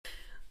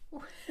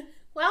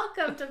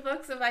Welcome to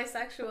Books of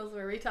Bisexuals,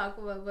 where we talk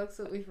about books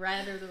that we've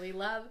read or that we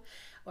love,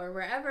 or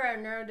wherever our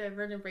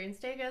neurodivergent brains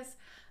take us.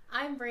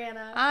 I'm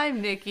Brianna. I'm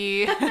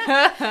Nikki. And Nikki,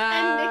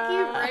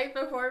 right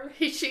before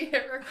she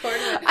hit record,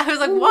 I was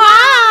like, wow!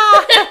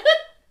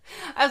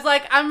 I was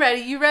like, I'm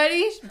ready. You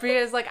ready?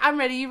 Brianna's like, I'm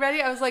ready. You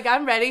ready? I was like,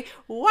 I'm ready.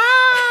 Wow!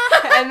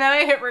 And then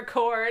I hit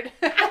record.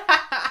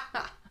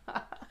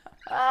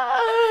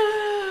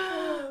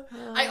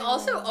 I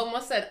also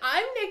almost said,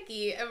 I'm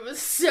Nikki. It was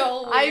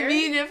so weird. I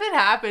mean, if it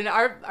happened,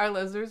 our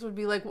listeners would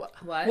be like, what?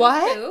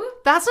 Who?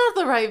 That's not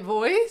the right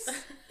voice.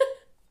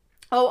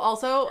 Oh,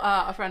 also,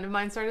 a friend of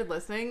mine started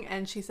listening,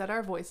 and she said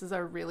our voices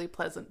are really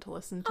pleasant to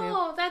listen to.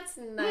 Oh, that's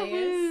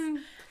nice.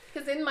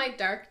 Because in my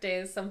dark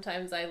days,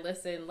 sometimes I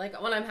listen, like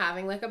when I'm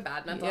having like a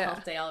bad mental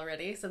health day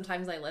already,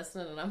 sometimes I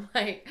listen and I'm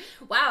like,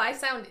 wow, I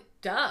sound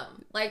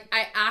dumb. Like,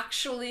 I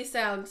actually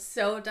sound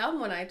so dumb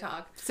when I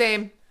talk.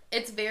 Same.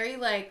 It's very,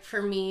 like,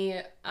 for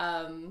me,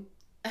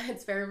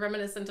 it's very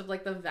reminiscent of,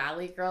 like, the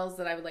Valley Girls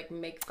that I would, like,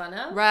 make fun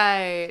of.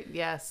 Right,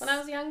 yes. When I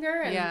was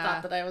younger and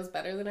thought that I was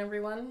better than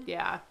everyone.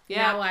 Yeah.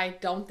 Now I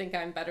don't think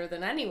I'm better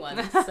than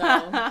anyone,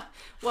 so.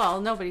 Well,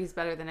 nobody's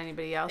better than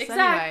anybody else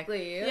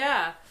Exactly. anyway.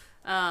 Yeah.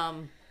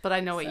 But I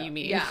know what you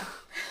mean. Yeah.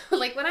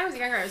 Like, when I was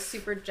younger, I was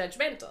super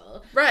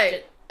judgmental.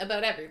 Right.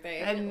 About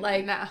everything. And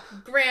like,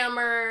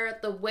 grammar,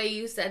 the way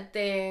you said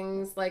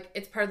things. Like,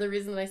 it's part of the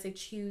reason that I say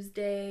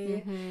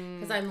Tuesday.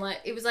 Because I'm like,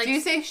 it was like. Do you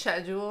say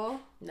schedule?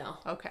 No.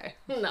 Okay.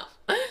 No.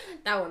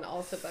 That one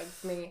also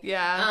bugs me.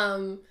 Yeah.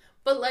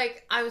 But,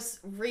 like, I was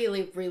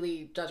really,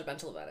 really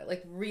judgmental about it.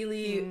 Like,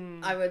 really,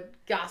 I would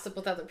gossip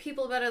with other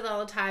people about it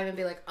all the time and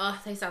be like, oh,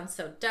 they sound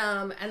so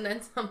dumb. And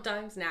then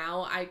sometimes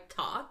now I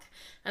talk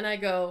and I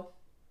go,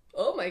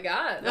 oh my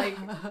God. Like,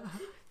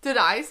 did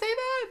I say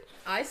that?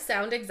 I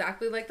sound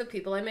exactly like the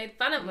people I made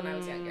fun of when I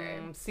was younger.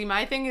 See,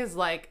 my thing is,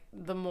 like,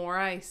 the more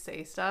I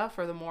say stuff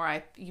or the more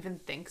I even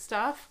think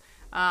stuff,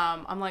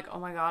 I'm like, oh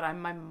my God,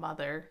 I'm my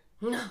mother.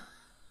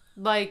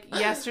 Like,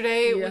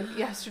 yesterday,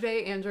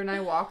 Andrew and I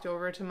walked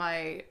over to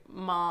my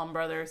mom,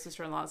 brother,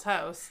 sister-in-law's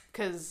house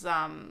because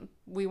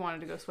we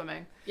wanted to go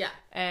swimming. Yeah.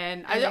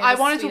 And I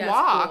wanted to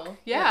walk. Pool.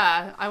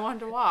 Yeah, I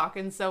wanted to walk.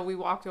 And so we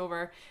walked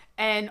over.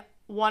 And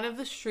one of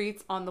the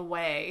streets on the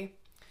way,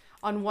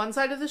 on one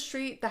side of the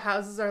street, the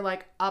houses are,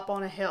 like, up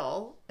on a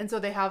hill. And so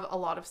they have a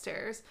lot of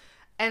stairs.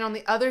 And on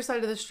the other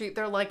side of the street,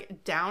 they're,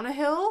 like, down a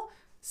hill.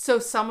 So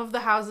some of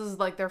the houses,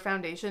 like, their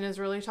foundation is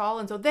really tall.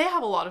 And so they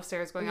have a lot of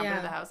stairs going up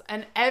into the house.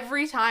 And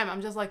every time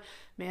I'm just like,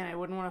 man, I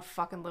wouldn't want to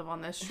fucking live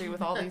on this street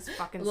with all these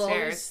fucking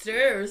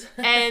stairs.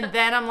 And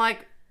then I'm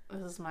like,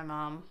 this is my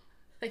mom.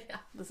 Yeah.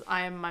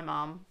 I am my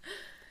mom.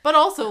 But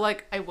also,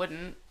 like, I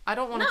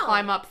don't want to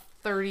climb up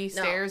 30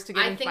 stairs to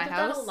get into my house. I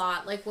think about a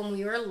lot. Like, when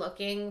we were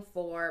looking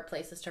for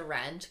places to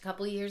rent a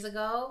couple years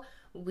ago,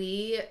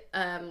 we,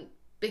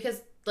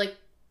 because, like,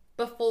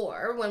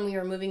 before, when we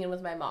were moving in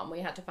with my mom,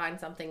 we had to find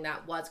something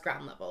that was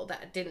ground level,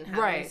 that didn't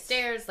have any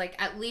stairs.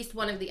 Like, at least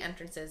one of the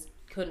entrances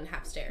couldn't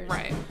have stairs.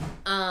 Right.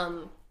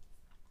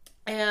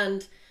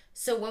 And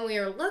so when we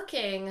were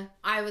looking,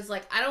 I was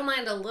like, I don't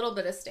mind a little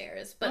bit of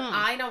stairs, but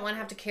I don't want to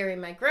have to carry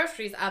my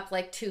groceries up,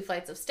 like, 2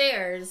 flights of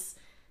stairs.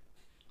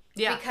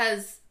 Yeah.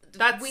 Because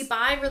we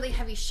buy really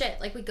heavy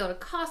shit. Like, we go to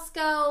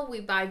Costco,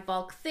 we buy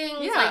bulk things.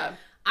 Yeah. Like,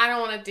 I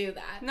don't want to do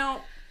that. No.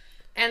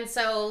 And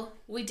so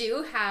we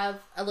do have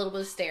a little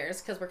bit of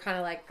stairs because we're kind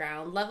of like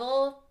ground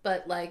level,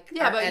 but like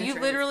but entrance.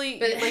 You literally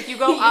like you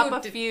go up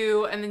a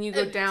few and then you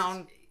go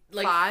down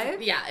like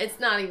 5. Yeah, it's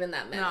not even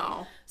that many.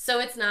 No,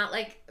 so it's not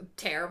like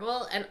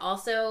terrible. And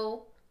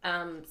also,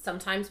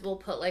 sometimes we'll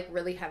put like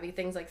really heavy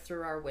things like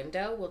through our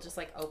window. We'll just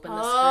like open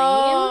the screen.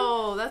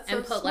 Oh, that's so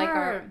and put smart. Like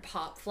our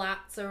pop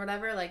flats or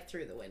whatever like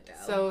through the window.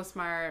 So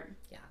smart.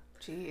 Yeah.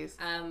 Jeez.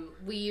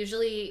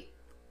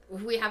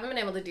 We haven't been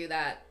able to do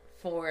that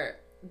for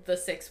the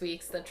 6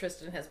 weeks that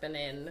Tristan has been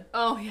in.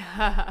 Oh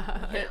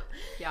yeah.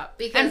 Yeah.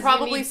 Because and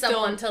probably you need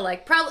someone to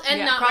like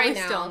not right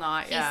now. Still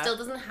not. Yeah. He still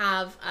doesn't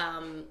have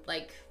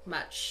like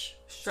much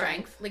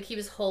strength. Like he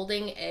was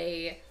holding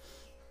a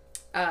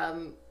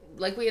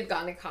like we had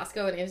gone to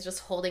Costco and he was just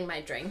holding my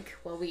drink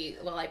while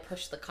I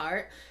pushed the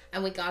cart,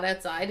 and we got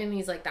outside and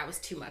he's like, that was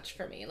too much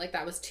for me. Like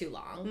that was too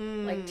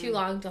long. Like too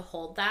long to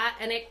hold that,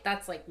 and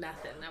that's like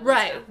nothing. That was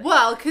nothing.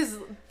 Well, because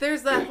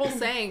there's that whole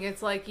saying,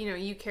 it's like, you know,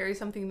 you carry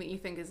something that you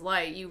think is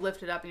light, you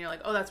lift it up and you're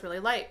like, oh, that's really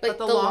light. But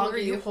the longer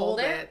you hold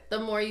it, the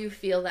more you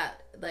feel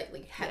that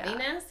like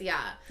heaviness.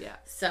 Yeah.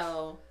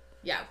 So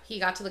yeah, he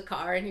got to the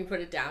car and he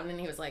put it down and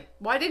he was like,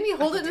 why didn't he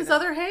hold it in his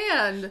other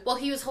hand? Well,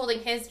 he was holding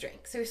his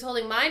drink. So he was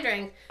holding my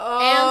drink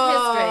and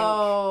his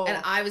drink.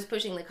 And I was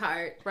pushing the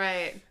cart.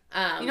 Right.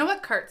 You know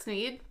what carts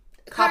need?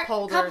 Cup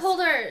holders. Cup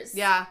holders.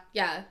 Yeah.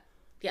 Yeah.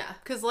 Yeah.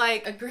 Because,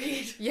 like...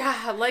 Agreed.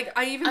 Yeah, like,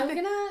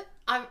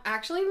 I've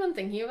actually been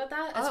thinking about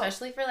that,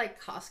 especially for,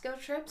 like, Costco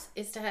trips,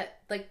 is to,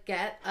 like,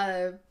 get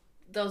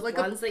those like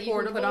ones that you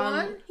can put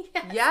on.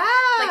 Yes. Yeah.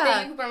 Like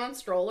that you can put on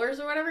strollers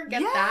or whatever.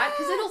 Get that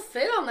because it'll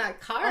fit on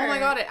that car. Oh my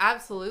God, it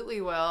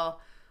absolutely will.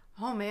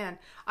 Oh man.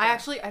 I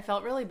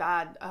felt really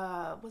bad.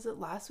 Was it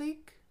last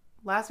week?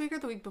 last week or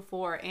the week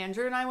before,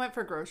 Andrew and I went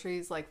for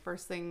groceries like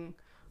first thing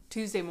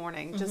Tuesday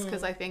morning, just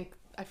because I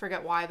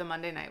forget why the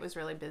Monday night was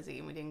really busy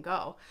and we didn't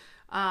go.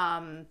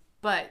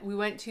 But we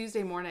went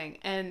Tuesday morning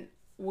and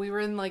we were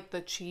in like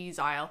the cheese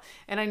aisle,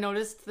 and I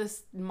noticed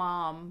this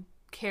mom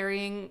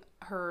carrying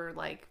her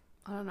like,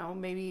 I don't know,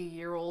 maybe a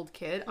year-old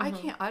kid. I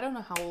don't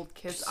know how old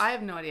kids, I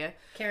have no idea.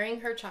 Carrying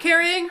her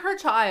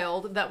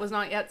child that was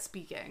not yet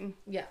speaking.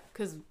 Yeah.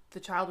 Because the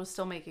child was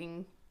still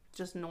making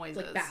just noises.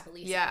 Like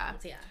babbly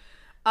sounds, yeah.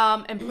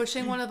 And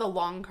pushing one of the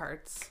long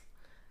carts.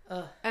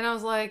 Ugh. And I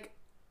was like,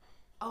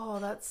 oh,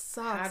 that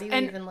sucks. How do you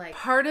even like...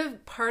 part of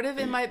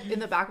in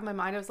the back of my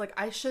mind, I was like,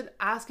 I should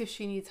ask if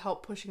she needs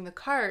help pushing the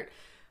cart.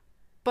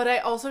 But I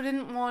also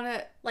didn't want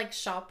to... Like,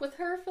 shop with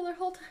her for the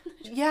whole time?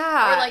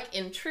 Yeah. Or, like,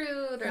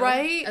 intrude. Or,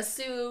 right? Like,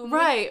 assume.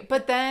 Right.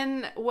 But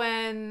then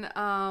when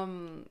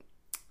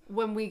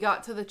we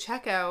got to the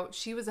checkout,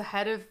 she was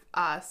ahead of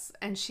us,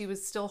 and she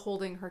was still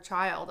holding her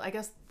child. I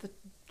guess,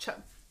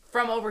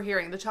 from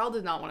overhearing, the child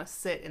did not want to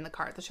sit in the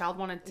cart. The child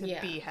wanted to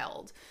be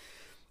held.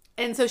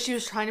 And so she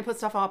was trying to put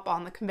stuff up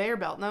on the conveyor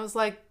belt. And I was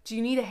like, do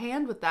you need a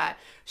hand with that?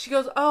 She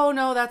goes, oh,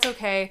 no, that's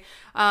okay.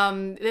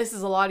 This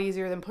is a lot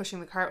easier than pushing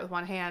the cart with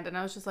one hand. And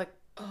I was just like,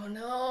 oh,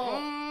 no.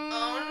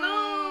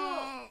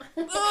 Oh,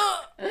 no.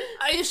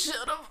 I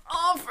should have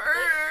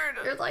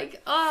offered. You're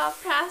like, oh,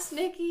 pass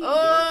Nikki.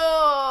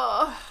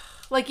 Oh.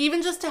 Like,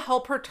 even just to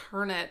help her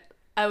turn it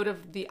out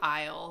of the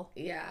aisle.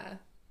 Yeah.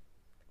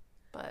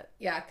 But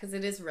yeah, because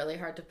it is really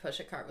hard to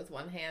push a cart with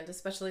one hand,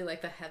 especially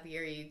like the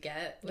heavier you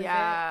get with it.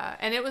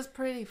 And it was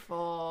pretty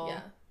full. Yeah.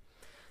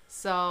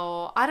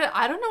 So I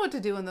don't know what to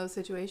do in those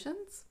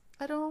situations.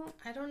 I don't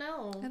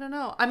know.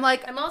 I'm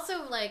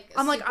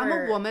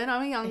a woman.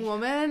 I'm a young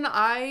woman.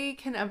 I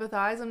can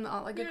empathize. I'm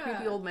not like a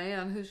creepy old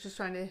man who's just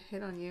trying to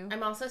hit on you.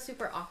 I'm also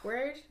super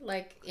awkward,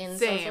 like in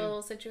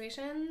social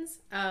situations.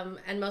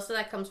 And most of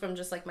that comes from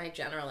just like my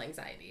general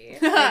anxiety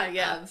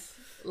of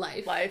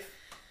life.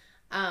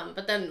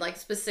 But then, like,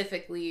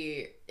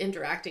 specifically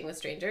interacting with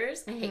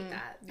strangers, I hate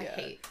that. Yeah.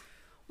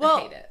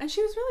 I hate it. And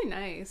she was really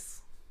nice.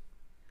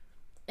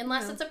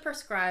 Unless it's a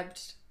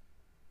prescribed...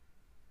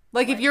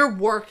 Like, if you're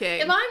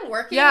working. If I'm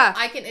working,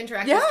 I can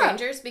interact with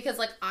strangers because,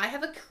 like, I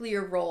have a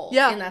clear role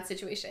in that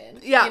situation.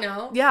 Yeah. You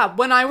know? Yeah.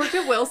 When I worked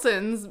at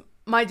Wilson's,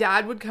 my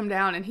dad would come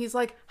down and he's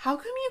like, how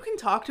come you can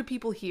talk to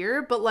people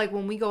here, but like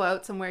when we go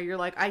out somewhere, you're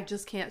like, I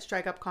just can't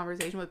strike up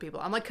conversation with people.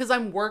 I'm like, because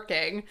I'm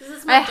working. This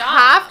is my job.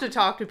 I have to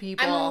talk to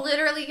people. I'm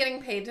literally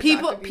getting paid to talk to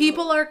people.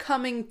 People are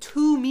coming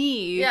to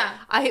me. Yeah.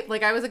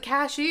 I was a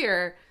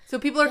cashier. So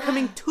people are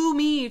coming to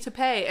me to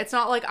pay. It's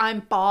not like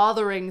I'm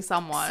bothering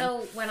someone.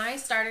 So when I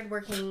started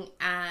working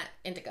at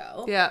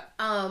Indigo,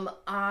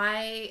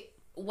 I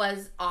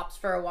was ops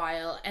for a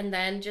while, and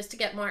then just to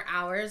get more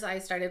hours, I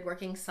started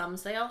working some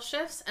sales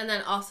shifts, and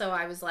then also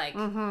I was like,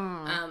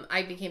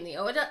 I became the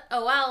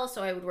OL,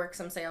 so I would work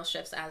some sales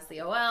shifts as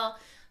the OL,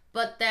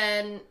 but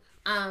then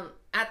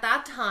at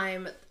that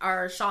time,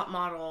 our shop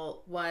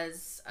model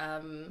was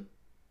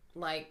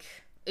like...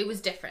 It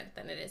was different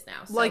than it is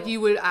now. So, like, you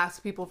would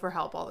ask people for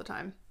help all the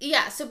time.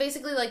 Yeah, so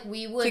basically, like,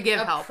 we would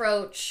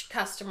approach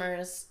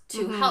customers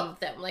to help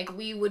them. Like,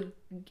 we would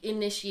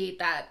initiate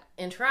that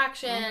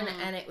interaction,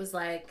 and it was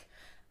like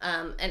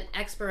an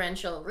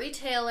experiential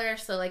retailer.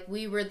 So, like,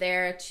 we were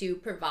there to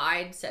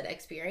provide said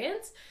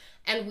experience.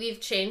 And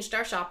we've changed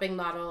our shopping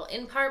model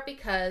in part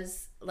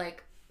because,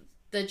 like,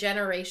 the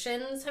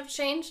generations have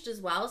changed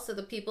as well. So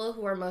the people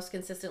who are most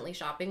consistently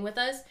shopping with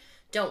us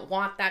don't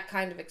want that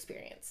kind of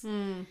experience.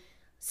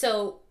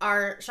 So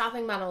our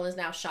shopping model is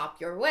now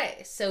shop your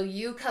way. So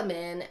you come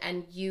in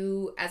and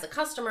you, as a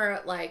customer,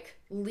 like,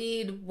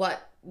 lead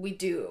what we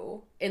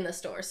do in the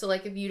store. So,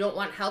 like, if you don't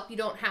want help, you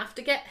don't have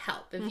to get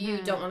help. If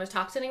you don't want to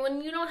talk to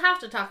anyone, you don't have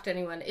to talk to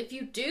anyone. If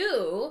you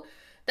do,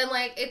 then,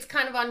 like, it's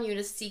kind of on you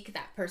to seek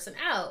that person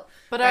out.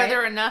 But are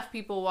there enough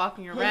people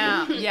walking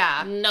around?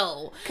 Yeah.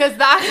 No. Because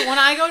that's when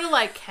I go to,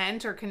 like,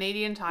 Kent or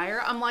Canadian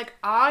Tire, I'm like,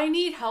 I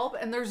need help,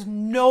 and there's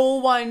no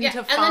one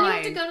to find. And then you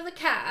have to go to the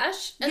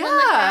cash, and then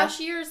the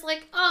cashier's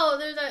like, oh,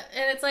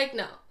 and it's like,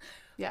 no.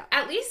 Yeah.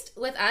 At least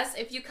with us,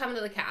 if you come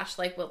to the cash,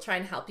 like, we'll try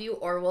and help you,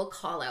 or we'll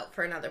call out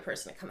for another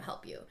person to come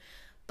help you.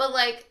 But,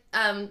 like,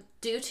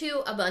 due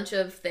to a bunch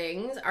of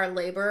things, our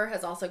labor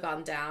has also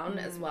gone down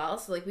as well.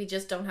 So, like, we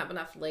just don't have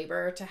enough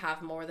labor to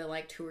have more than,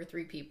 like, 2 or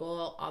 3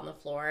 people on the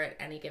floor at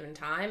any given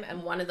time.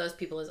 And one of those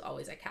people is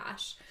always at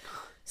cash.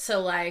 So,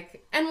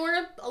 like, and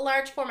we're a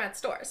large format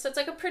store. So, it's,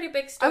 like, a pretty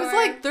big store. I was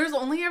like, there's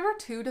only ever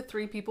 2 to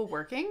 3 people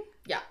working?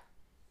 Yeah.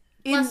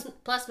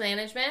 Plus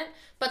management.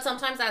 But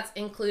sometimes that's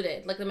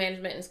included. Like, the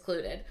management is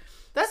included.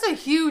 That's a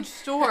huge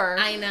store.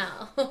 I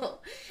know.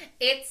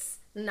 It's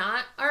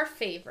not our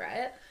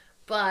favorite,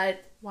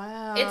 but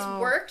it's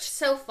worked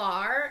so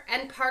far,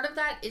 and part of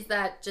that is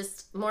that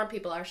just more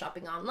people are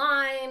shopping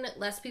online,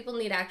 less people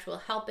need actual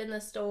help in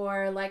the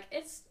store. Like,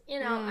 it's, you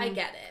know, I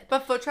get it.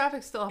 But foot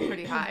traffic's still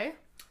pretty high.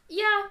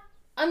 Yeah.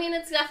 I mean,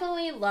 it's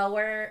definitely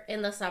lower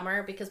in the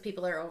summer because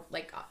people are,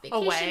 like,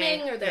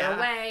 vacationing or they're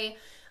away.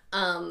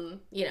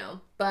 You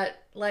know,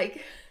 but,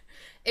 like,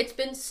 it's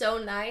been so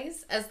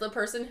nice as the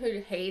person who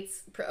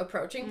hates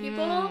approaching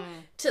people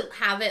to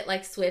have it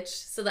like switch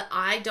so that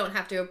I don't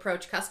have to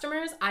approach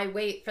customers. I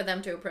wait for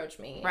them to approach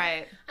me.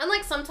 Right. And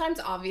like sometimes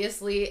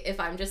obviously if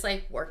I'm just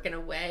like working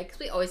away, because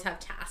we always have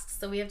tasks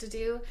that we have to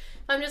do.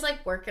 If I'm just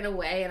like working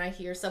away and I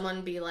hear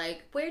someone be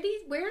like,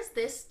 where's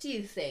this, do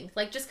you think?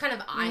 Like just kind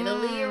of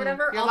idly or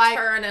whatever, I'll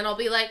turn and I'll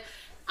be like,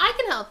 I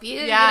can help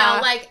you. Yeah. You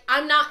know, like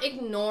I'm not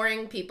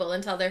ignoring people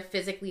until they're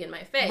physically in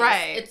my face.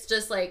 Right. It's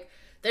just like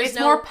it's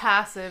more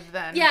passive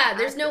than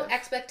there's no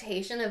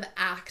expectation of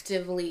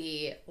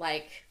actively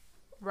like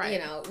you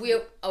know, we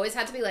always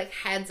had to be like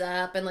heads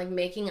up and like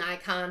making eye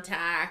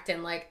contact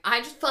and like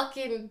I just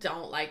fucking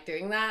don't like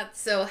doing that.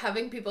 So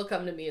having people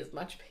come to me is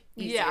much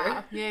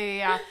easier.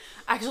 Yeah.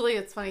 Actually,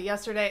 it's funny.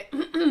 Yesterday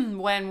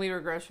when we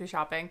were grocery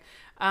shopping,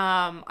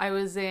 I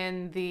was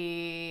in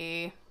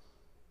the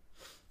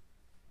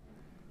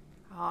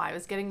I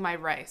was getting my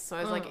rice. So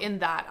I was like in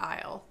that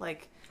aisle.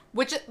 Like,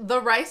 which the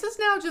rice is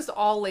now just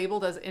all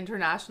labeled as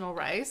international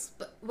rice.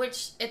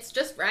 Which it's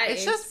just rice.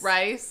 It's just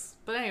rice.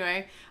 But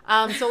anyway,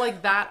 so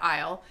like that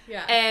aisle.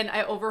 Yeah. And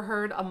I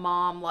overheard a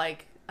mom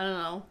like, I don't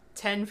know,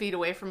 10 feet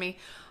away from me.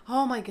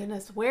 Oh my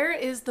goodness, where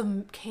is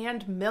the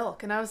canned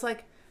milk? And I was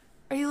like,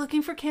 are you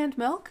looking for canned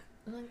milk?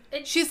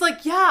 She's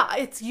like, yeah,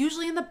 it's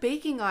usually in the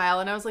baking aisle.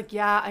 And I was like,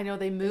 yeah, I know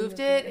they moved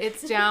it.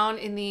 It's down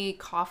in the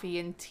coffee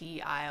and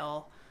tea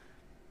aisle.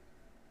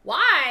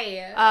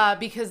 Why?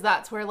 Because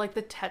that's where like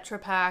the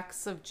Tetra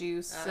packs of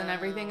juice and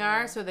everything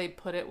are. So they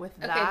put it with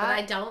that. Okay, but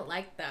I don't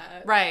like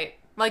that. Right.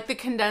 Like the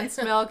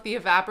condensed milk, the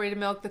evaporated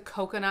milk, the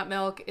coconut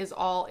milk is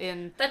all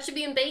in. That should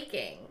be in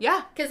baking.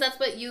 Yeah. Because that's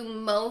what you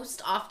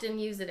most often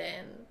use it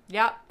in.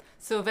 Yeah.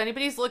 So if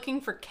anybody's looking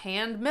for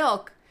canned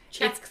milk,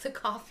 check the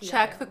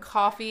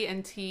coffee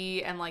and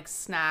tea and like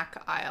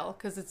snack aisle.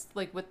 Because it's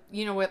like with,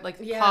 you know what, like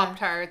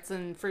Pop-Tarts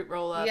and fruit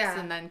roll-ups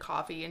and then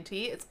coffee and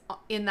tea. It's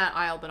in that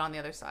aisle, but on the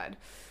other side.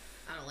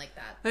 I don't like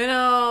that. I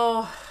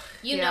know.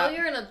 You know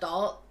you're an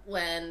adult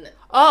when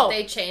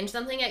they change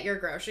something at your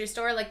grocery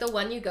store, like the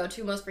one you go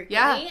to most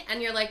frequently,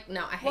 and you're like,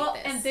 no, I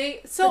hate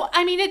this. And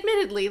I mean,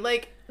 admittedly,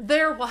 like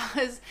there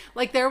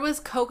was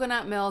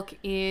coconut milk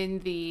in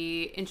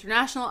the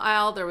international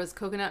aisle, there was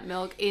coconut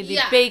milk in the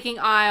baking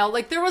aisle,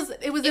 like it was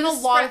in a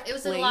lot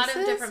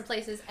of different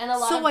places and a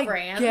lot of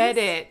brands. So I get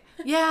it.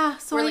 Yeah,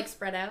 so we're like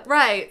spread out.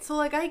 Right. So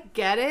like I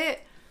get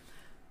it,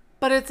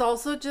 but it's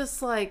also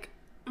just like.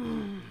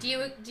 Do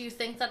you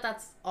think that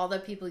that's all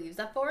that people use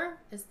that for?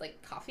 Is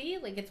like coffee?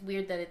 Like it's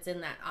weird that it's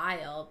in that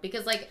aisle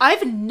because like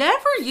I've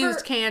never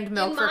used canned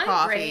milk for coffee. In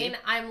my brain,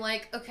 I'm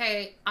like,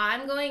 okay,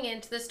 I'm going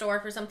into the store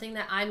for something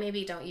that I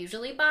maybe don't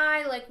usually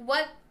buy. Like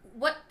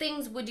what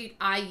things would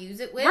I use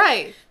it with?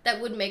 Right.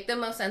 That would make the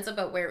most sense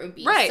about where it would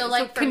be. Right. So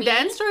like for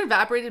condensed or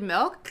evaporated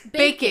milk,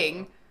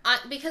 baking.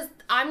 Because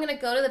I'm going to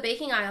go to the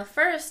baking aisle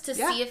first to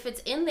see if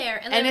it's in there.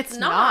 And then if it's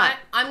not,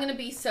 I'm going to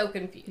be so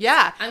confused.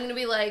 Yeah. I'm going to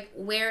be like,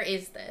 where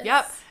is this?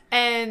 Yep.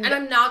 And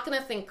I'm not going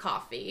to think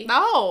coffee.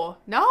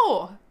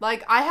 No.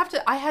 Like, I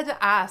had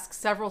to ask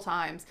several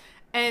times.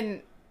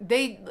 And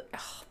they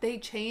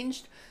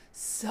changed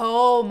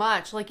so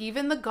much. Like,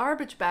 even the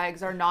garbage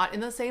bags are not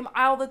in the same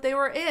aisle that they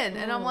were in.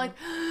 And I'm like,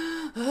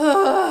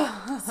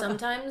 ugh.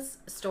 Sometimes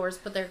stores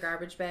put their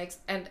garbage bags,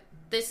 and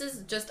this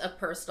is just a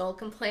personal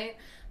complaint,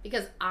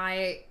 because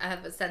I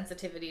have a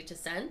sensitivity to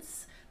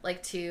scents,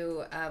 like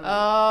to...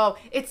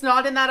 it's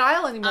not in that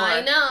aisle anymore.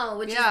 I know,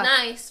 which is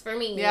nice for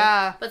me.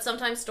 Yeah. But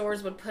sometimes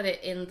stores would put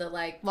it in the,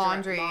 like,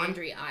 laundry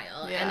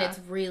aisle, and it's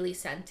really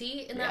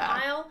scenty in that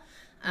aisle.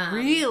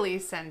 Really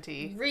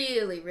scenty.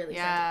 Really, really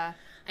scenty.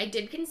 I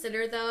did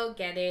consider, though,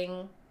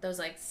 getting those,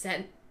 like,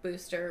 scent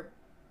booster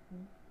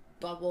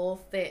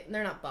bubble thing.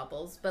 They're not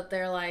bubbles, but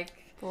they're, like...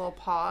 The little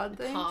pod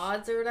things?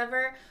 Pods or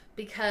whatever,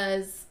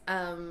 because...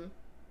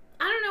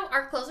 I don't know.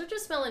 Our clothes are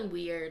just smelling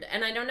weird,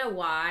 and I don't know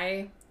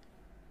why.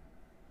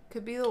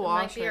 Could be the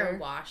washer. It might be our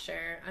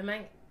washer. I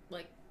might,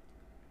 like...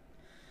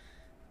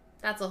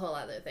 That's a whole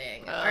other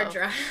thing.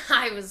 Oh.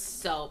 I was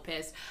so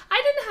pissed.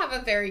 I didn't have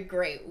a very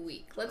great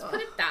week. Let's put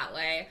it that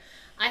way.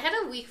 I had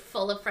a week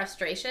full of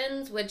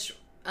frustrations, which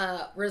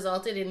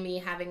resulted in me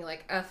having,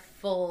 like, a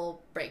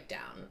full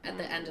breakdown at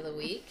the end of the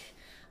week.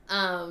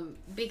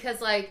 Because,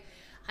 like,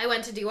 I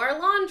went to do our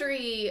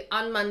laundry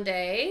on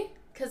Monday...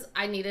 because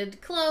I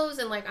needed clothes,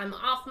 and, like, I'm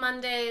off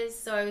Mondays,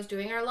 so I was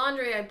doing our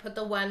laundry. I put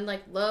the one,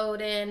 like,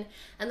 load in,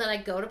 and then I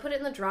go to put it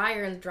in the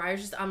dryer, and the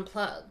dryer's just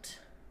unplugged.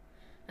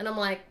 And I'm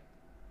like,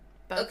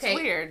 that's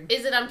weird.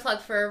 Is it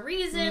unplugged for a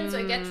reason? So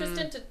I get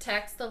Tristan to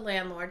text the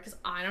landlord, because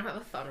I don't have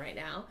a phone right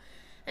now.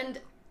 And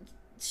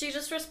she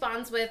just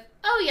responds with,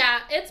 oh,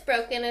 yeah, it's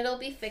broken. It'll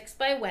be fixed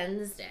by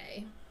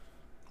Wednesday.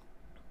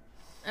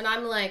 And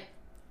I'm like,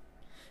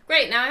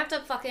 great, now I have to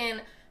fucking...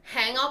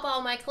 hang up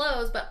all my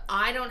clothes, but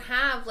I don't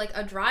have, like,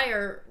 a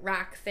dryer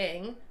rack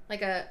thing.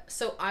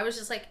 So I was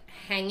just, like,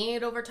 hanging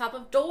it over top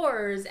of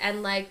doors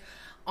and, like,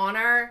 on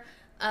our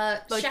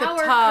like shower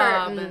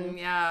curtain.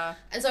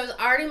 And so I was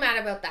already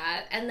mad about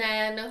that. And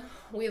then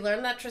we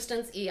learned that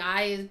Tristan's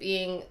EI is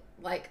being,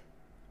 like,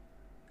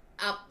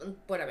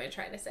 what am I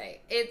trying to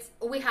say?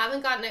 We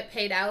haven't gotten it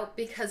paid out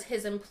because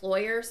his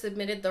employer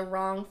submitted the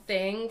wrong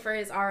thing for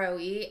his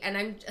ROE, and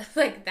I'm just,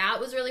 like, that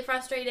was really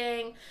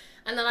frustrating.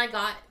 And then I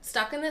got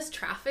stuck in this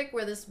traffic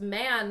where this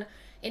man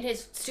in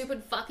his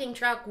stupid fucking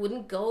truck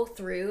wouldn't go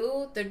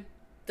through the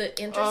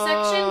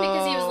intersection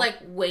because he was, like,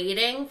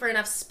 waiting for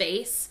enough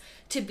space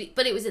to be,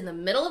 but it was in the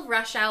middle of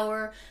rush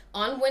hour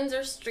on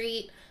Windsor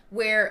Street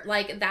where,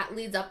 like, that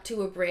leads up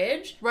to a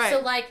bridge. Right. So,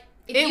 like,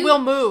 it will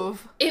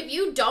move. If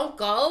you don't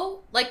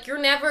go, like, you're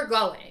never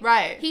going.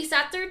 Right. He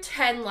sat there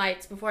 10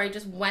 lights before I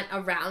just went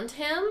around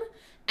him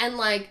and,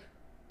 like,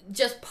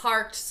 just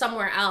parked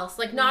somewhere else.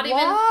 Like,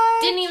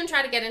 didn't even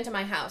try to get into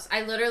my house.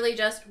 I literally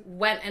just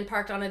went and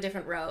parked on a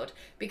different road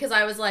because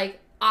I was like,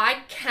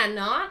 I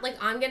cannot, like,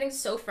 I'm getting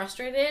so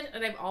frustrated,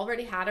 and I've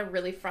already had a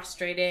really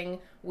frustrating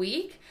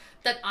week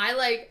that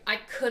I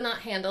could not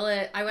handle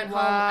it. I went home,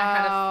 I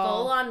had a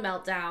full-on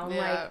meltdown,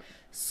 like,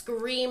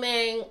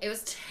 screaming. It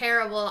was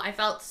terrible. I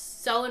felt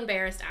so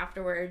embarrassed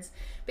afterwards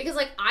because,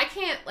 like, I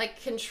can't,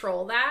 like,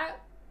 control that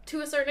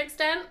to a certain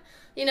extent.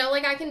 You know,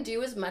 like, I can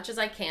do as much as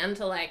I can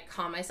to, like,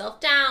 calm myself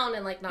down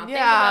and, like, not think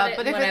about it. Yeah,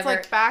 but if it's,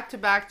 like, back to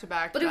back to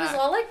back. But it was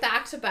all, like,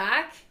 back to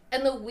back,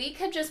 and the week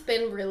had just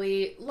been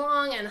really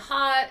long and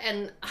hot,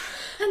 and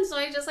so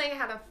I just, like,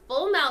 had a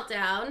full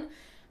meltdown.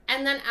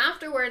 And then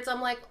afterwards,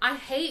 I'm like, I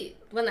hate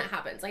when that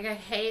happens. Like, I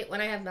hate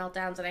when I have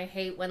meltdowns, and I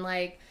hate when,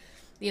 like,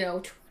 you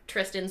know,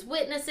 Tristan's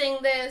witnessing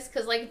this,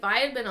 because, like, if I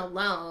had been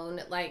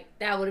alone, like,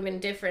 that would have been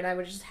different. I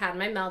would have just had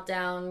my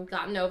meltdown,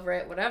 gotten over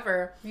it,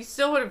 whatever. You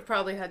still would have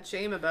probably had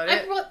shame about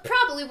it. I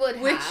probably would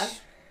have. Which,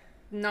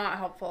 not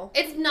helpful.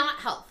 It's not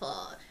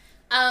helpful.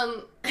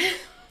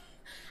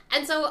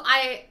 And so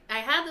I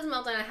had this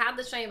meltdown, I had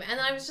the shame, and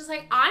then I was just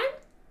like, I'm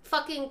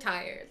fucking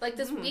tired. Like,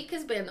 this week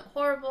has been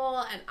horrible,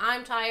 and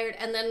I'm tired,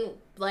 and then,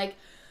 like,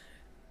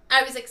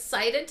 I was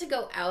excited to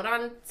go out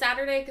on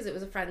Saturday because it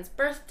was a friend's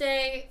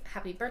birthday.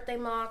 Happy birthday,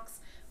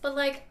 Mox. But,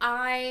 like,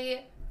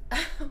 I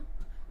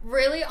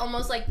really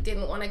almost, like,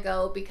 didn't want to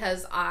go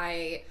because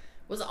I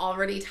was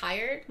already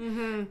tired.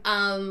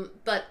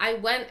 But I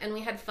went and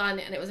we had fun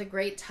and it was a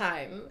great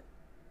time.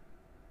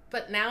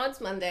 But now it's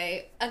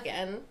Monday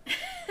again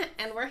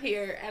and we're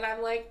here and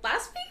I'm like,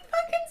 last week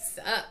fucking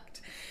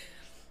sucked.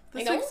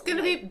 This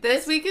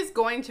week is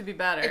going to be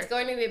better. It's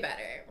going to be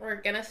better.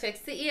 We're going to fix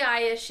the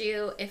EI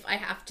issue if I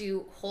have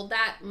to hold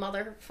that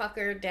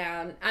motherfucker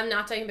down. I'm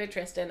not talking about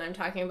Tristan. I'm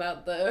talking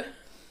about the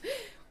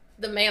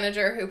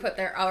manager who put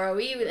their ROE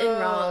in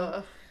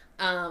wrong.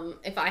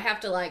 If I have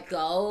to, like,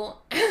 go,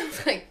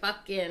 like,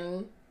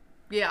 fucking...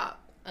 Yeah.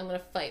 I'm going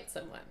to fight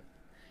someone.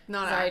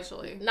 Not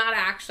actually. Not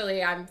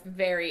actually. I'm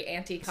very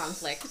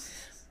anti-conflict.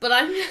 But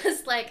I'm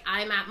just, like,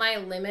 I'm at my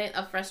limit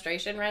of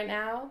frustration right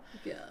now.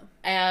 Yeah.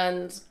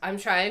 And I'm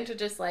trying to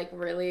just, like,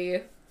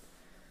 really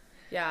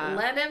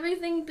let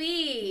everything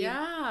be.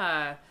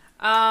 Yeah.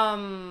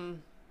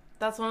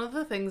 That's one of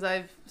the things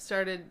I've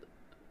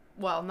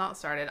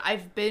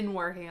I've been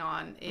working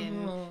on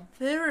in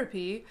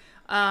therapy,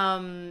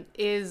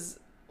 is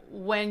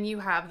when you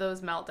have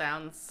those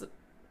meltdowns,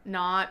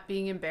 not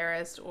being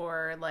embarrassed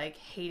or, like,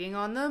 hating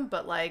on them,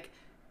 but, like,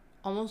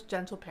 almost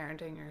gentle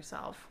parenting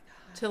yourself.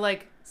 To,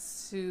 like,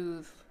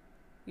 soothe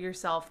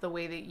yourself the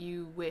way that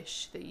you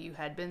wish that you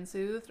had been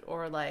soothed,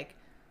 or, like,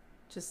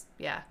 just,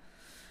 yeah.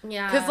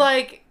 Because,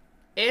 like,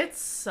 it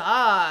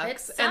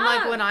sucks. And,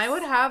 like, when I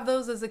would have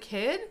those as a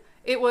kid,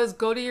 it was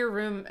go to your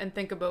room and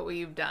think about what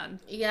you've done.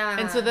 Yeah.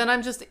 And so then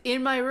I'm just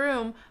in my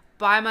room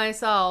by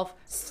myself,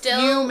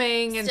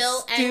 fuming and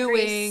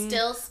stewing.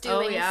 Still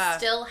stewing,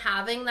 still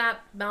having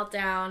that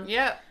meltdown.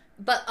 Yeah.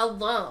 But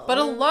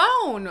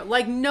alone.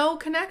 Like, no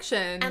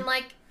connection. And,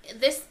 like,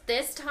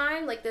 this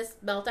time, like, this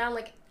meltdown,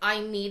 like, I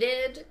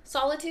needed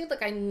solitude,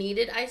 like, I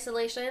needed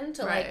isolation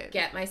to, like,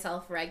 get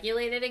myself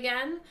regulated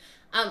again,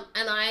 and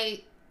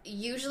I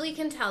usually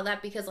can tell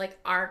that because, like,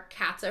 our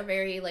cats are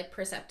very, like,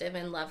 perceptive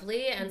and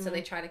lovely, and so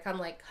they try to come,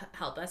 like,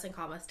 help us and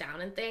calm us down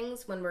and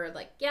things when we're,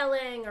 like,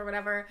 yelling or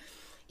whatever.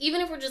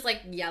 Even if we're just,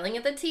 like, yelling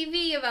at the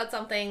TV about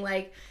something,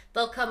 like,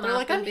 they'll come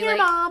up and be like,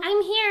 Mom.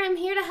 I'm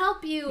here to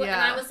help you. Yeah.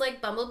 And I was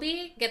like,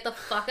 Bumblebee, get the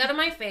fuck out of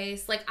my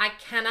face. Like, I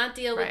cannot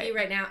deal with you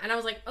right now. And I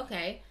was like,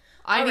 okay.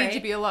 I need to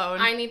be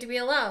alone. I need to be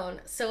alone.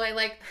 So I,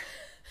 like,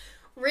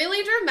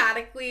 really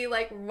dramatically,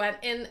 like, went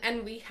in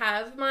and we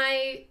have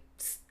my,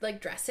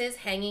 like, dresses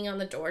hanging on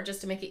the door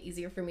just to make it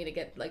easier for me to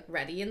get, like,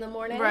 ready in the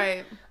morning.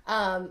 Right.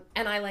 And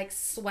I, like,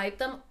 swiped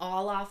them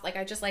all off. Like,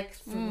 I just, like,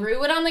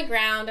 threw it on the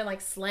ground and,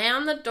 like,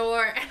 slammed the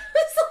door. And I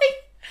was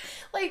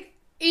like,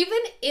 even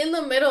in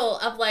the middle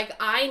of, like,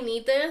 I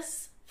need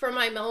this for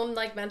my own,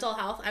 like, mental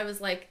health, I was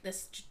like,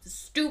 this is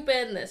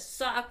stupid and this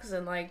sucks.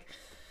 And, like,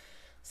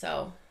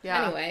 so,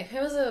 anyway,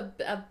 it was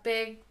a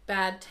big,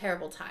 bad,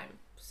 terrible time.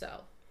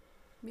 So,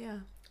 yeah.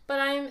 But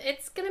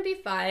it's gonna be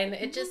fine.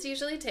 It just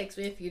usually takes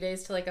me a few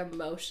days to, like,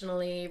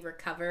 emotionally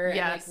recover and,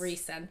 like,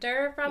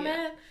 recenter from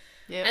it.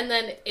 Yep. And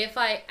then if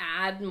I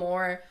add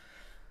more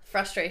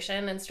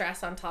frustration and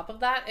stress on top of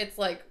that, it's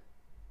like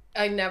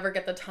I never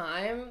get the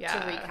time to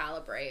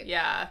recalibrate.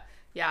 Yeah.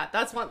 Yeah.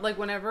 That's one, like,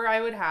 whenever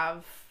I would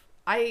have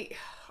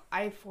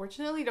I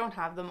fortunately don't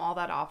have them all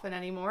that often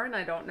anymore, and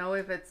I don't know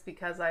if it's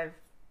because I've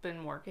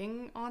been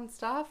working on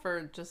stuff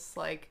or just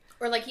like...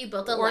 Or like you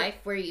built a life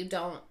where you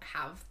don't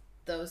have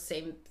those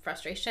same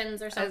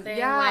frustrations or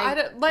something.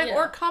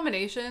 Or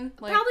combination.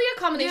 Like, probably a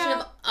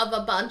combination of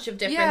a bunch of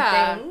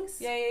different things.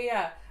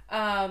 Yeah.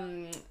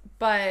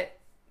 But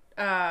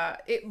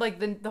it like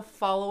the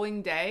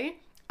following day,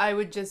 I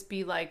would just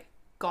be like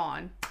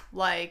gone,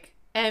 like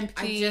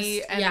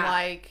empty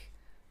like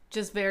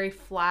just very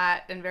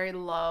flat and very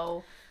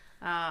low.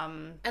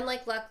 And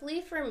like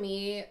luckily for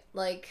me,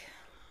 like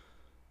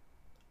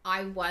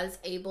I was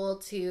able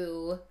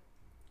to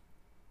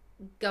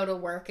go to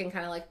work and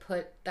kind of like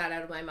put that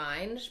out of my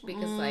mind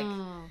because like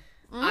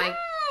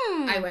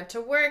I went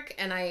to work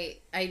and I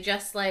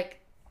just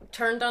like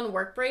turned on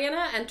work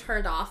Brianna and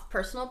turned off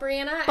personal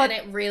Brianna, and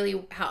it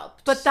really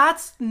helped. But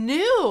that's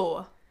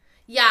new.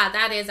 Yeah,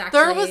 that is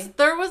actually...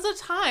 There was a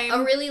time...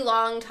 A really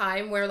long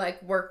time where,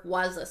 like, work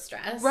was a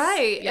stress.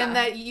 Right. Yeah. And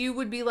that you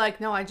would be like,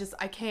 no, I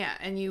can't.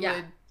 And you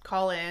would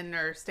call in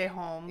or stay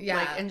home. Yeah.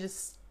 Like, and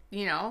just,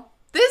 you know,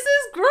 this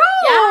is growth!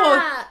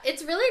 Yeah,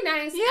 it's really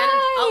nice. Yay!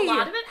 And a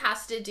lot of it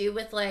has to do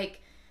with,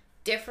 like,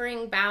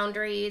 differing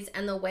boundaries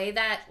and the way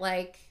that,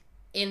 like,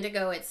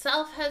 Indigo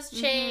itself has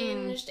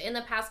changed in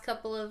the past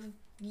couple of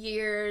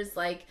years.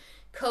 Like...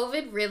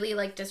 COVID really,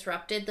 like,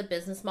 disrupted the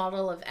business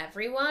model of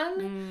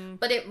everyone,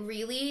 but it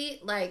really,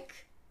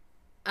 like,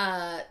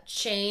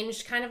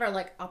 changed kind of our,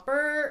 like,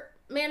 upper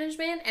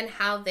management and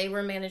how they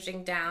were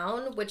managing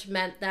down, which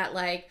meant that,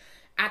 like,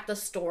 at the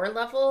store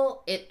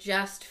level, it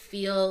just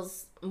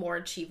feels more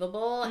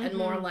achievable and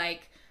more,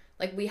 like,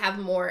 we have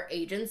more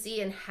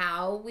agency in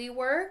how we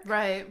work.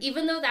 Right.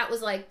 Even though that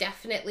was, like,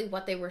 definitely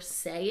what they were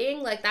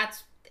saying, like,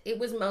 it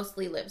was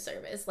mostly lip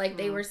service. Like,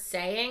 they were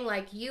saying,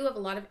 like, you have a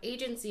lot of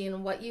agency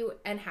in what you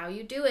and how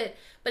you do it,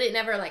 but it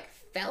never, like,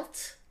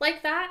 felt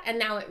like that, and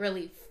now it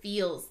really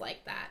feels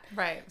like that.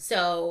 Right.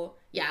 So,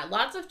 yeah,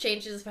 lots of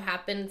changes have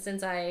happened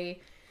since I,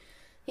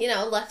 you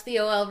know, left the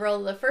OL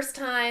role the first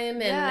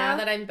time, and now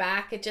that I'm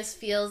back, it just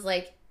feels,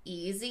 like,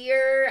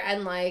 easier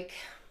and, like...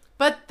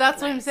 But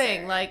that's what I'm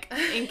saying. Like,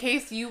 in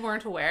case you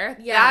weren't aware,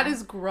 that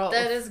is growth.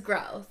 That is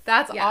growth.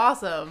 That's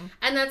awesome.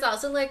 And that's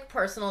also, like,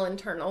 personal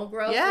internal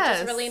growth, which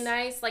is really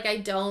nice. Like, I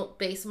don't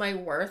base my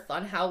worth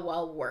on how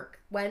well work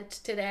went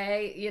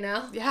today, you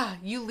know? Yeah,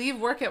 you leave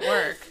work at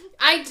work.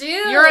 I do.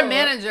 You're a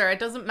manager. It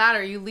doesn't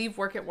matter. You leave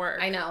work at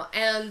work. I know.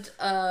 And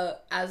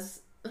as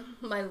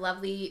my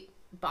lovely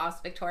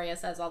boss Victoria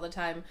says all the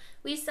time,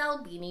 we sell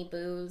beanie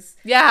boos.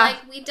 Yeah.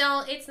 Like, we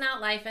don't, it's not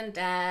life and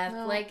death.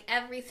 No. Like,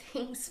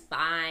 everything's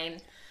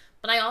fine.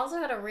 But I also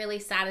had a really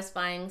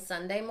satisfying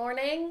Sunday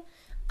morning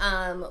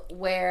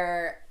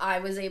where I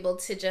was able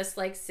to just,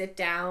 like, sit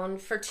down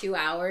for 2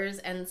 hours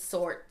and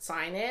sort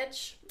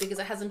signage because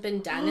it hasn't been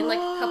done in, like,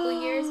 a couple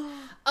of years.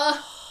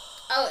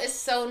 Oh, it's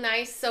so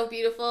nice, so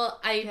beautiful.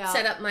 I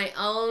set up my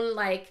own,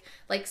 like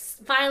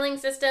filing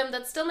system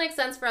that still makes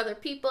sense for other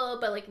people,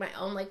 but, like, my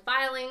own, like,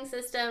 filing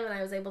system, and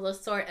I was able to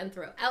sort and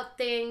throw out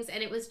things,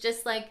 and it was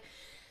just, like,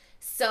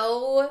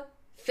 so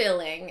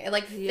filling. It,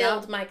 like,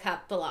 filled my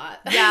cup a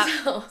lot.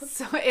 Yeah.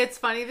 So it's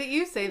funny that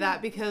you say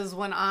that because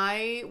when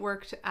I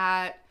worked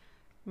at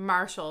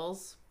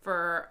Marshall's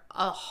for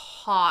a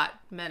hot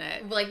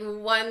minute. Like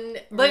one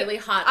really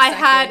hot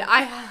second.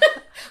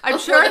 I'm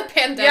sure the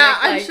pandemic. Yeah,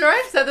 I'm sure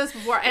I've said this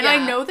before. And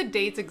I know the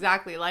dates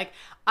exactly. Like,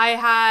 I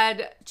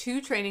had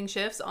 2 training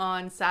shifts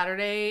on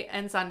Saturday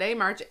and Sunday,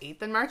 March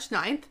 8th and March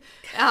 9th.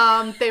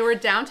 They were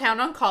downtown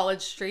on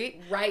College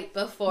Street. Right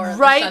before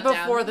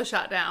the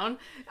shutdown.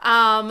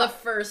 The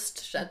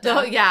first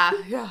shutdown.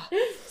 Yeah.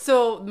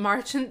 So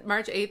March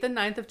 8th and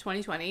 9th of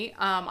 2020,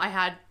 I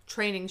had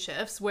training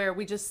shifts where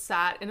we just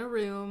sat in a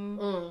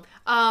room.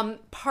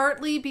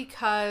 Partly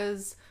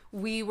because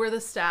we were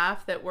the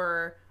staff that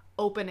were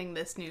opening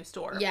this new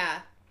store. Yeah.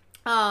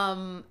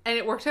 And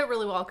it worked out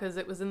really well because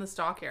it was in the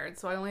stockyard,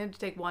 so I only had to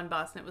take one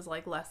bus, and it was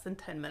like less than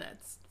 10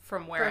 minutes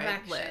from where I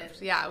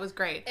lived. Yeah, it was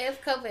great.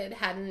 If COVID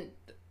hadn't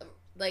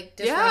like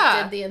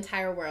disrupted the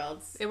entire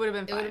world, it would have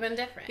been fine. It would have been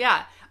different.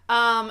 Yeah.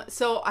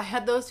 So I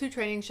had those 2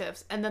 training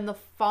shifts, and then the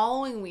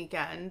following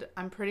weekend,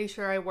 I'm pretty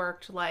sure I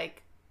worked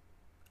like,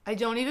 I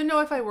don't even know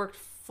if I worked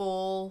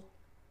full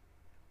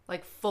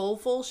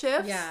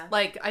shifts. Yeah.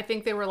 Like, I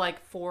think they were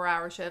like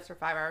 4-hour shifts or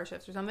 5-hour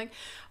shifts or something.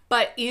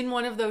 But in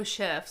one of those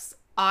shifts,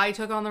 I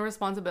took on the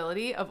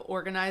responsibility of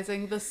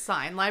organizing the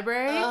sign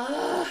library.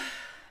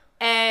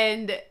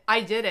 And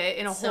I did it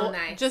in a whole,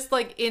 nice. Just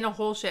like in a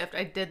whole shift,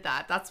 I did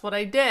that. That's what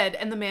I did.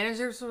 And the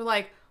managers were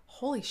like,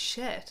 holy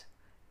shit,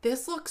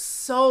 this looks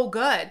so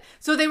good.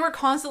 So they were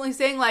constantly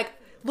saying like,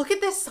 look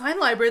at this sign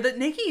library that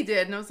Nikki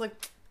did. And I was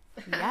like,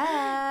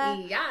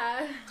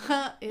 yeah.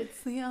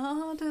 It's the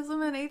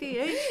autism and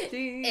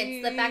ADHD.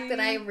 It's the fact that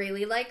I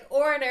really like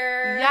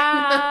order.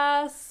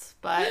 Yes.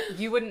 But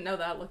you wouldn't know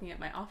that looking at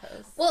my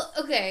office. Well,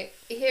 okay.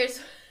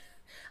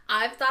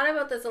 I've thought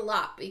about this a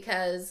lot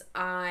because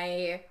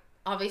I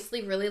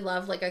obviously really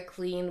love like a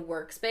clean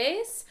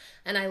workspace,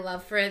 and I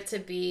love for it to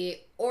be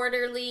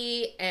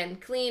orderly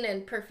and clean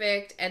and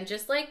perfect and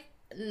just like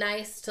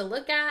nice to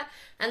look at,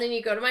 and then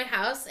you go to my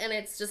house and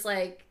it's just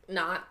like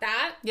not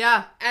that.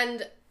 Yeah.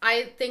 And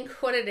I think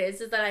what it is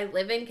that I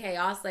live in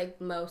chaos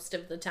like most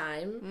of the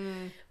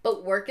time,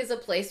 but work is a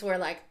place where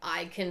like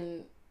I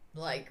can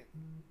like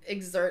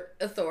exert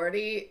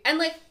authority, and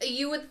like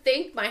you would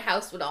think my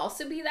house would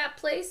also be that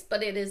place,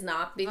 but it is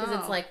not, because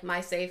it's like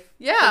my safe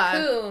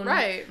cocoon,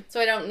 right? So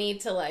I don't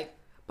need to like.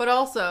 But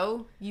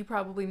also, you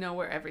probably know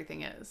where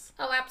everything is.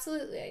 Oh,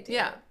 absolutely, I do.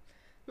 Yeah.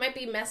 Might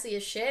be messy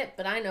as shit,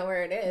 but I know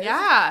where it is.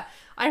 Yeah.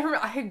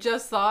 I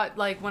just thought,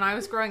 like, when I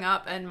was growing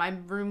up, and my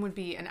room would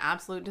be an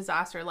absolute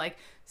disaster. Like,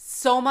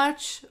 so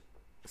much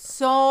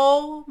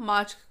clothes.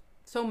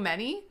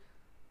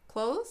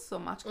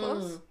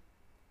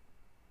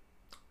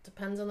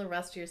 Depends on the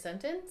rest of your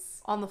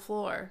sentence. On the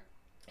floor.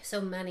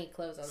 So many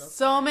clothes on the floor.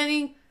 So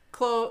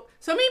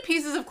many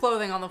pieces of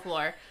clothing on the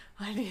floor.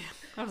 I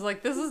was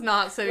like, this is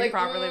not sitting like,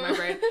 properly in my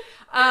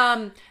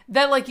brain.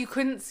 That, like, you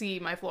couldn't see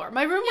my floor.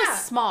 My room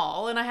was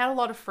small, and I had a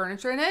lot of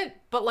furniture in it,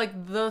 but,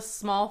 like, the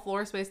small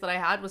floor space that I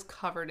had was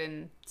covered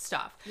in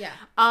stuff. Yeah.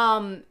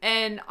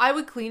 And I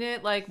would clean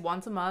it, like,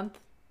 once a month.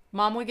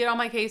 Mom would get on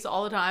my case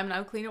all the time, and I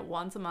would clean it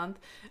once a month.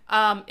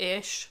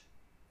 Ish.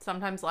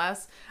 Sometimes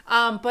less.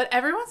 But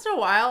every once in a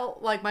while,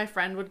 like, my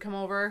friend would come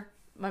over,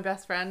 my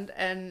best friend,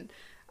 and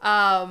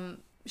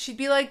she'd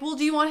be like, well,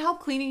 do you want help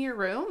cleaning your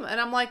room? And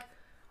I'm like,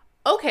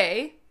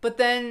 okay. But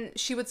then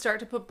she would start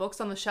to put books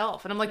on the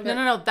shelf, and I'm like,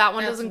 no, that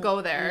one doesn't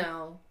go there.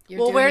 No,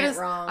 you're doing it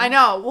wrong. I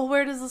know. Well,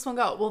 where does this one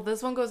go? Well,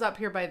 this one goes up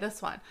here by this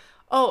one.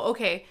 Oh,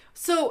 okay.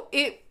 So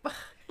it,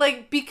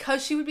 like,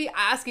 because she would be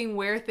asking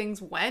where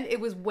things went, it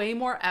was way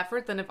more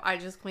effort than if I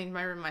just cleaned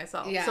my room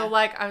myself. Yeah. So,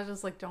 like, I was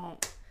just like, don't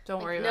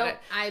worry about it.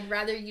 I'd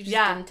rather you just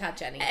didn't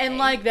touch anything. And,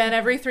 like, then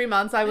every 3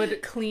 months I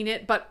would clean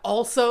it, but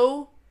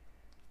also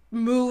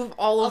move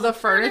all of the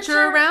furniture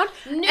around.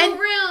 New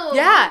room.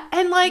 Yeah.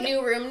 And, like,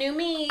 new room, new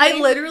me.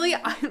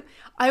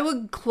 I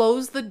would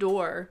close the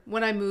door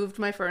when I moved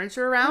my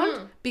furniture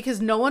around because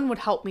no one would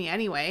help me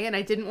anyway. And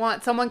I didn't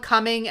want someone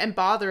coming and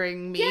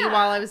bothering me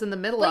while I was in the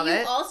middle of it.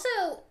 But you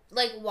also,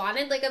 like,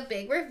 wanted, like, a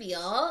big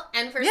reveal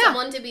and for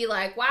someone to be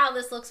like, wow,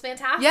 this looks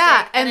fantastic.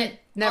 Yeah. And it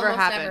never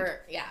happened.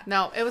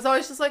 No, it was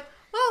always just like,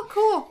 oh,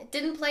 cool. It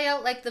didn't play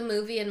out like the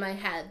movie in my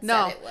head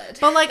said it would.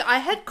 But, like, I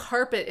had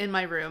carpet in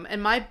my room,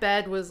 and my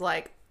bed was,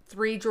 like,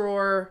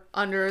 3-drawer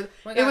under.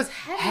 It was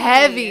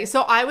heavy.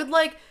 So I would,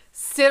 like,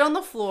 sit on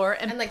the floor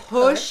and like,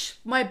 push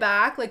my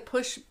back. Like,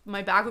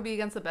 my back would be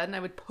against the bed, and I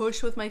would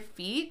push with my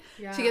feet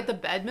to get the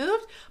bed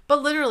moved.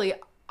 But literally,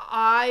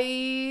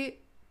 I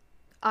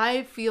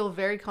feel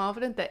very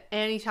confident that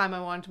anytime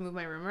I wanted to move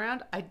my room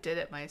around, I did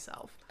it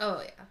myself.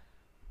 Oh, yeah.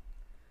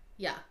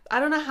 Yeah.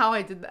 I don't know how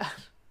I did that.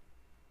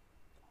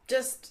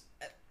 Just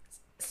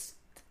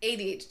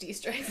ADHD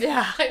strength.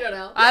 Yeah. I don't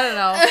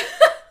know.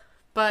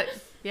 But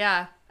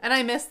yeah. And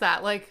I miss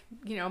that. Like,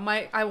 you know,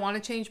 I want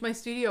to change my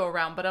studio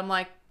around, but I'm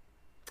like,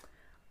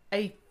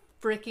 I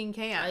freaking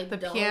can't. The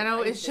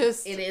piano is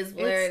just... It is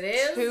where it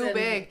is. Too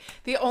big.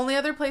 The only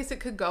other place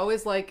it could go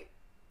is like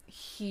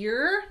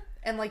here,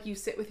 and like you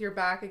sit with your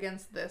back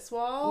against this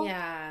wall.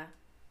 Yeah.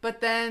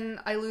 But then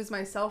I lose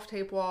my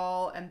self-tape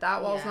wall, and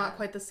that wall's not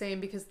quite the same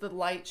because the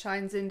light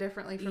shines in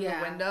differently from the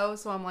window.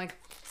 So I'm like...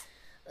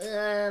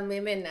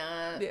 maybe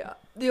not. Yeah.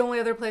 The only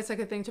other place I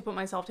could think to put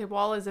my self-tape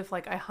wall is if,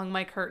 like, I hung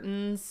my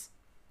curtains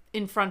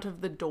in front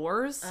of the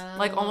doors.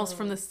 Like, almost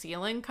from the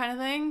ceiling kind of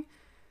thing.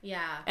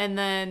 Yeah. And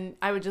then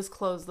I would just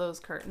close those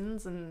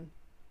curtains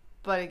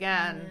But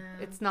again,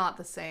 it's not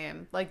the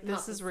same. Like,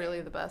 this is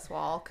really the best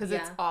wall because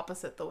it's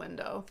opposite the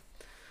window.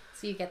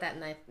 So you get that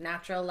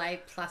natural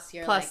light plus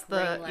your plus like,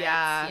 the ring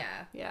lights.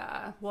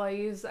 Yeah. Well,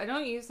 I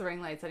don't use the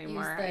ring lights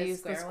anymore. I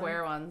use the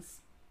square ones.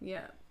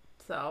 Yeah.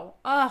 So,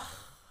 I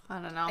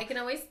don't know. I can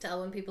always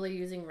tell when people are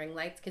using ring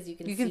lights because you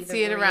can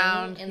see it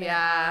around. In their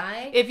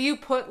eye. If you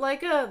put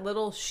like a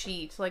little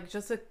sheet, like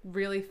just a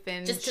really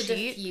thin sheet, just to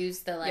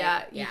diffuse the light.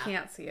 Yeah, you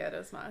can't see it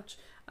as much.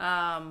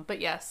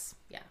 But yes.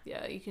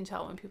 Yeah, you can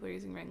tell when people are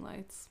using ring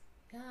lights.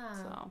 Yeah.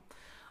 So,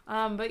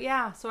 but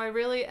yeah, so I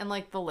really, and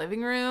like the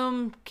living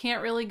room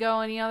can't really go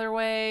any other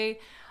way.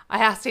 I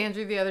asked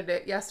Andrew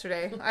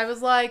yesterday. I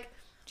was like,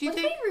 do you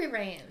think we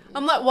rearrange?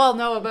 I'm like, well,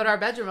 no, about our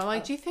bedroom. I'm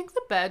like, do you think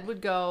the bed would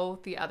go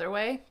the other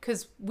way?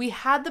 Because we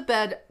had the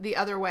bed the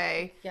other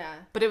way. Yeah.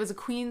 But it was a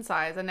queen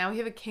size, and now we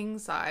have a king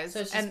size.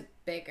 So it's just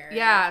bigger.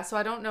 Yeah, so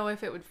I don't know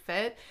if it would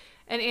fit.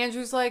 And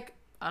Andrew's like,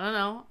 I don't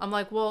know. I'm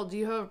like, well, do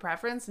you have a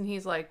preference? And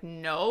he's like,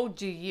 no.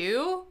 Do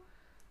you?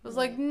 I was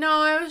like,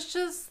 no, I was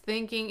just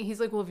thinking. He's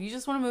like, well, if you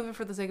just want to move it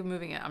for the sake of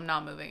moving it, I'm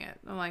not moving it.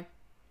 I'm like,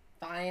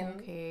 fine.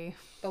 Okay.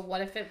 But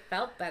what if it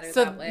felt better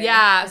so, that way?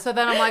 Yeah. So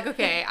then I'm like,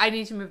 okay, I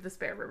need to move the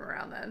spare room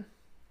around then.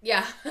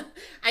 Yeah.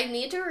 I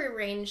need to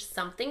rearrange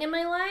something in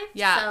my life.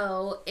 Yeah.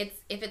 So if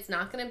it's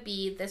not going to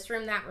be this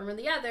room, that room, or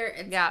the other,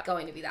 it's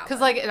going to be that one. Because,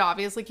 like, it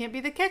obviously can't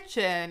be the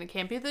kitchen. It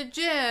can't be the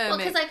gym. Well,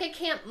 because, like, I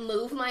can't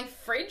move my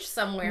fridge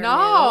somewhere No.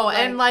 new. Like,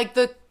 and, like,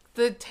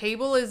 the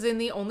table is in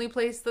the only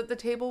place that the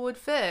table would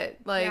fit.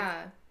 Like,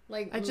 yeah.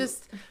 Like, I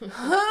just...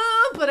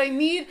 but I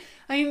need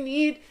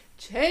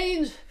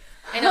change.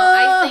 I know.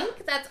 I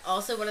think that's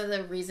also one of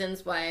the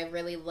reasons why I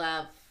really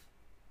love,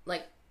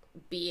 like,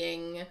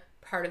 being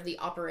part of the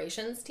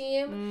operations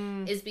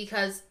team is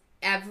because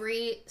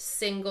every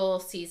single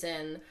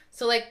season,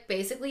 so, like,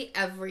 basically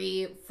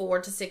every 4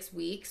 to 6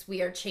 weeks,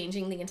 we are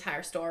changing the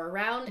entire store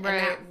around. Right.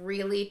 And that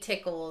really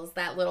tickles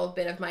that little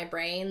bit of my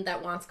brain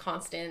that wants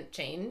constant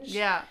change.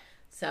 Yeah.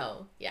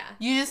 So, yeah.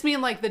 You just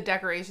mean, like, the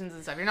decorations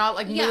and stuff. You're not,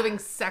 like, moving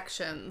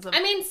sections.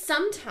 I mean,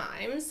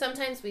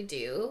 sometimes we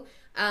do.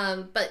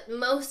 But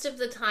most of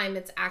the time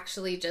it's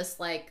actually just,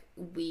 like,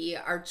 we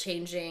are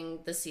changing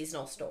the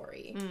seasonal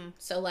story.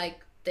 So,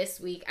 like,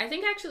 this week, I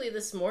think actually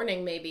this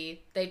morning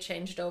maybe, they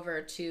changed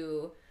over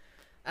to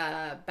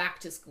back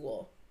to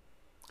school.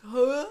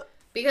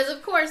 Because,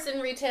 of course, in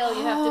retail,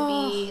 you have to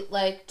be,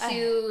 like,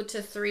 2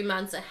 to 3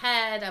 months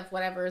ahead of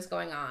whatever is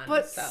going on.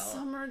 But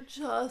summer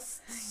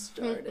just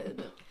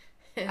started.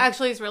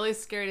 Actually, it's really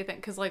scary to think,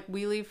 because, like,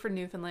 we leave for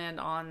Newfoundland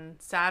on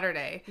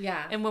Saturday.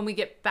 Yeah. And when we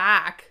get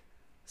back,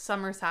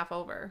 summer's half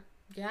over.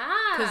 Yeah.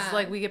 Because,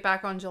 like, we get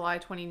back on July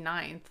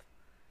 29th.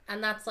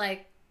 And that's,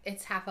 like,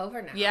 it's half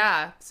over now.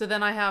 Yeah. So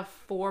then I have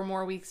 4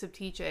 more weeks of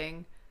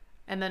teaching,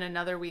 and then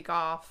another week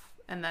off,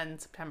 and then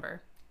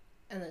September.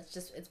 And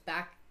it's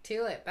back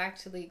to it. Back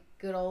to the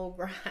good old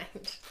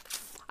grind.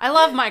 I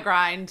love my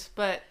grind,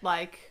 but,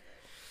 like,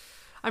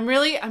 I'm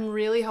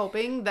really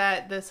hoping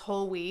that this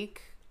whole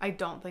week I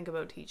don't think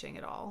about teaching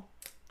at all.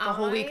 The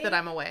whole week that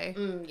I'm away.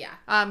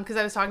 Yeah. Because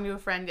I was talking to a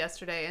friend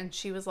yesterday, and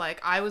she was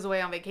like, I was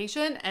away on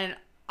vacation, and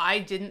I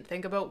didn't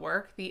think about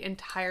work the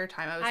entire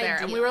time I was there.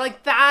 And we were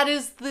like, that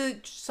is the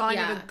sign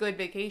of a good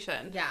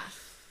vacation. Yeah.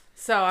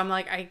 So I'm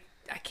like, I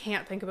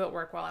can't think about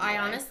work while I'm away.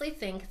 I honestly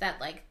think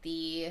that, like,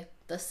 the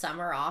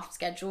summer off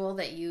schedule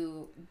that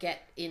you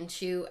get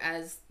into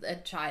as a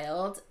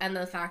child, and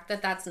the fact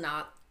that that's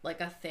not,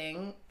 like, a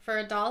thing for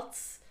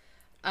adults,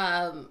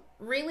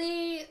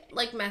 really,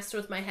 like, messed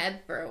with my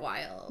head for a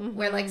while.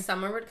 Where, like,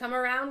 summer would come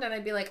around and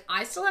I'd be like,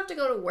 I still have to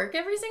go to work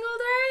every single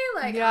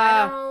day? Like,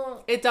 I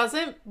don't... It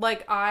doesn't,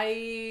 like,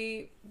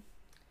 I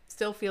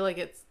still feel like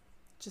it's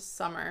just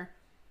summer.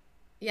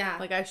 Yeah.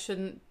 Like, I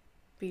shouldn't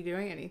be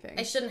doing anything.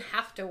 I shouldn't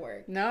have to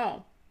work.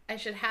 No. I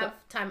should have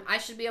time. I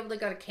should be able to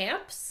go to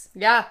camps.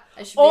 Yeah.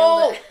 I should be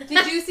able to...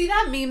 Did you see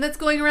that meme that's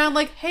going around?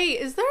 Like, hey,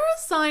 is there a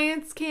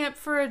science camp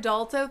for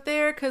adults out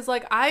there? Because,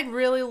 like, I'd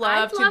really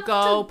love to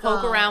go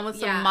poke around with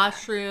some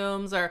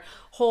mushrooms or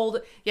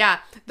hold... Yeah.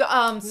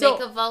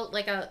 So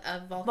make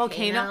a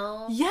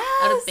volcano.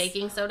 Yes. Out of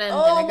baking soda and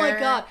vinegar. Oh, my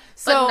God.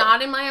 So, but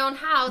not in my own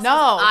house.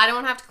 No. I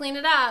don't have to clean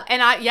it up.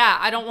 And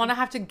I don't want to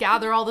have to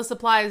gather all the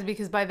supplies,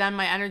 because by then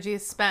my energy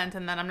is spent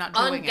and then I'm not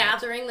doing it.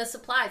 Ungathering the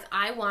supplies.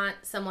 I want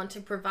someone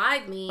to provide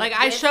me. Like,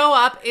 I show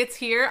up, it's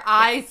here,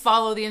 I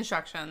follow the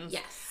instructions.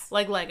 Yes.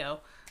 Like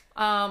Lego.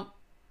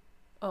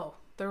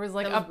 There was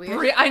like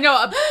weird. I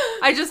know.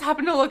 I just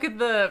happened to look at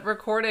the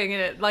recording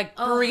and it, like,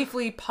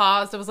 briefly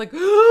paused. I was like,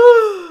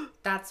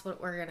 that's what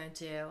we're gonna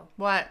do.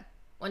 What?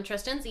 When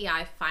Tristan's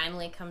EI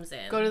finally comes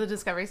in. Go to the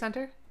Discovery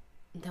Center?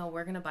 No,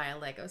 we're gonna buy a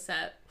Lego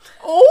set.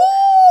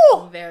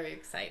 Oh! I'm very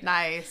excited.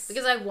 Nice.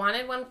 Because I've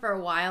wanted one for a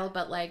while,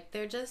 but, like,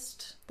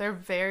 they're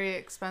very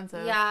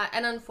expensive. Yeah,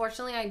 and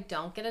unfortunately I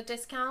don't get a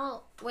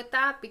discount with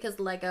that because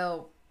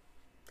Lego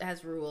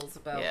has rules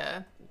about...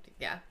 Yeah.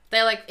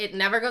 They, like, it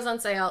never goes on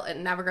sale, it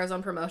never goes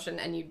on promotion,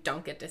 and you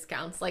don't get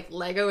discounts. Like,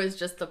 Lego is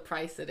just the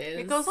price it is.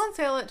 It goes on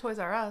sale at Toys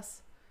R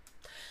Us.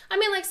 I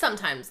mean, like,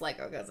 sometimes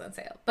Lego goes on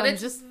sale. But it's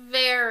just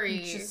very...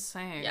 I'm just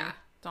saying. Yeah.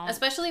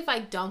 Especially if I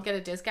don't get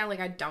a discount, like,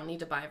 I don't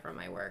need to buy it from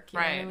my work. You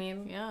know what I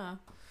mean? Yeah.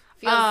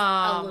 Feels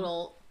a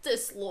little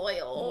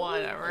disloyal.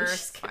 Whatever.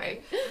 Just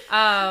kidding.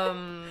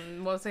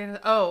 What was I gonna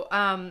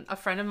say? A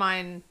friend of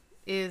mine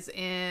is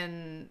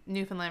in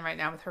Newfoundland right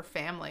now with her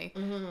family.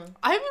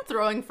 I've been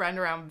throwing friend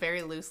around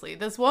very loosely.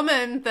 This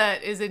woman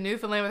that is in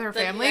Newfoundland with her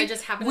family,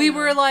 we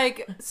were,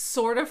 like,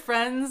 sort of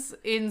friends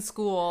in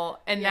school,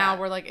 and now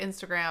we're, like,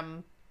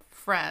 Instagram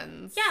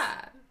friends.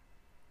 Yeah.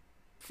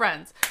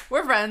 Friends.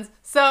 We're friends.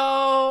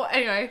 So,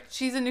 anyway,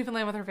 she's in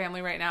Newfoundland with her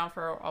family right now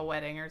for a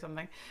wedding or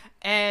something.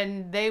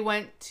 And they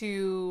went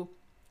to,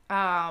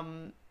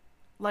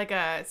 like,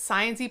 a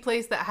sciencey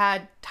place that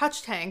had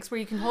touch tanks where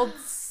you can hold,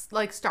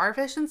 like,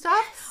 starfish and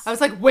stuff. Yes. I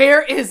was like,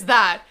 where is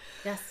that?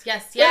 Yes.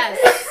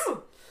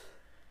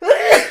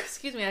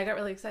 Excuse me, I got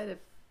really excited.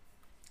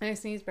 And I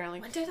sneezed barely.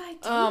 When did I do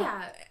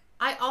that?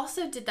 I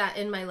also did that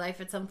in my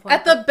life at some point.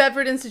 At the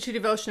Bedford Institute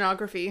of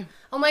Oceanography.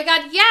 Oh my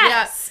God,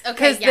 yes! Yeah,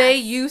 because they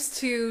used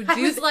to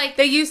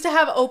they used to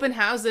have open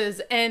houses,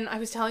 and I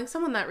was telling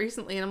someone that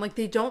recently, and I'm like,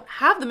 they don't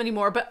have them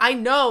anymore, but I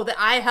know that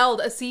I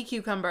held a sea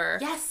cucumber.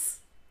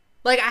 Yes.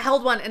 Like, I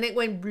held one, and it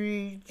went...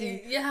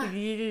 Yeah.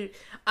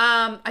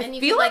 I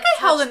feel like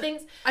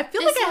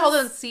I held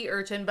a sea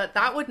urchin, but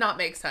that would not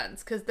make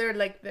sense, because they're,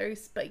 like, very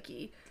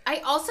spiky. I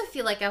also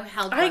feel like I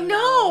held one. I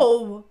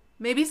know!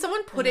 Maybe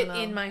someone put it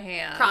in my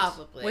hand.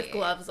 Probably. With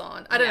gloves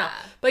on. I don't know.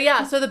 But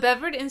yeah, so the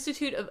Bedford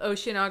Institute of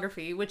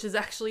Oceanography, which is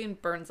actually in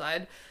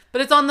Burnside,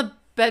 but it's on the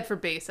Bedford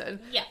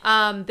Basin.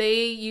 Yeah.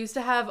 They used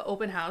to have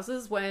open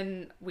houses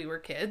when we were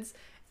kids,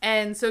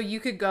 And so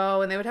you could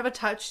go, and they would have a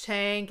touch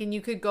tank, and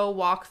you could go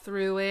walk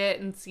through it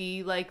and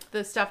see, like,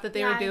 the stuff that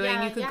they were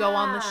doing. You could go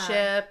on the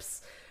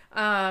ships.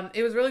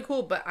 It was really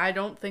cool, but I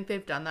don't think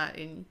they've done that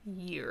in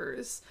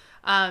years.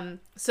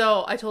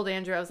 So I told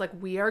Andrew, I was like,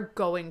 we are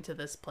going to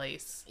this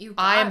place.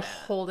 I am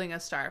holding a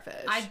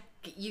starfish.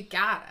 You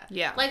gotta.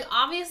 Yeah. Like,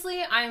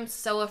 obviously, I'm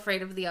so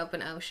afraid of the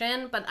open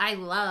ocean, but I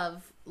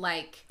love,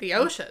 like... the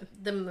ocean.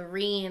 The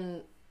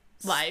marine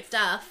life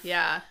stuff.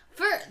 Yeah.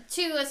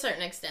 To a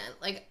certain extent.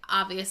 Like,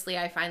 obviously,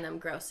 I find them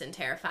gross and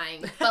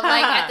terrifying. But,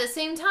 like, at the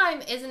same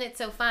time, isn't it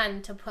so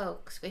fun to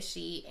poke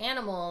squishy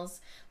animals,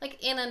 like,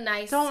 in a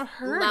nice,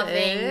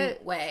 loving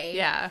way?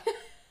 Yeah.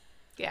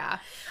 Yeah.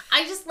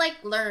 I just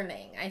like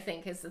learning, I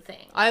think, is the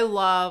thing. I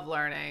love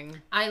learning.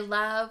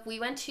 We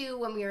went to,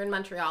 when we were in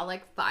Montreal,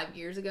 like, 5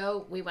 years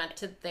ago, we went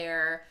to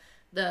the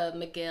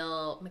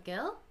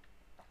McGill?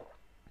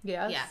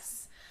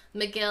 Yes.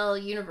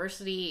 McGill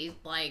University,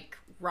 like,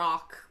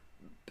 rock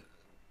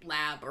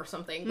lab or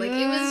something. Like,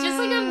 it was just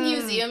like a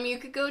museum you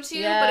could go to,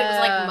 but it was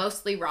like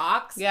mostly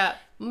rocks. Yeah.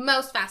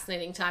 Most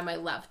fascinating time. I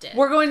loved it.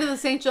 We're going to the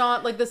St.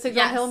 John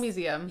Hill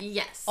Museum.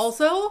 Yes.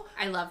 Also,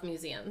 I love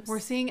museums. We're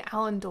seeing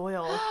Alan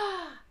Doyle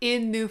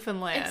in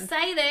Newfoundland.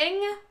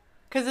 Exciting.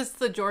 Because it's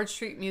the George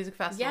Street Music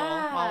Festival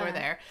while we're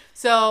there.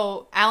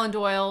 So, Alan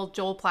Doyle,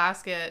 Joel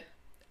Plaskett,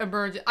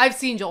 I've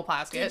seen Joel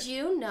Plaskett. Did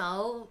you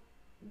know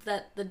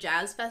that the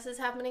Jazz Fest is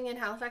happening in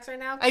Halifax right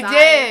now?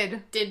 I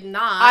did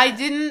not. I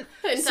didn't.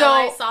 Until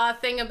I saw a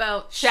thing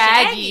about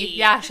Shaggy.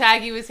 Yeah,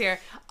 Shaggy was here.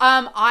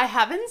 I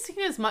haven't seen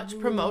as much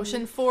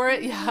promotion for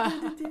it.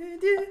 Yeah.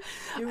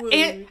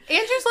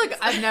 Andrew's like,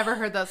 I've never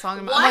heard that song.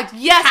 I'm like,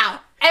 yes. How?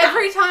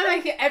 Every time I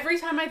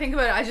think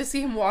about it, I just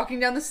see him walking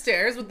down the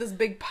stairs with this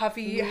big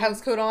puffy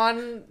housecoat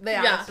on.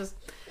 It's just,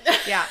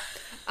 yeah.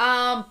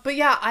 But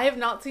yeah, I have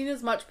not seen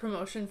as much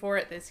promotion for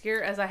it this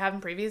year as I have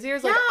in previous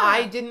years. Like,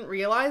 I didn't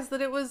realize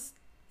that it was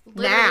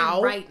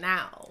right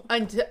now.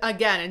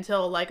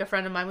 Until like a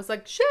friend of mine was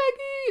like,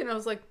 Shaggy, and I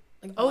was like,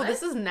 oh, what?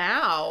 This is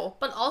now.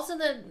 But also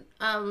the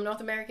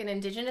North American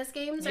Indigenous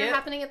Games are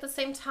happening at the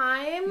same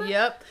time.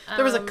 Yep.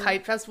 There was a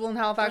kite festival in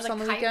Halifax on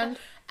the weekend.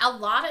 A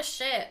lot of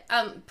shit.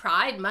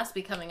 Pride must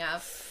be coming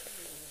up.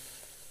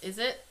 Is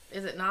it?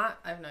 Is it not?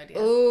 I have no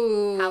idea.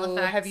 Ooh.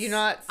 Halifax. Have you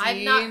not seen...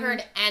 I've not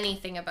heard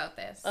anything about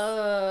this.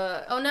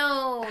 Oh,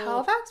 no.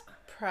 Halifax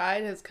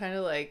Pride has kind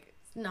of, like...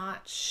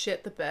 not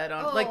shit the bed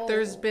on... Like,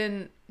 there's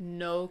been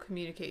no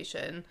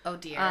communication. Oh,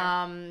 dear.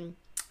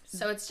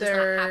 So it's just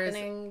not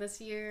happening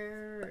this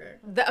year?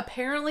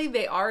 Apparently,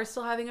 they are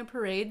still having a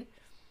parade.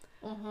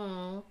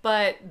 Mm-hmm.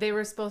 But they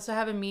were supposed to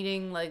have a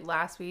meeting, like,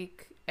 last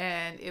week,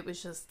 and it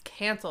was just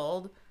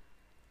canceled.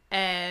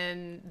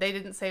 And they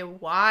didn't say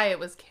why it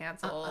was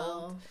canceled.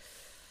 Uh-oh.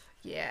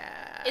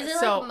 Yeah. Is it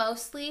like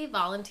mostly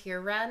volunteer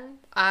run?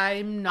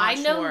 I'm not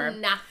sure. I know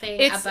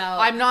nothing about...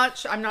 I'm not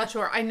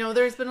sure. I know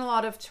there's been a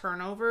lot of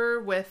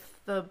turnover with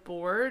the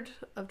board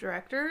of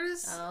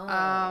directors.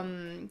 Oh.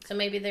 So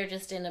maybe they're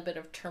just in a bit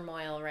of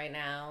turmoil right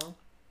now.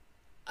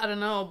 I don't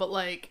know, but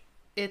like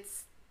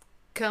it's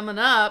coming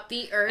up.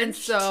 The urge and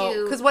so,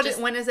 to... Because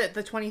when is it?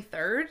 The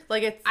 23rd?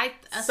 Like it's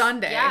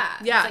Sunday. Yeah.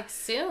 It's like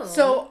soon.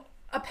 So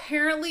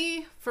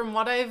apparently, from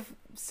what I've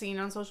seen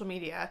on social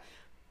media,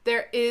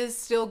 there is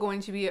still going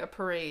to be a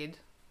parade.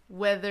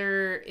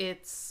 Whether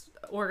it's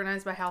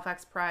organized by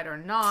Halifax Pride or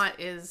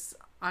not is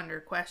under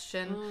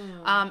question.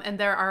 And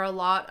there are a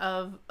lot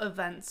of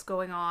events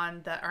going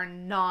on that are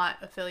not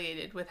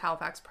affiliated with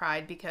Halifax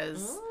Pride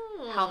because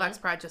Halifax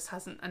Pride just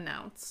hasn't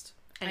announced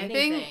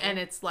anything. And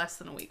it's less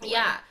than a week away.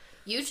 Yeah.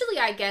 Usually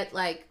I get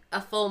like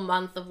a full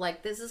month of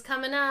like, this is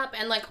coming up,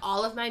 and like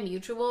all of my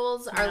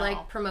mutuals are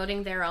like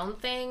promoting their own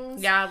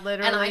things. Yeah,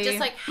 literally. And I just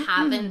like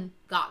haven't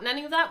gotten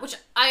any of that, which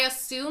I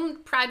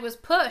assumed Pride was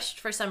pushed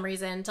for some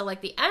reason to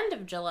like the end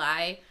of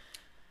July.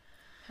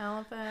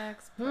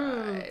 Halifax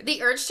Pride.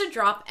 The urge to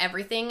drop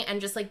everything and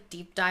just like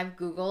deep dive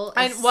Google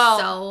is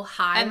so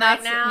high and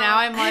right now. Now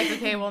I'm like,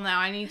 okay, well now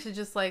I need to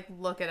just like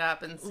look it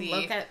up and see.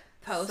 Look at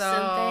posts and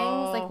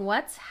things. Like,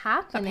 what's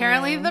happening?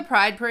 Apparently the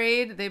Pride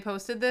Parade, they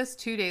posted this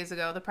 2 days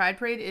ago. The Pride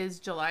Parade is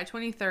July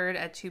 23rd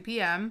at 2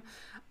 p.m.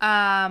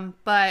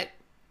 But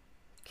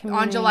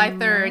on July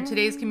 3rd,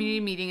 today's community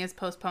meeting is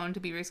postponed to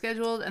be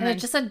rescheduled. And then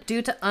just said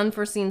due to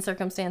unforeseen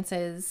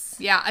circumstances.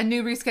 Yeah, a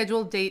new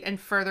rescheduled date and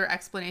further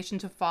explanation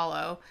to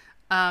follow.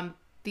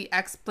 The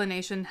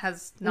explanation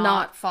has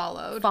not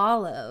followed.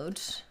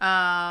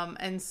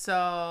 And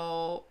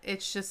so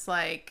it's just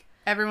like,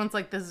 everyone's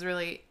like, this is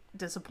really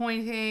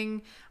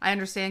disappointing. I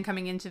understand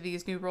coming into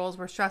these new roles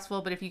were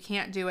stressful, but if you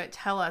can't do it,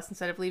 tell us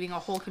instead of leaving a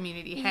whole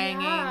community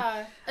hanging.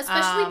 Yeah.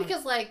 Especially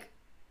because like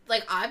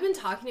I've been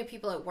talking to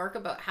people at work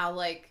about how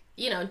like,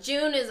 you know,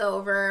 June is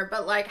over,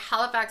 but like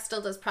Halifax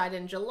still does Pride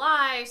in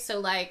July, so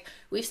like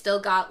we've still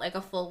got like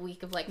a full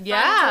week of like fun to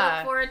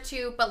look forward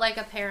to, but like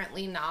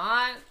apparently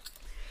not.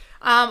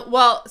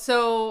 Well,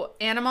 so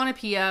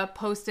Anamonapia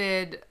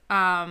posted,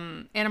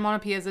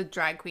 Anamonapia is a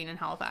drag queen in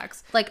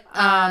Halifax. Like,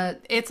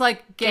 it's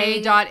like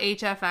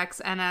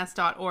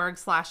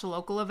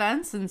gay.hfxns.org/local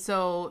events. And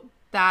so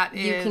that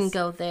is... You can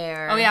go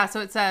there. Oh, yeah. So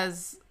it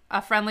says,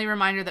 a friendly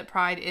reminder that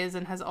Pride is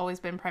and has always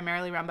been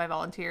primarily run by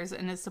volunteers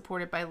and is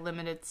supported by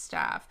limited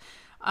staff.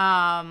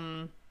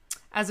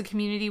 As a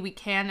community, we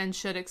can and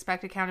should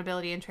expect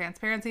accountability and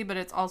transparency, but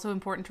it's also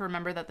important to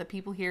remember that the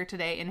people here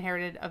today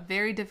inherited a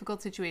very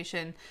difficult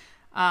situation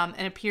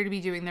and appear to be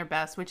doing their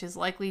best, which is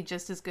likely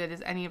just as good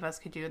as any of us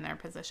could do in their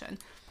position.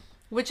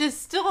 Which is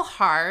still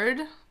hard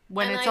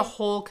when it's a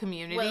whole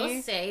community. I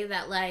will say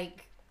that,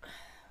 like,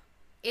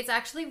 it's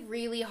actually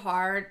really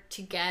hard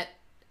to get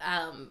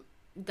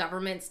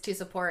governments to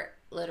support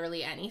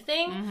literally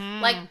anything.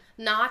 Mm-hmm. Like,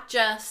 not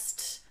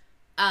just,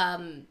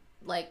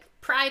 like,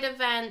 Pride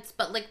events,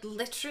 but, like,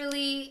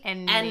 literally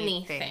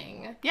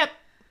anything. Yep.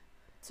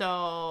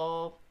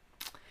 So,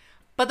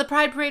 but the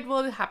Pride Parade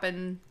will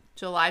happen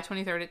July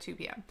 23rd at 2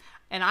 p.m.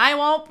 And I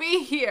won't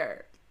be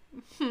here.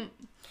 And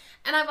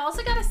I've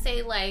also got to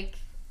say, like,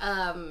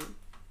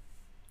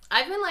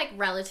 I've been, like,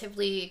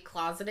 relatively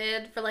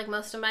closeted for, like,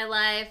 most of my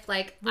life.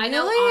 Like,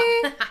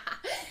 really?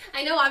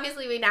 I know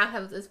obviously we now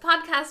have this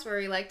podcast where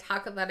we, like,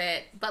 talk about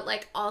it, but,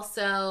 like,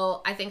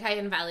 also I think I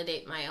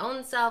invalidate my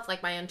own self,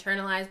 like, my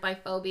internalized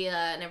biphobia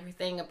and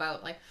everything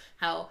about, like,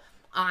 how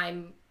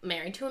I'm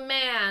married to a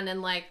man,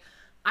 and, like,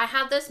 I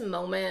have this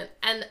moment,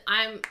 and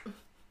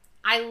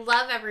I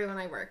love everyone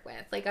I work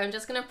with. Like, I'm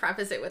just going to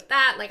preface it with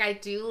that. Like, I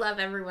do love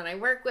everyone I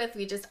work with.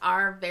 We just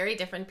are very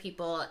different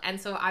people. And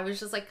so I was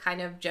just, like,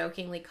 kind of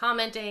jokingly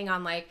commenting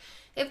on, like,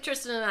 if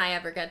Tristan and I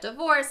ever get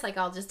divorced, like,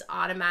 I'll just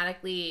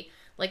automatically,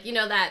 like, you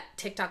know, that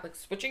TikTok, like,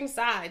 switching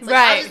sides. Like,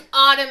 right. I'll just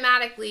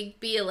automatically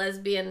be a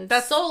lesbian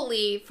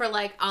solely for,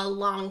 like, a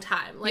long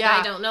time. Like,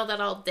 I don't know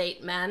that I'll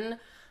date men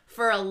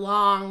for a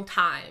long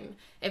time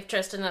if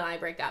Tristan and I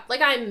break up.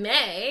 Like, I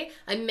may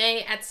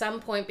at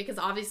some point, because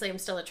obviously I'm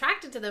still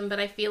attracted to them, but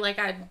I feel like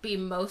I'd be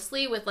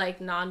mostly with,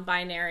 like,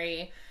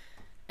 non-binary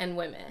and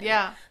women.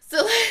 Yeah. So,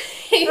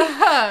 like,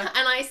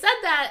 and I said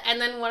that, and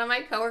then one of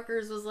my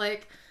coworkers was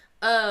like,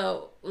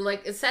 oh,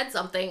 like, it said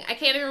something. I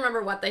can't even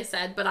remember what they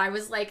said, but I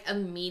was, like,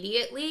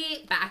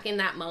 immediately back in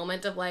that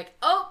moment of, like,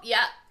 oh,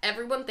 yeah,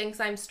 everyone thinks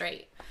I'm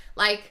straight.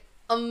 Like,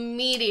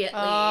 immediately.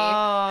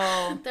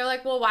 Oh. They're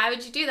like, well, why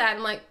would you do that?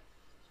 I'm like,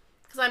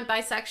 because I'm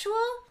bisexual?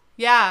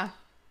 Yeah.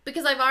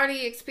 Because I've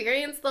already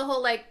experienced the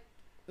whole, like,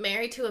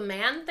 married to a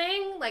man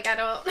thing. Like, I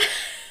don't...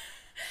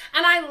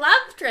 And I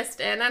love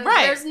Tristan. And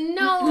there's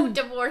no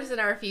divorce in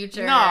our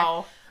future.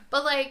 No.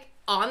 But, like,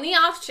 on the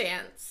off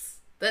chance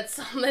that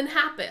something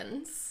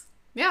happens...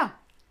 Yeah.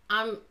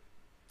 I'm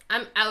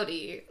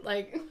outie.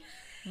 Like...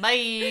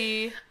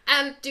 Bye.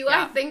 And do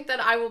I think that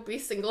I will be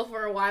single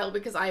for a while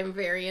because I am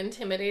very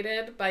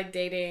intimidated by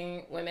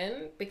dating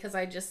women? Because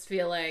I just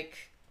feel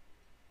like...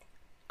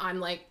 I'm,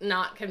 like,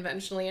 not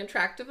conventionally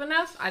attractive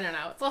enough. I don't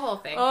know. It's a whole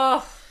thing.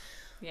 Oh,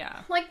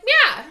 yeah. Like,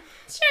 yeah,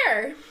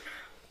 sure.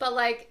 But,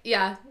 like,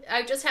 yeah,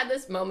 I just had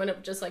this moment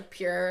of just, like,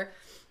 pure,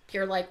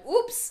 like,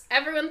 oops,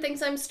 everyone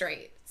thinks I'm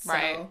straight. So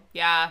right.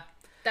 Yeah.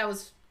 That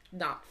was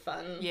not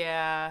fun.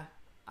 Yeah.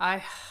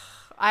 I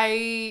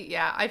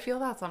feel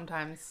that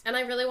sometimes. And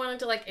I really wanted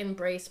to, like,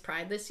 embrace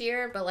Pride this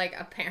year, but, like,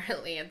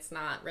 apparently it's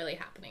not really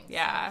happening.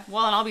 Yeah. So.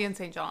 Well, and I'll be in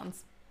St.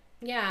 John's.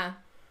 Yeah.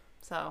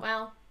 So.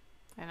 Well.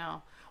 I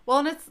know. Well,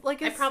 and it's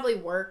like, I probably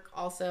work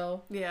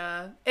also.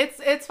 Yeah.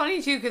 It's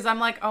funny too, because I'm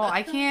like, oh,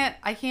 I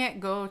can't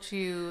go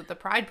to the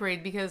Pride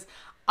Parade because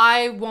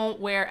I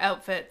won't wear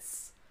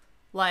outfits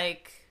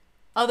like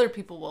other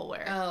people will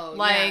wear. Oh,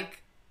 like, yeah.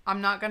 I'm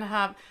not gonna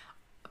have.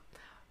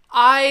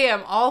 I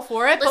am all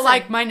for it, but,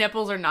 like, my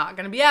nipples are not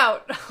gonna be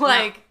out.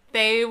 Like, no.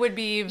 They would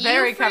be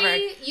very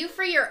covered. You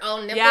free your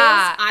own nipples.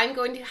 Yeah. I'm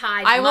going to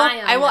hide my own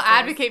I will nipples.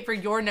 advocate for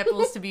your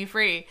nipples to be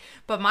free,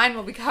 but mine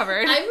will be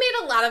covered. I've made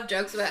a lot of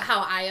jokes about how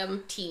I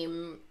am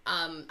team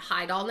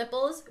hide all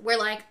nipples, where,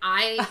 like,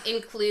 I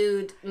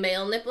include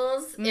male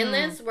nipples in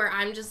this, where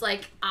I'm just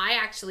like, I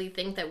actually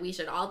think that we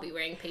should all be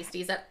wearing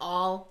pasties at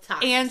all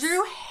times.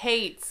 Andrew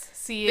hates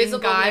seeing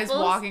visible guys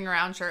nipples. Walking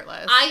around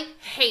shirtless. I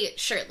hate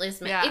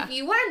shirtless men. Yeah. If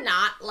you are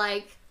not,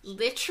 like,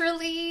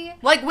 literally,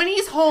 like, when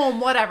he's home,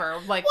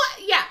 whatever, like, what?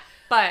 Yeah,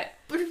 but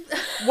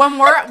when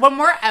we're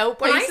out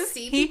when places, I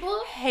see people,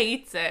 he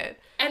hates it.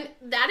 And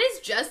that is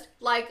just,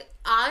 like,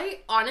 I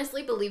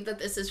honestly believe that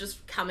this is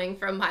just coming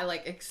from my,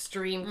 like,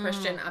 extreme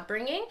Christian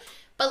upbringing.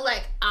 But,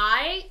 like,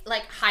 I,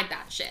 like, hide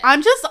that shit.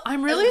 I'm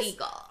really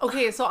illegal.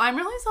 Okay, so I'm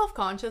really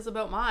self-conscious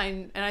about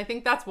mine, and I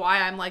think that's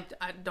why I'm like,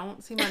 I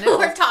don't see my nipples.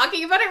 We're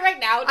talking about it right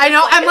now. I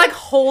know, like, I'm like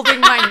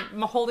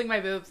holding my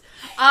boobs,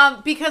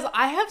 because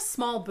I have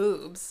small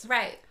boobs,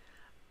 right?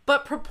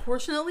 But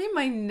proportionally,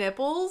 my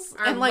nipples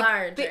are and, like,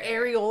 larger. The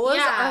areolas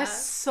are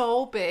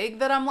so big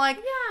that I'm like,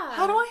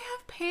 how do I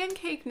have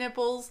pancake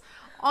nipples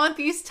on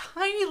these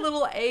tiny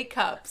little A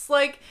cups?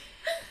 Like,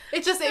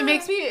 it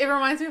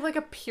reminds me of, like,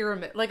 a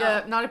pyramid, like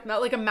not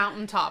like a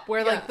mountaintop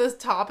where like the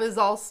top is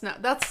all snow.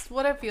 That's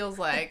what it feels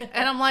like.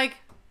 And I'm like,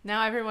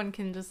 now everyone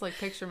can just, like,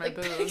 picture my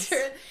boobs.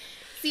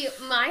 See,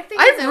 my thing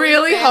I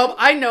really hope,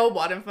 I know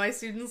one of my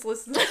students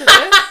listens to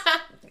this,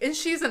 and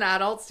she's an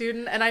adult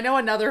student, and I know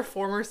another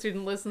former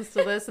student listens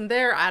to this, and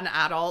they're an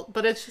adult,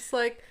 but it's just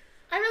like,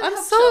 I really I'm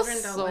hope so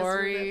children don't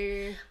sorry.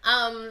 listen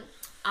to it.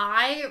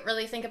 I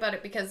really think about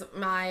it because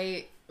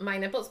my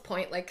nipples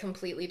point like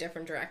completely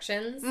different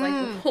directions.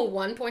 Like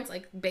one point's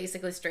like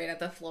basically straight at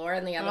the floor,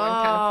 and the other one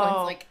kind of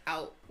points like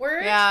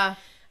outward. Yeah.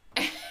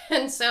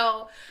 And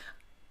so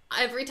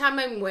every time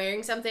I'm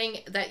wearing something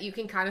that you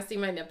can kind of see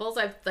my nipples,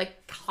 I'm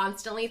like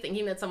constantly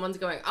thinking that someone's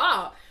going,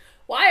 oh,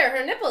 why are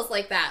her nipples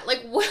like that?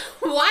 Like,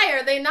 why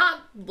are they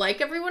not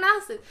like everyone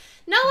else's?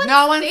 No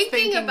one's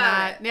thinking about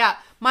that. it. Yeah.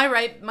 My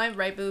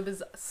right boob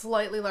is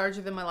slightly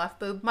larger than my left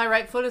boob. My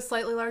right foot is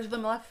slightly larger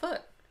than my left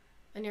foot.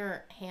 And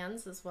your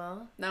hands as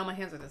well? No, my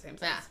hands are the same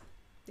size.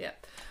 Yeah.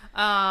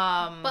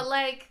 But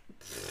like,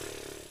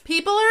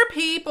 people are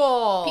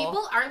people.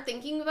 People aren't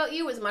thinking about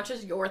you as much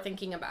as you're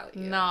thinking about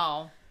you.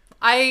 No.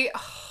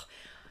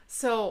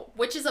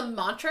 Which is a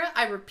mantra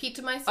I repeat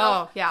to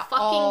myself fucking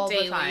all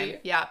daily. The time.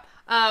 Yeah.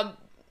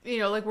 You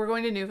know, like we're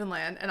going to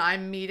Newfoundland and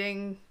I'm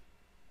meeting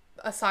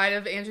a side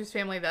of Andrew's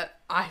family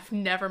that I've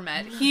never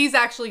met. He's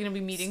actually going to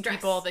be meeting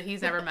people that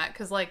he's never met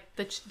because like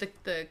the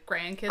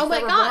grandkids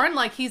that were born,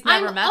 like he's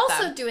never met them. I'm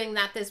also doing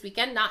that this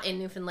weekend, not in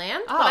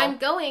Newfoundland, but I'm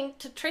going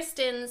to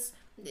Tristan's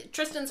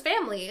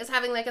family is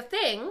having like a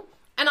thing.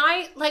 And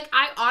I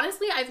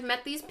honestly, I've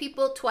met these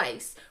people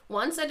twice.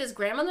 Once at his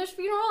grandmother's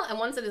funeral and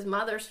once at his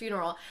mother's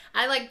funeral.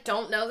 I like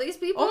don't know these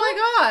people. Oh my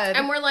God.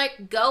 And we're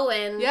like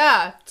going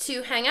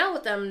to hang out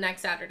with them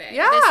next Saturday.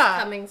 Yeah. This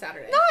coming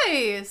Saturday.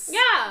 Nice.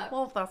 Yeah.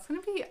 Well, that's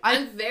going to be...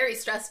 I'm very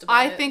stressed about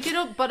it. I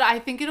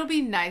think it'll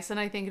be nice and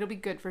I think it'll be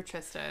good for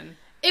Tristan.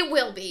 It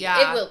will be.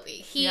 Yeah. It will be.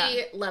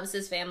 He loves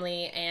his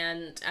family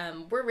and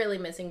we're really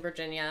missing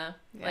Virginia.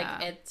 Yeah.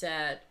 Like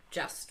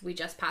we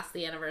just passed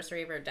the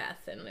anniversary of her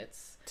death and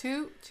it's...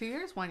 2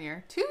 years? 1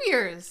 year? 2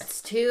 years.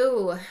 It's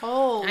 2.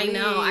 Holy. I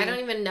know. I don't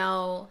even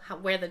know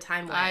where the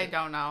time went. I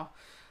don't know.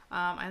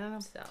 I don't know.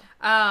 So.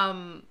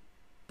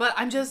 But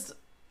I'm just,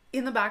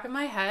 in the back of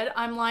my head,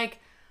 I'm like,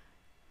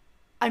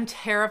 I'm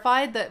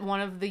terrified that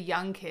one of the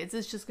young kids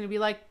is just going to be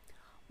like,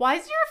 why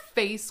is your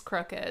face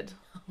crooked?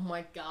 Oh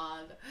my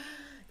God.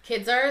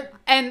 Kids are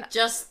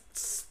just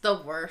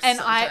the worst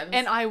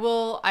sometimes. I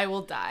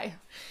will die.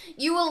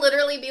 You will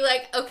literally be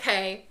like,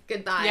 okay,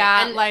 goodbye.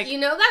 Yeah, and like... You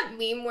know that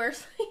meme where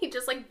he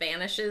just, like,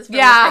 vanishes from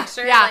the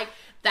picture? Yeah. Like,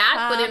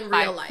 that, but in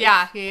real life.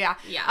 Yeah.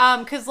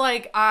 Because,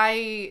 like,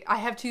 I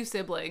have 2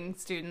 sibling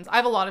students. I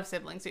have a lot of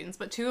sibling students,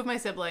 but 2 of my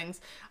siblings,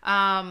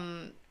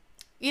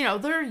 you know,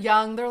 they're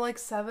young. They're, like,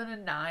 7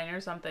 and 9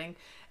 or something.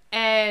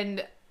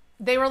 And...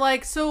 they were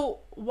like, so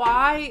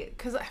why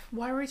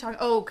were we talking?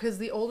 Oh, because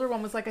the older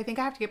one was like, I think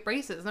I have to get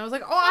braces. And I was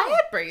like, oh, I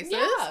had braces.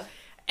 Yeah.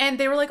 And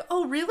they were like,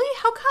 oh, really?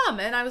 How come?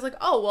 And I was like,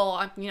 oh,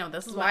 well, you know,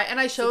 this is why. And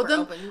I showed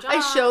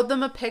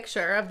them a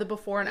picture of the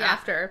before and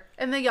after.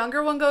 And the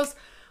younger one goes,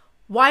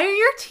 why are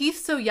your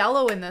teeth so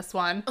yellow in this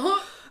one?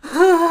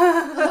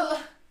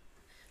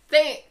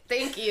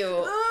 Thank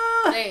you.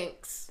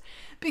 Thanks.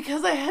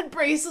 Because I had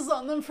braces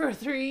on them for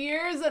 3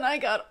 years and I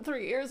got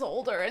 3 years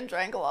older and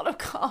drank a lot of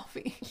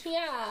coffee.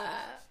 Yeah.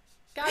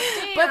 God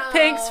damn. But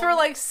thanks for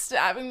like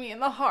stabbing me in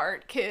the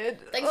heart, kid.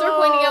 Thanks for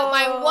pointing out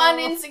my one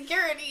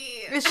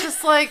insecurity. It's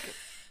just like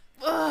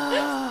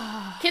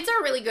kids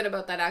are really good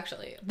about that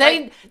actually.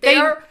 They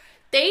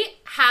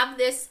have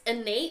this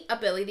innate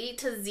ability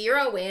to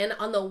zero in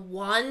on the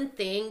one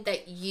thing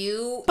that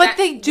you... But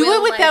they do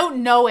it without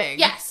knowing.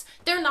 Yes.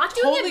 They're not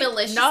doing it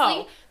maliciously.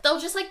 No. They'll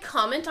just, like,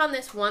 comment on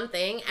this one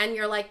thing, and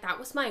you're like, that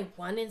was my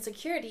one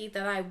insecurity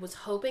that I was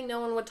hoping no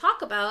one would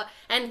talk about,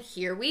 and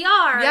here we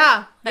are.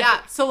 Yeah.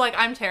 So, like,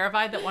 I'm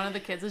terrified that one of the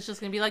kids is just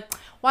going to be like,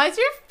 why is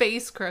your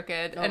face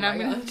crooked? And I'm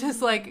going to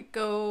just, like,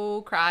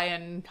 go cry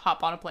and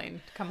hop on a plane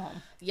to come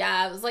home.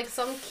 Yeah, it was like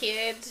some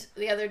kid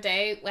the other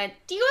day went,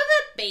 do you have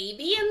a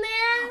baby in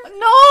there? No!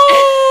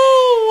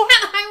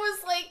 And I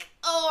was like,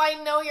 oh, I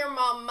know your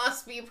mom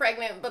must be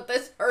pregnant, but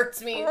this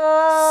hurts me so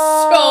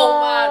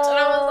much. And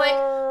I was like,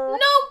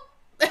 nope.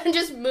 And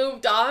just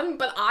moved on.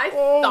 But I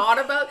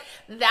thought about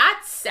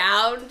that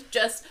sound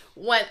just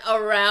went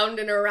around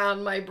and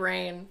around my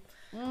brain.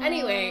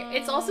 Anyway,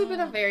 it's also been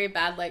a very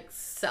bad, like,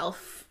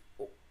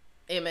 self-image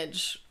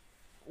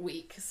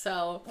week.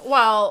 So.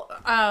 Well,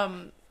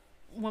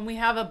 when we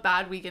have a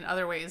bad week in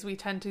other ways, we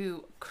tend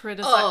to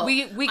criticize.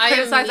 We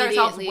criticize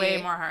ourselves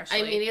way more harshly.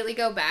 I immediately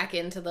go back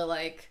into the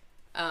like,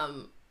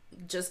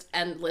 just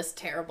endless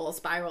terrible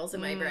spirals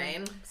in my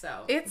brain.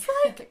 So it's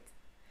like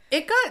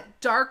it got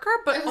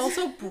darker, but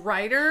also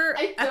brighter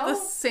at the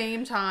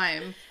same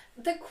time.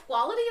 The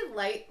quality of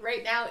light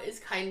right now is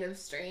kind of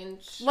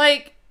strange.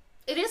 Like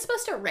it is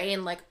supposed to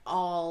rain like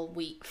all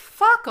week.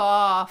 Fuck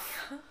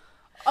off.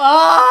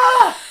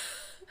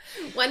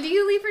 When do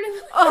you leave for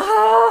New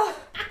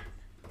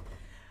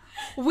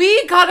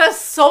We got a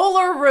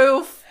solar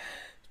roof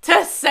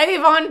to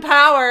save on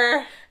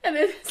power. And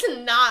it's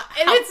not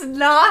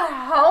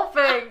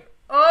helping.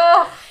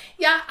 Oh.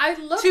 Yeah, I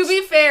looked. To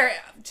be fair,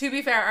 to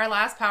be fair, our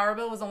last power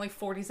bill was only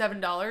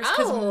 $47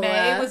 because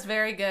May was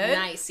very good.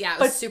 Nice. Yeah, it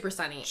was super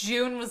sunny.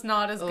 June was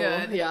not as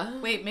good. Yeah.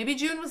 Wait, maybe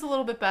June was a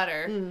little bit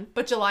better,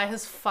 but July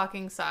has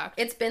fucking sucked.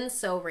 It's been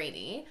so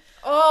rainy.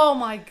 Oh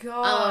my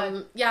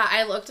god. Yeah,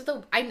 I looked at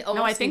the...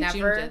 I think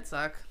June did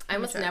suck. I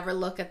almost never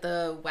look at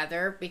the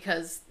weather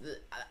because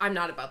I'm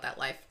not about that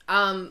life.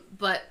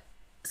 But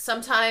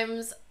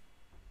sometimes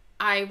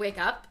I wake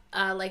up,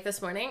 like this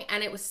morning,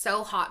 and it was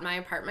so hot in my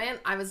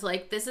apartment. I was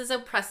like, this is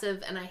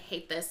oppressive and I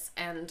hate this.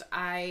 And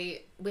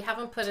we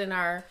haven't put in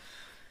our...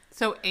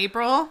 So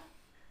April...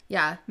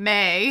 Yeah.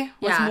 May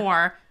was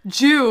more.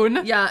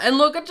 June. Yeah, and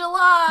look at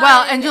July.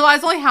 Well, and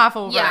July's only half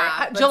over.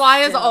 Yeah, July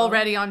is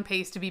already on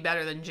pace to be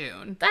better than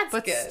June. That's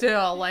good. But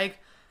still, like...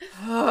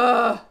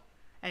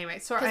 Anyway,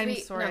 sorry. I'm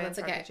sorry. No, that's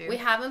okay. We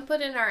haven't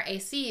put in our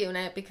AC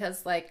unit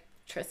because, like,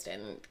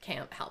 Tristan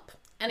can't help.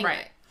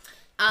 Anyway.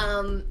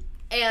 Right.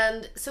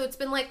 And so it's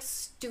been, like,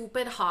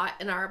 stupid hot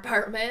in our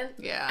apartment.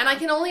 Yeah. And I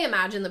can only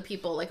imagine the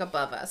people, like,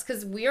 above us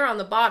because we're on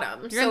the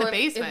bottom. You're in the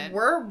basement. If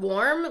we're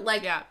warm,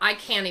 like, I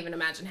can't even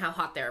imagine how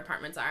hot their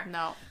apartments are.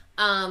 No.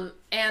 And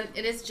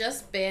it has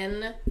just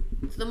been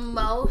the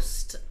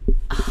most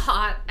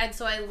hot. And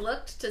so I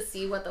looked to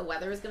see what the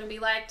weather was going to be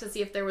like, to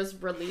see if there was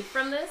relief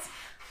from this.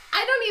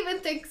 I don't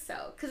even think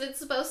so, because it's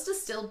supposed to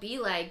still be,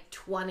 like,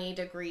 20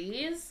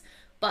 degrees,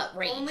 but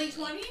rain. Only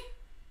 20?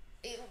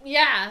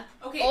 Yeah.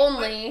 Okay.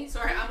 Only.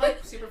 Sorry, I'm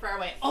like super far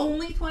away.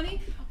 Only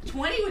 20?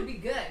 20 would be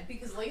good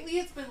because lately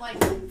it's been like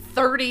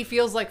 30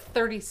 feels like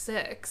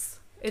 36.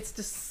 It's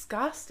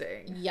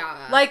disgusting.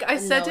 Yeah. Like I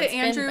said to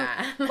Andrew,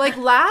 like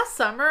last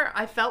summer,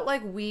 I felt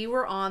like we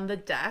were on the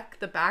back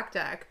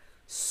deck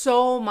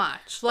so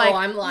much. Like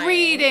I'm lying.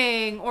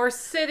 Reading or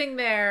sitting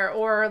there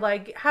or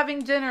like having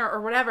dinner or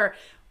whatever.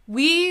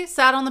 We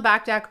sat on the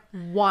back deck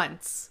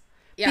once.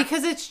 Yeah.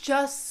 Because it's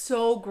just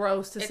so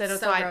gross to sit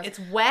outside. So it's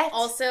wet.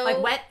 Also,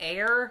 like wet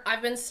air.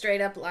 I've been straight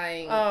up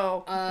lying.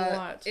 Oh,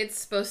 what? It's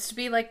supposed to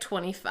be like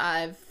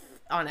 25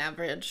 on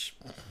average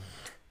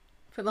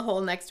for the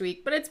whole next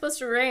week. But it's supposed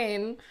to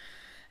rain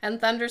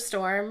and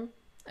thunderstorm.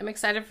 I'm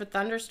excited for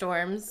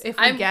thunderstorms. If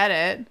we get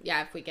it.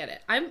 Yeah, if we get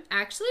it. I'm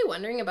actually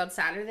wondering about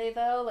Saturday,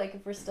 though. Like,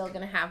 if we're still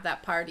going to have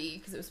that party.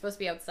 Because it was supposed to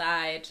be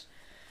outside.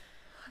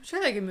 I'm sure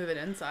they can move it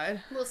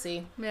inside. We'll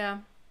see. Yeah.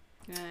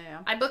 Yeah.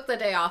 I booked the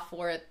day off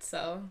for it,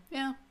 so...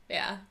 Yeah.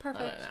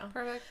 Perfect. I don't know.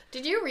 Perfect.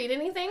 Did you read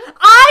anything?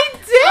 I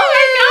did!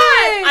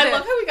 Oh my god! I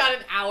love how we got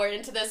an hour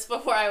into this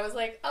before I was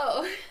like,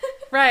 oh.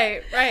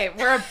 Right.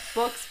 We're a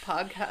books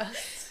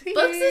podcast.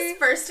 Books is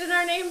first in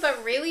our name,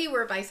 but really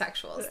we're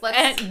bisexuals.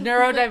 And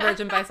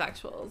neurodivergent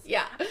bisexuals.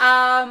 Yeah.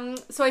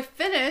 So I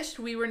finished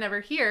We Were Never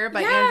Here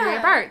by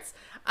Andrea Bartz.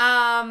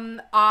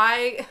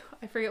 I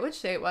forget which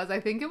day it was.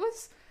 I think it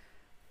was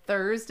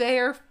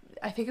Thursday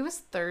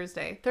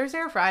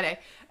or Friday.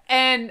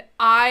 And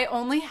I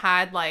only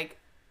had like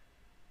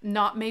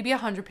not maybe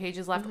 100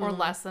 pages left or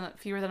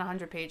fewer than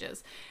 100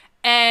 pages.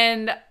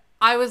 And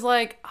I was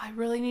like, I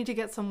really need to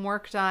get some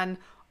work done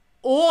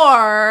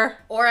or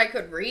I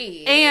could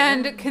read.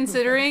 And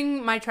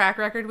considering my track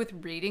record with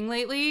reading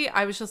lately,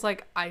 I was just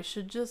like, I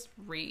should just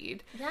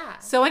read. Yeah.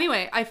 So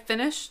anyway, I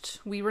finished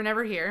We Were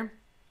Never Here.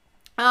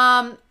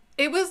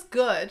 It was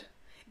good.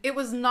 It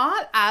was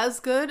not as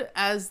good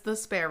as The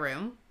Spare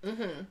Room.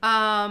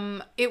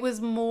 It was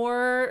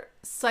more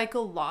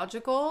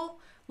psychological.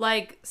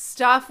 Like,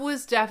 stuff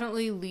was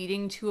definitely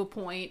leading to a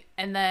point,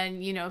 and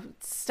then, you know,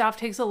 stuff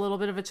takes a little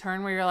bit of a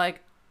turn where you're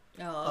like,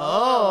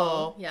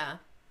 oh. Yeah.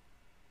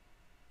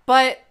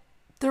 But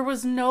there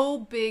was no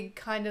big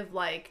kind of,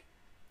 like,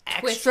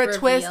 extra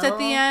twist at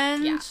the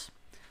end,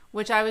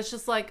 which I was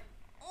just like,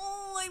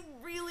 I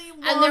really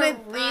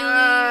wanted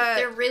that.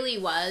 There really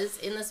was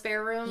in The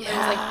Spare Room.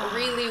 Yeah.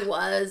 There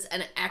was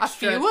an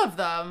extra... A few of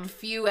them.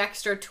 Few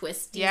extra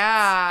twisties.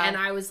 Yeah. And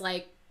I was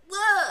like,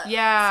 ugh.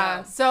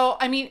 Yeah. So,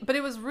 I mean, but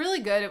it was really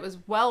good. It was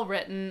well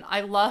written.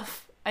 I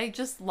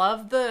just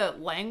love the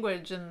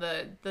language and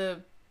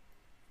the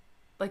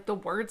like the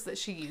words that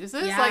she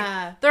uses. Yeah.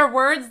 Like, they're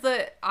words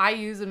that I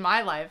use in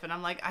my life, and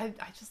I'm like, I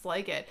just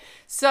like it.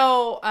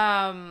 So,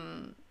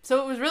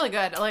 so it was really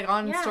good. Like,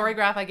 on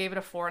Storygraph, I gave it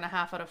a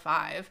 4.5 out of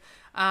 5.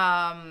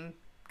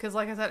 Because,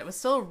 like I said, it was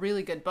still a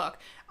really good book.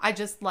 I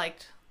just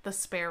liked The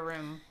Spare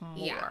Room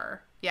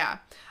more. Yeah.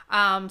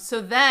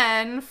 So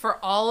then, for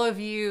all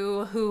of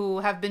you who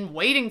have been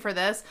waiting for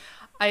this,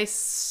 I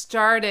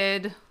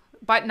restarted.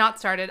 That's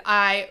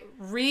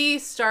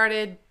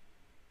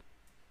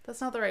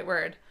not the right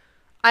word.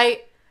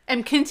 I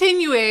am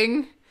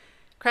continuing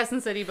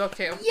Crescent City Book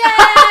 2. Yay!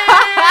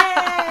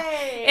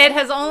 It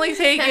has only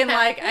taken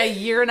like a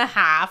year and a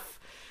half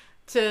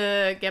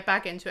to get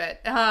back into it.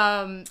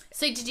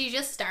 So did you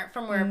just start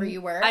from wherever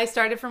you were? I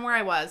started from where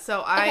I was.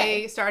 So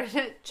I started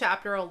at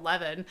chapter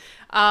 11.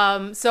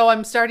 So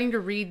I'm starting to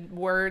read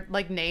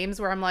names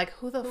where I'm like,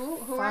 who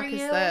fuck is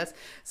this?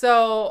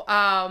 So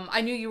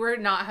I knew you were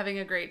not having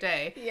a great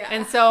day. Yeah.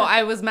 And so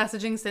I was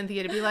messaging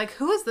Cynthia to be like,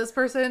 who is this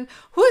person?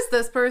 Who is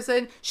this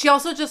person? She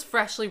also just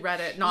freshly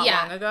read it not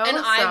long ago. And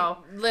I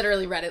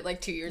literally read it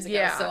like 2 years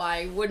ago. So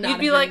I would not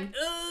You'd be like,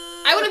 ugh.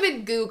 I would have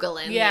been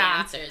Googling the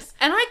answers.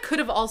 And I could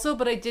have also,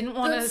 but I didn't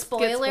want to get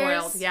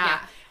spoiled.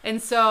 Yeah. And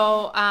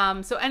so,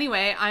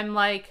 anyway, I'm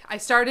like, when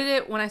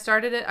I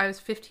started it, I was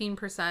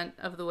 15%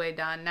 of the way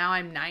done. Now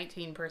I'm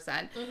 19%.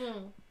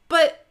 Mm-hmm.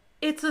 But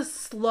it's a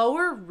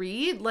slower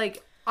read.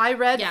 Like, I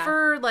read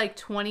for like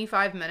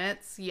 25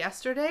 minutes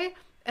yesterday,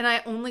 and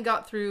I only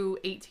got through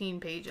 18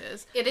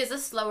 pages. It is a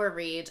slower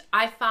read.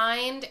 I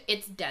find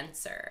it's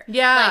denser.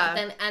 Yeah. Like,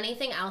 than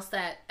anything else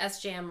that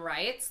SJM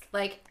writes.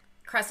 Like,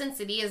 Crescent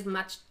City is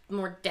much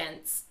more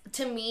dense.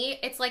 To me,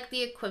 it's like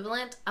the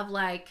equivalent of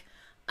like,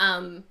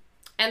 and,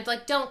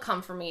 like, don't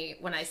come for me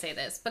when I say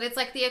this, but it's,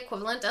 like, the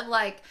equivalent of,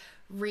 like,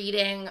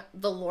 reading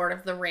The Lord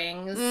of the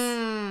Rings.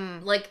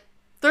 Like,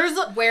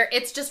 where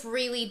it's just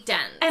really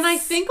dense. And I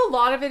think a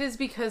lot of it is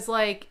because,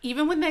 like,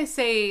 even when they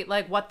say,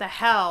 like, what the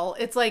hell,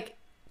 it's, like,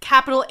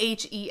 capital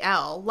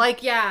H-E-L.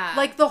 Like,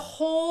 like, the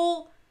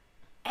whole,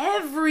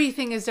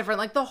 everything is different.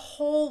 Like, the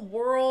whole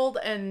world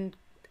and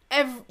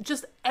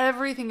just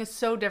everything is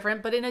so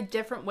different, but in a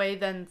different way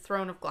than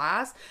Throne of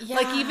Glass. Yeah.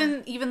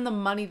 Like, even the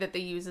money that they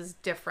use is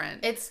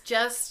different. It's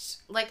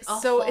just like a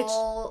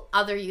whole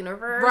other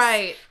universe.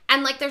 Right.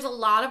 And like there's a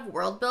lot of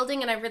world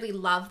building, and I really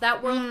love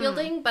that world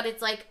building, but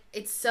it's like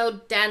it's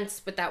so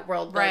dense with that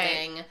world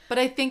building. Right. But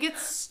I think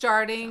it's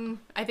starting,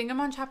 I think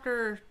I'm on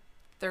chapter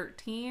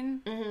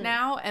 13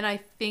 now, and I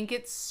think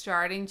it's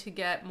starting to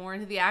get more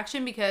into the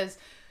action because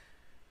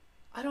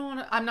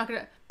I'm not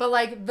gonna, but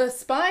like the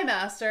Spy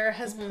Master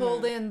has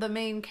pulled in the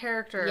main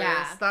characters.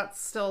 Yeah. That's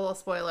still a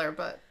spoiler,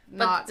 but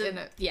not in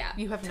it. Yeah.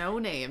 You have no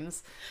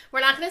names.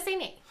 We're not gonna say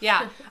names.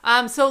 Yeah.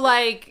 So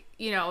like,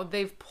 you know,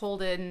 they've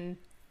pulled in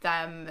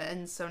them,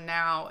 and so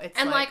now it's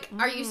and like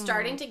are you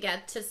starting to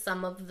get to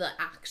some of the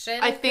action?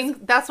 I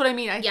think that's what I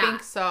mean. I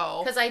think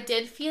so. Because I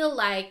did feel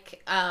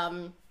like,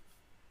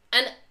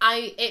 and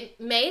it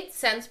made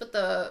sense with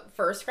the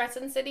first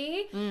Crescent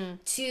City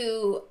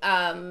to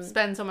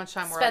spend so much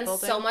time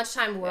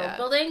world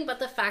building, but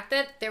the fact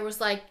that there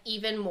was like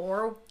even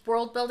more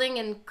world building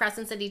in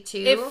Crescent City 2,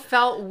 it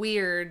felt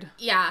weird.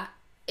 Yeah,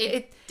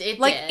 it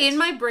like did. In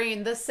my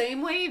brain, the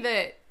same way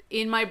that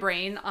in my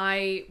brain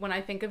when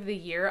I think of the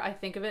year, I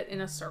think of it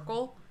in a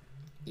circle.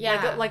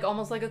 Yeah, like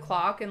almost like a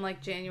clock, and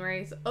like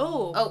January's.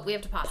 Oh, we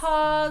have to pause.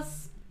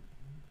 Pause.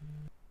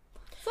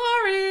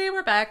 Sorry,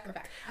 we're back.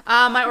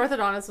 My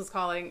orthodontist was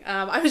calling.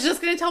 I was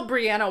just going to tell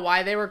Brianna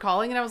why they were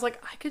calling, and I was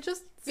like, I could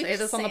just say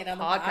this on the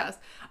podcast.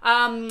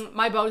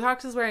 My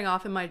Botox is wearing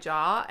off in my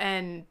jaw,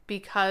 and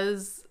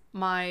because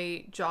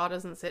my jaw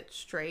doesn't sit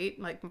straight,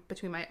 like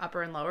between my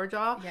upper and lower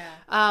jaw,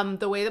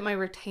 the way that my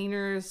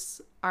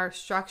retainers are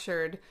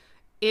structured,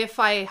 if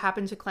I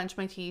happen to clench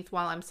my teeth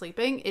while I'm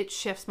sleeping, it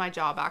shifts my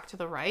jaw back to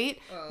the right,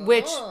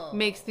 which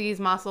makes these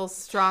muscles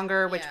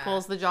stronger, which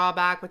pulls the jaw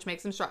back, which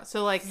makes them strong.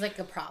 So like, it's like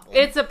a problem.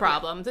 It's a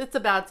problem. Yeah. It's a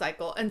bad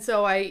cycle. And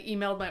so I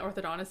emailed my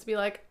orthodontist to be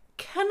like,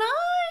 can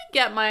I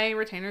get my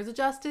retainers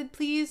adjusted,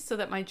 please, so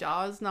that my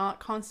jaw is not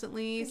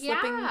constantly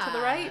slipping to the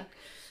right?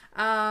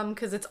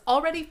 Because it's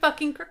already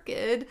fucking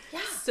crooked. Yeah.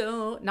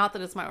 So not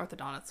that it's my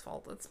orthodontist's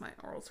fault. It's my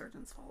oral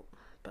surgeon's fault.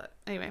 But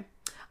anyway,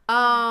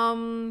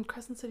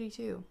 Crescent City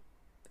 2.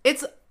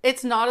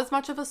 It's not as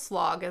much of a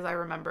slog as I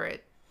remember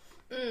it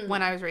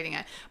when I was reading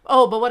it.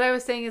 Oh, but what I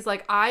was saying is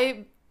like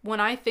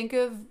when I think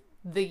of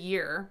the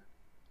year,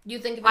 you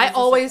think of it I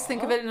always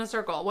think of it in a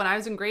circle. When I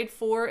was in grade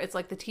 4, it's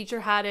like the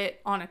teacher had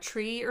it on a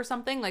tree or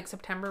something. Like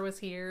September was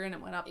here and it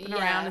went up and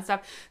around and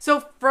stuff.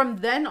 So from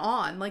then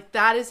on, like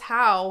that is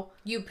how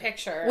you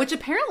picture, which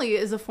apparently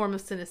is a form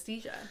of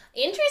synesthesia.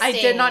 Interesting. I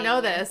did not know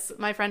this.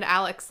 My friend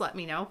Alex let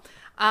me know.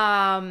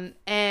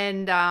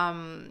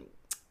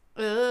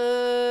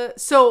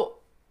 So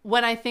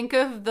when I think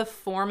of the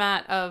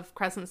format of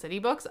Crescent City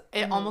books,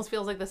 it almost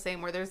feels like the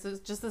same, where there's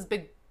just this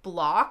big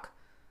block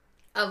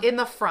in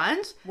the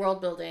front,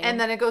 world building, and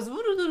then it goes.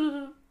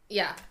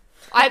 Yeah,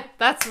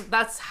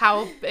 that's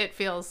how it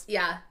feels.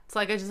 Yeah, it's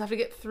like I just have to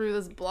get through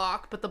this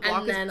block, but the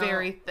block is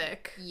very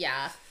thick.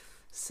 Yeah.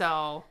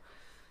 So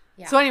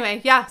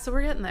anyway, so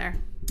we're getting there.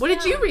 What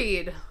did you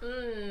read?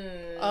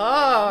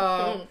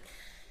 Oh.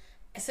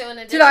 So in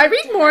addition, did I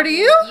read more to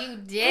you? You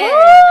did.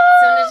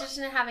 So in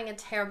addition to having a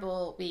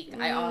terrible week,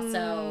 I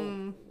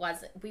also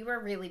we were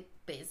really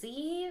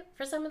busy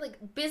for some, like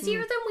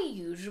busier than we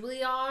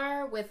usually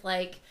are with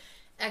like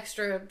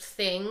extra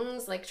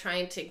things, like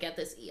trying to get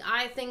this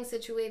EI thing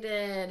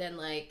situated and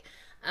like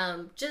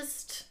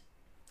just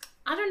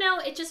I don't know,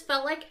 it just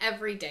felt like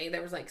every day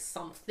there was like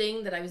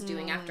something that I was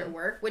doing after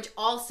work, which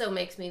also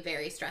makes me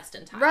very stressed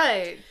and tired.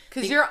 Right.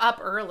 Because you're up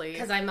early.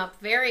 Because I'm up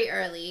very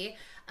early.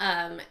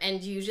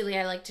 And usually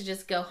I like to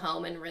just go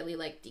home and really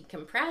like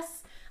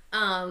decompress.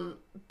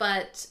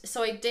 But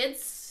so I did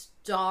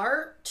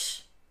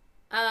start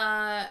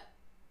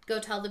Go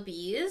Tell the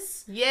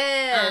Bees.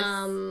 Yes.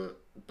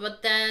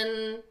 But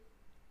then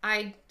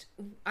I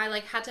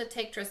like had to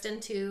take Tristan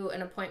to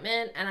an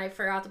appointment and I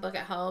forgot the book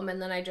at home,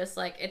 and then I just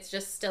like it's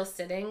just still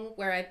sitting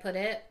where I put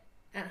it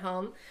at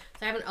home.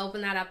 So I haven't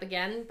opened that up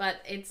again, but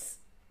it's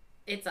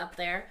up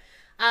there.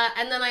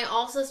 And then I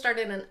also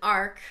started an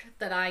arc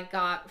that I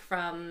got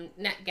from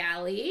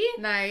NetGalley.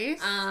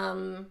 Nice.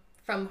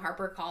 From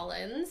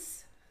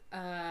HarperCollins.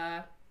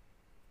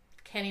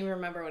 Can't even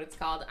remember what it's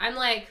called. I'm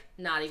like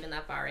not even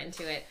that far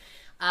into it.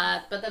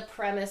 But the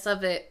premise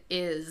of it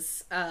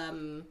is,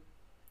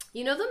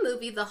 you know the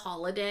movie The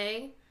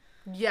Holiday?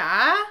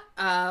 Yeah.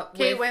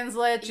 Kate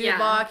Winslet, Jude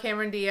Law,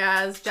 Cameron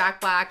Diaz,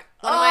 Jack Black.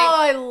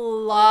 I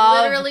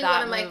love literally that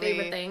one of my movie.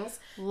 favorite things.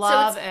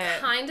 Love so it.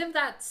 It's kind of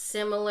that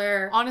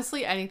similar.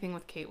 Honestly, anything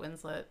with Kate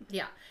Winslet.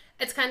 Yeah.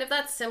 It's kind of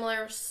that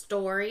similar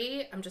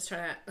story. I'm just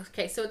trying to.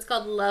 Okay, so it's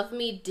called Love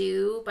Me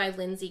Do by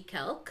Lindsey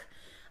Kelk.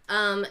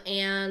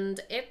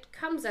 And it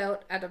comes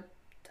out at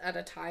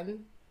a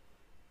time.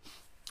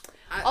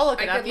 I'll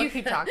look it up. You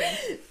keep talking.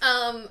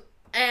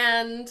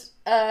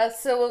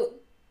 So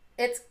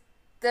it's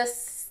the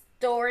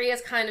story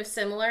is kind of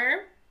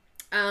similar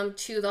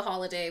to The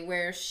Holiday,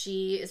 where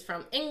she is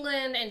from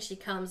England and she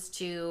comes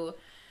to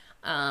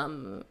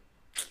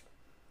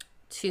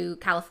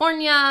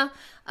California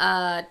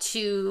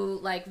to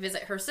like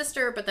visit her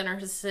sister, but then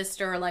her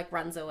sister like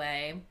runs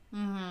away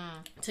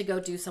to go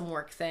do some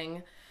work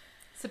thing.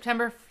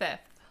 September 5th.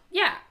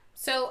 Yeah.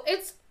 So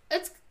it's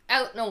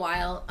out in a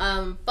while.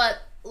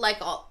 But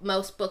like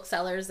most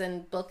booksellers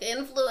and book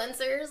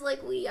influencers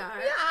like we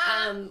are,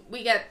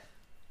 we get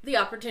the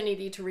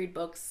opportunity to read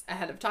books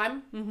ahead of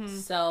time.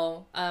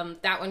 So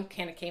that one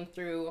kind of came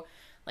through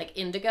like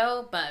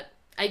Indigo, but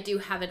I do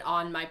have it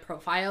on my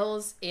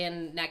profiles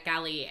in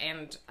NetGalley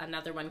and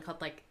another one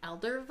called like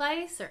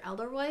Elderweiss or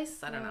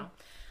Elderweiss. I don't know.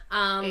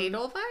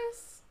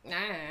 Edelweiss?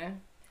 Nah.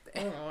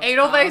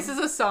 Edelweiss is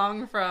a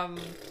song from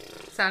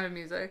Sound of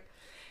Music.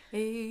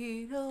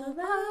 Edelweiss.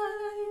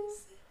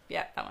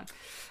 Yeah, that one.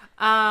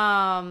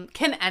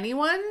 Can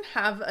anyone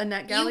have a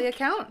NetGalley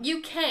account?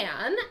 You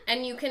can,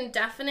 and you can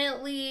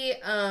definitely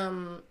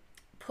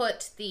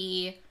put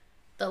the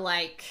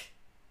like,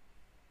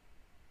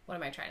 what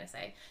am I trying to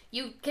say?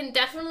 You can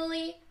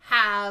definitely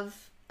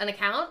have an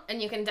account and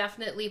you can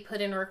definitely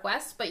put in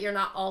requests, but you're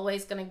not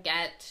always going to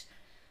get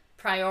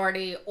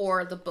priority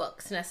or the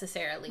books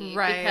necessarily.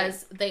 Right.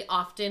 Because they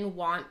often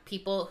want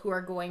people who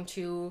are going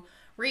to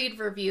read,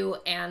 review,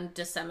 and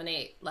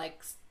disseminate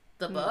like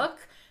the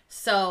book.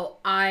 So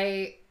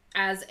I,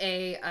 as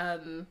a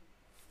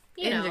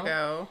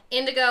Indigo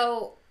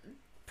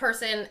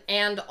person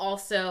and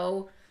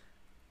also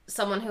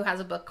someone who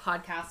has a book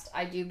podcast,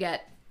 I do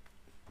get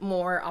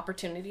more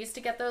opportunities to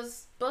get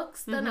those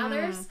books than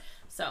others.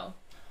 So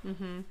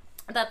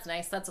that's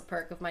nice. That's a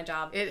perk of my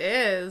job. It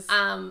is.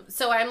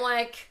 So I'm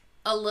like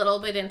a little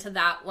bit into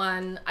that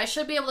one. I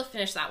should be able to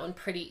finish that one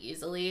pretty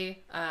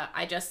easily.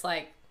 I just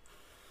like,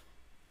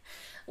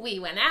 we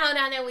went out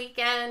on a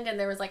weekend and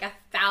there was like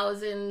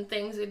 1,000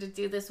 things we had to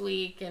do this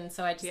week, and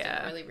so I just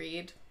didn't really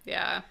read.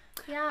 Yeah.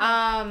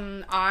 Yeah.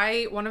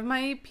 One of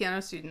my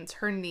piano students,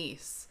 her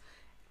niece,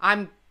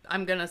 I'm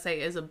gonna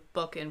say is a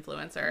book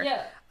influencer.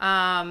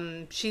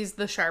 Yeah. She's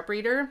the Sharp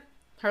Reader.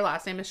 Her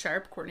last name is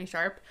Sharp, Courtney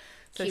Sharp.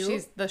 So Cute.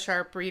 she's the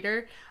Sharp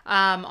Reader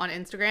on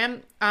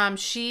Instagram.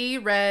 She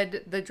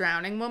read The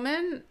Drowning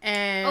Woman,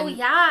 and Oh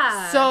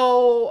yeah.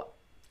 so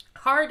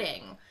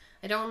Harding.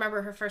 I don't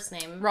remember her first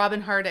name.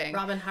 Robin Harding.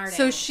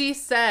 So she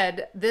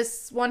said,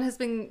 this one has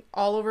been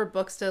all over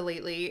Booksta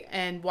lately,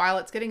 and while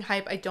it's getting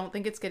hype, I don't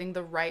think it's getting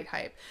the right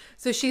hype.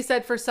 So she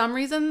said, for some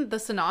reason, the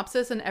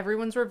synopsis and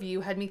everyone's review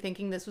had me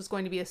thinking this was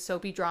going to be a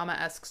soapy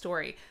drama-esque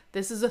story.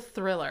 This is a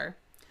thriller.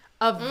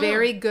 A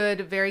very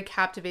good, very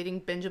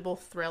captivating, bingeable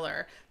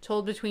thriller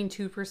told between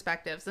two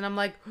perspectives. And I'm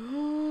like,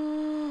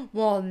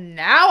 well,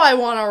 now I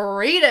want to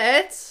read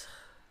it.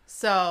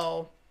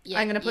 So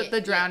I'm going to put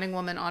The Drowning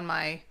Woman on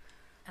my...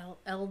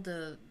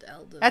 Elda.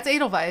 That's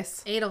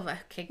Edelweiss. Edelweiss.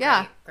 Okay, great.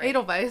 Yeah, great.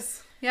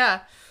 Edelweiss.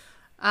 Yeah.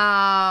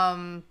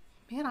 Man,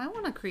 I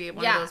want to create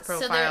one of those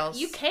profiles.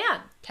 So you can.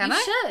 Can I?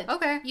 You should.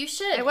 Okay. You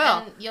should. I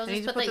will. And you'll I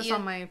need just to put put this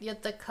on my... You're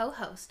the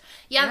co-host.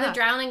 Yeah, The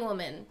Drowning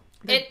Woman.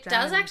 It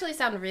does actually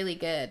sound really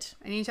good.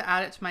 I need to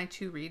add it to my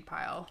to-read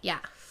pile. Yeah.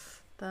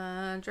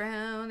 The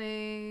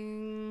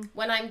Drowning.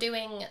 When I'm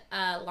doing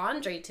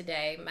laundry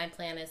today, my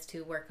plan is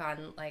to work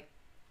on like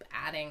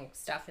adding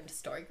stuff into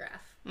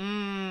Storygraph.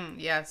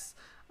 Yes.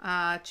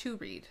 To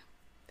read.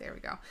 There we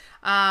go.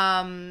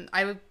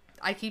 I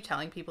keep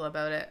telling people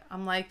about it.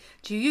 I'm like,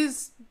 do you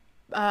use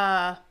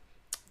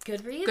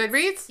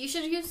Goodreads? You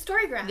should use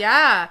Storygraph.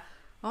 Yeah.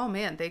 Oh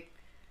man,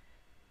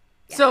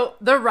 So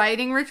the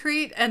writing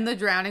retreat and The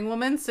Drowning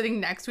Woman sitting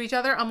next to each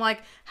other. I'm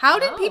like, how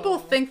did people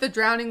think The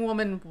Drowning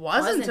Woman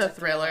wasn't a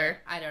thriller?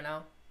 I don't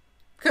know.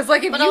 Because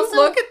like if you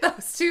look at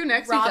those two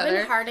next to each other,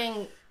 Robin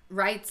Harding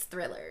writes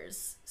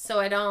thrillers, so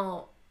I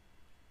don't.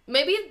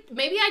 Maybe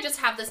I just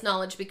have this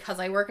knowledge because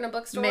I work in a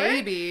bookstore.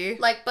 Maybe.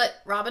 Like, but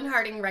Robin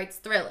Harding writes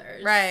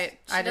thrillers. Right.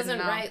 She doesn't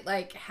write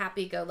like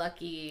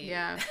happy-go-lucky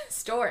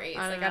stories.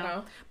 I don't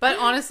know. But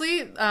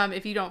honestly,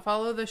 if you don't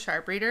follow the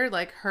Sharp Reader,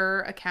 like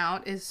her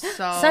account is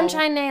so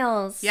Sunshine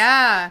Nails.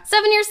 Yeah.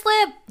 7-Year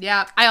Slip.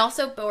 Yeah. I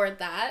also borrowed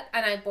that,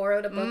 and I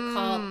borrowed a book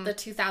called The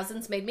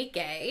 2000s Made Me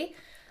Gay.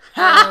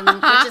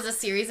 which is a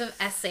series of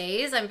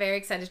essays. I'm very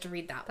excited to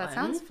read that one. That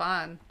sounds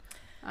fun.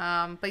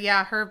 But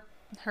yeah, her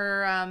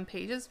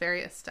page is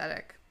very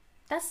aesthetic.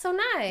 That's so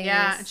nice.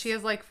 Yeah, and she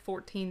has like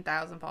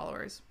 14,000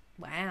 followers.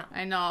 Wow.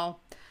 I know.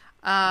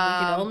 We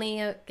could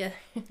only get...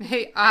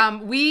 Hey,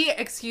 we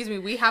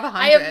have 100.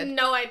 I have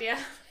no idea.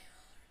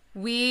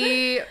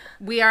 We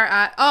are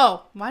at...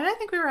 Oh, why did I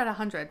think we were at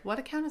 100? What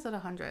account is at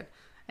 100?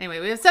 Anyway,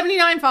 we have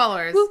 79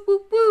 followers. Woo,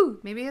 woo, woo.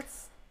 Maybe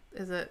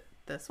is it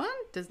this one?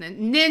 Does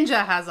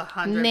Ninja has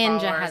 100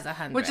 Ninja followers, has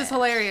 100. which is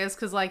hilarious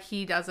because like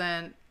he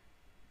doesn't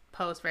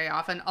post very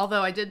often.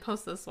 Although I did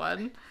post this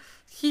one.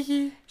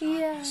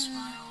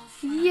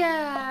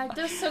 Yeah,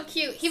 they're so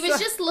cute. He was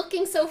just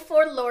looking so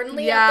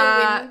forlornly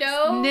out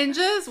the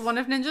window. One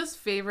of Ninja's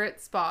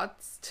favorite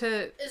spots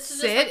to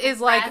sit like is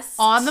like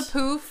on the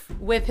poof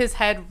with his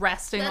head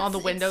resting on the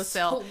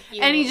windowsill. So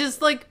and he just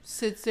like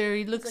sits there.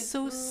 He looks like,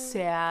 so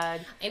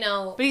sad. I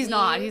know. But he's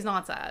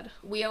not sad.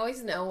 We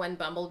always know when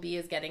Bumblebee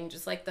is getting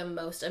just like the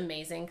most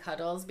amazing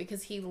cuddles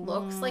because he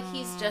looks like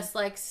he's just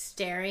like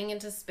staring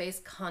into space,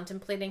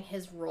 contemplating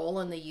his role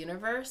in the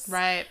universe.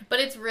 Right.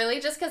 But it's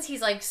really just because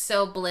he's like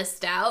so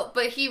blissed out.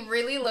 But he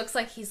really looks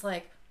like he's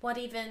like, what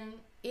even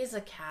is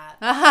a cat?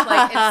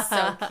 Like, it's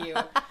so cute.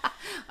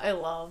 I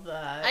love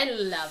that. I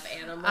love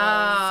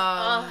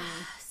animals.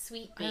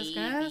 Sweet babies.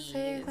 I was gonna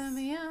say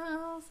something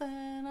else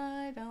and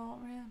I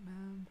don't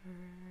remember.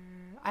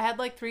 I had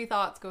like 3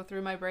 thoughts go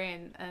through my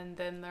brain and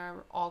then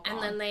they're all gone.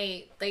 And then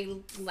they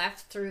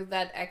left through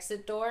that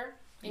exit door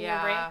in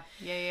your brain.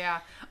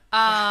 Yeah.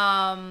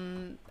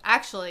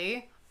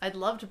 Actually, I'd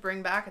love to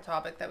bring back a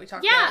topic that we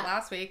talked about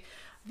last week.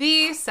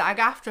 The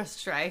SAG-AFTRA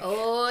strike.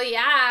 Oh,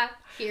 yeah.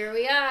 Here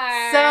we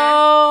are.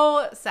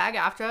 So,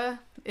 SAG-AFTRA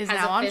is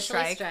now on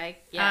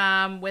strike.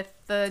 Yeah. With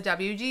the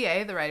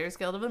WGA, the Writers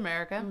Guild of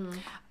America.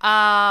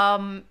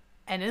 And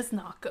it's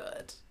not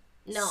good.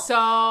 No. So,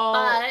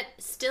 but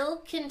still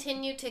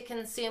continue to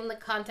consume the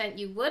content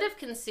you would have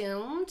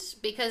consumed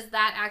because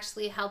that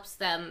actually helps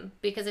them.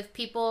 Because if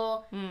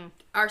people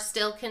are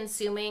still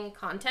consuming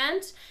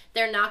content,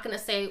 they're not going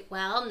to say,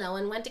 well, no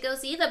one went to go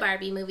see the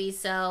Barbie movie,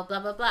 so blah,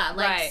 blah, blah.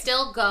 Like,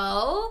 still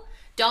go.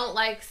 Don't,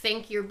 like,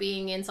 think you're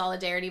being in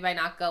solidarity by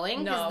not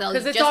going. No,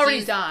 because it's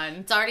already done.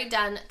 It's already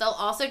done. They'll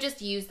also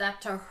just use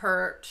that to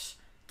hurt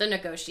the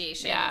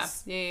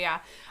negotiations. Yeah.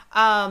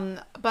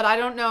 But I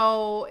don't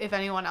know if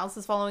anyone else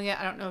is following it.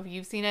 I don't know if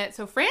you've seen it.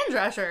 So Fran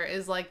Drescher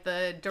is like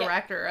the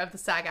director of the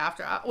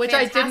SAG-AFTRA, which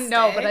I didn't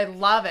know, but I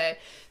love it.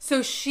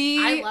 So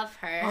I love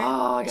her.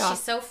 Oh my God. She's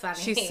so funny.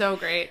 She's so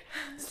great.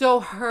 So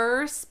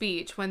her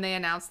speech when they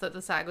announced that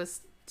the SAG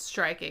was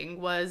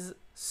striking was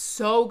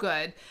so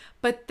good.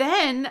 But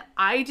then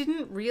I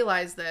didn't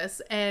realize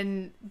this.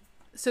 And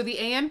so the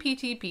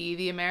AMPTP,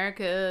 the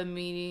America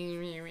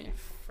meaning,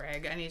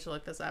 I need to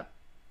look this up.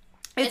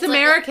 It's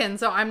American, like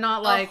so I'm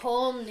not like... a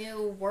whole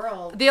new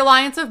world. The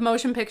Alliance of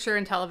Motion Picture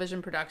and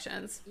Television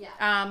Productions.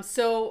 Yeah.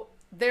 So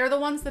they're the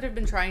ones that have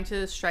been trying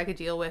to strike a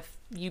deal with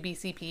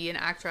UBCP and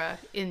ACTRA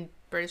in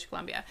British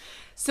Columbia.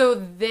 So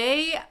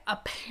they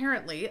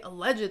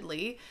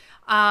allegedly,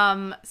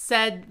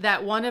 said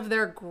that one of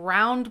their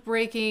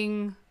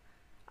groundbreaking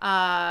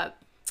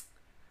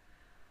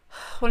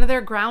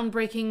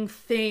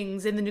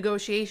things in the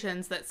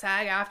negotiations that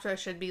SAG-AFTRA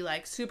should be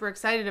like super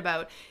excited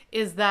about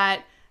is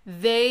that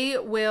they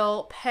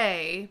will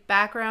pay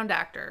background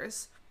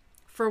actors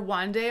for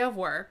 1 day of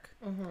work,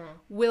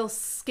 will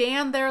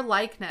scan their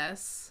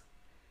likeness,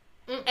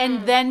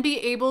 and then be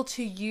able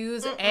to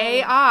use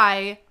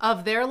AI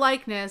of their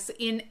likeness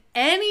in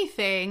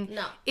anything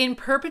in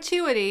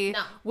perpetuity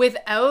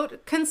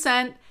without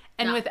consent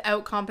and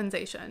without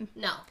compensation.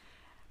 No.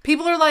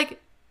 People are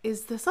like,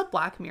 is this a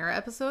Black Mirror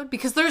episode?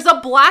 Because there's a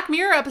Black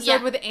Mirror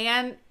episode with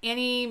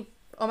Annie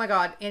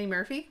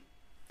Murphy.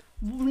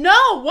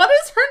 No, what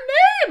is her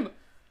name?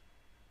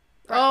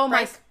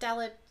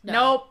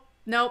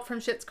 Nope, from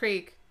Schitt's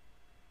Creek.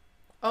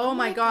 Oh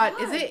my God.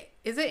 Is it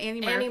Annie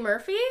Murphy? Annie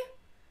Murphy?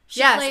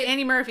 Yes,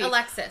 Annie Murphy.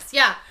 Alexis,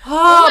 yeah.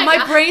 Oh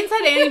my brain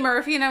said Annie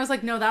Murphy and I was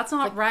like, no, that's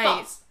not right.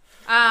 False.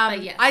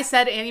 Yes. I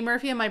said Annie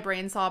Murphy and my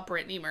brain saw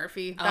Brittany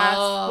Murphy. That's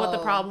what the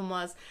problem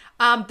was.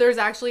 There's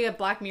actually a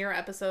Black Mirror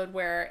episode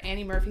where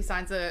Annie Murphy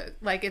signs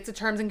it's a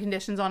terms and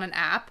conditions on an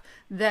app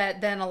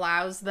that then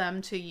allows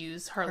them to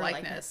use her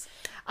likeness.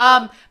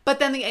 But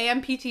then the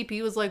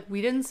AMPTP was like,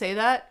 we didn't say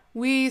that.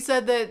 We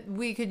said that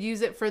we could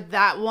use it for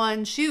that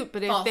one shoot,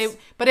 but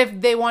if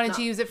they wanted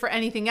to use it for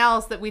anything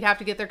else, that we'd have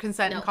to get their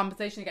consent and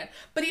compensation again.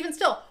 But even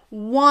still,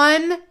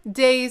 1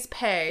 day's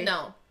pay.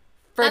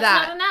 For that's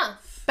that. Not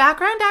enough.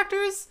 Background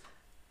actors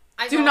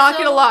do not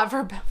get a lot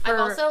for I've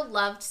also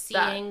loved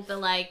seeing the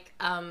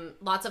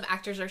lots of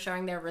actors are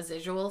showing their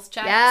residuals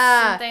checks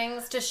and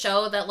things to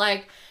show that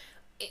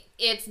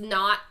it's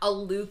not a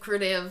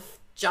lucrative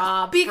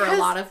job for a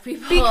lot of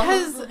people.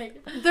 Because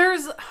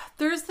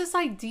there's this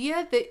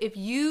idea that if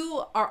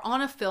you are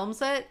on a film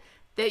set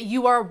that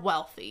you are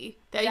wealthy,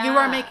 that you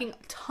are making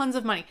tons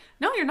of money.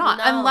 No, you're not.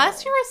 No.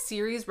 Unless you're a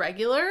series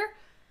regular,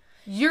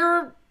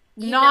 you're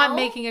not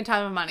making a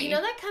ton of money. You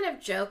know that kind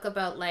of joke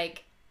about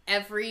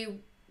every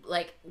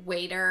like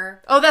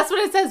waiter. Oh, that's what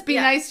it says. Be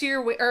nice to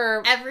your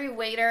or every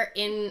waiter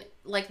in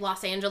like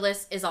Los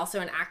Angeles is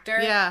also an actor.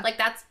 Yeah. Like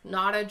that's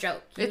not a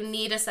joke. You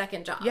need a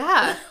second job.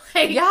 Yeah.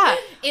 Like, yeah.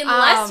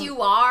 Unless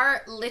you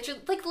are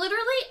literally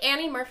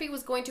Annie Murphy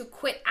was going to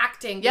quit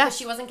acting because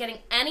she wasn't getting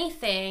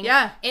anything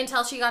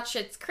until she got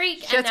Schitt's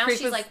Creek, and now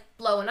she's like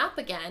blowing up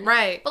again.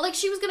 Right. But like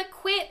she was going to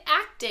quit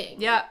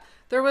acting. Yeah.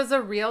 There was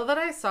a reel that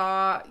I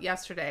saw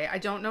yesterday. I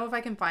don't know if I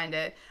can find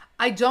it.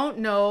 I don't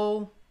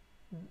know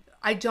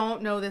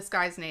this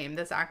guy's name,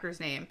 this actor's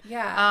name.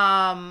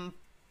 Yeah.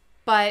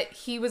 But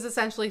he was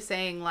essentially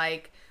saying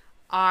like,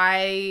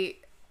 I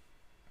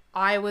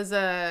was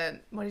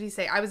what did he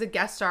say? I was a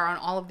guest star on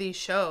all of these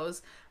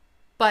shows,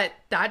 but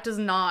that does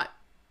not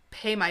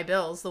pay my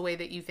bills the way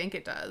that you think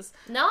it does.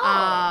 No.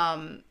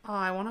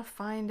 I want to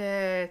find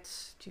it.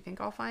 Do you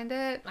think I'll find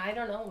it? I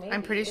don't know. Maybe.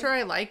 I'm pretty sure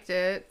I liked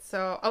it.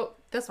 So,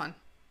 this one.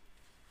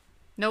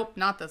 Nope,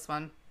 not this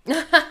one.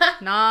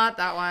 Not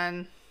that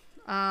one.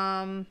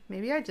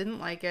 Maybe I didn't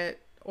like it,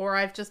 or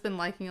I've just been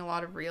liking a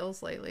lot of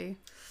reels lately.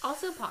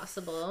 Also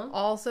possible.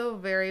 Also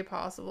very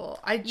possible.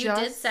 You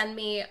did send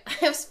me.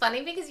 It was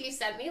funny because you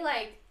sent me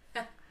like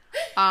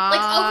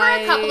over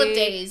a couple of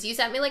days. You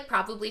sent me like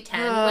probably 10,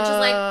 which is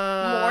like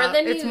more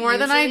than it's more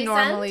than I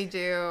normally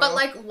do. But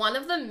like one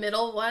of the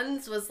middle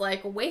ones was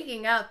like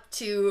waking up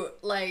to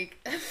like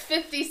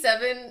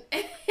 57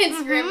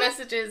 Instagram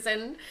messages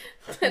and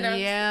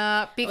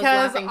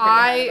because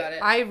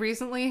I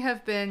recently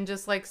have been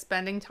just like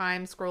spending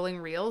time scrolling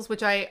reels,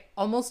 which I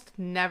almost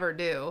never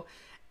do.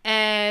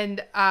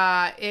 And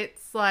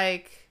it's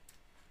like,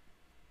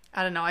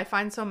 I don't know, I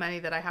find so many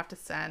that I have to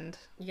send.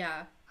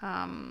 Yeah.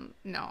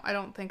 No, I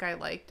don't think I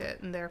liked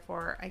it, and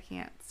therefore I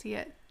can't see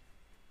it.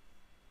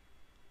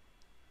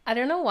 I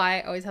don't know why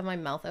I always have my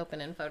mouth open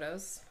in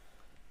photos.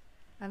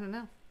 I don't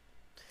know.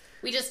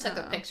 We just took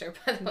a picture,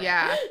 by the way.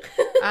 Yeah.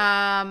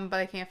 But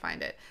I can't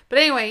find it. But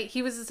anyway,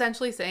 he was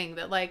essentially saying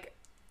that like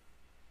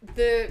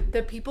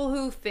the people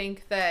who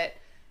think that,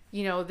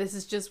 you know, this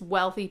is just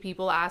wealthy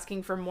people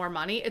asking for more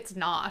money, it's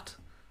not.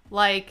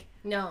 Like,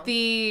 no.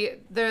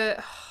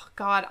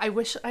 God, I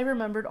wish I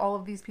remembered all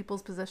of these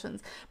people's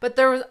positions. But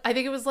I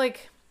think it was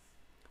like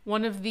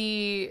one of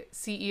the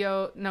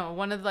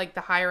one of like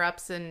the higher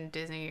ups in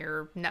Disney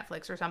or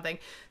Netflix or something,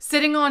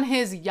 sitting on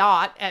his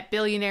yacht at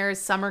Billionaires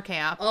Summer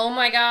Camp. Oh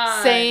my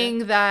God.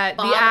 Saying that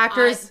the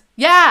actors.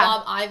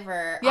 Bob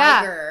Iger.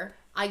 Yeah.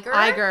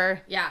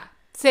 Iger. Yeah.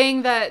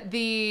 Saying that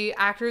the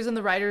actors and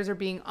the writers are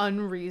being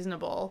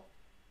unreasonable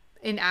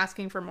in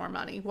asking for more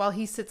money while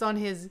he sits on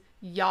his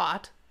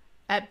yacht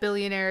at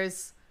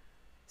Billionaires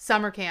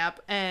Summer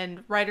Camp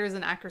and writers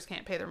and actors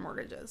can't pay their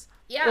mortgages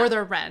or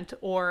their rent,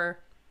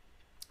 or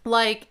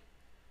like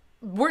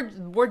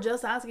we're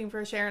just asking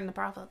for a share in the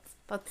profits.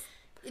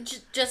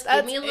 Just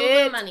give me a little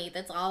bit of money.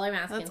 That's all I'm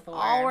asking for. That's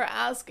all we're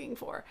asking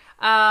for.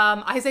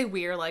 I say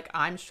we're like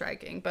I'm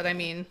striking, but I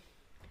mean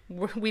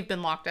we've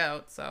been locked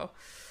out, so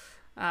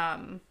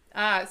so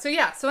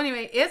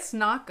anyway, it's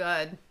not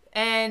good.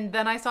 And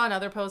then I saw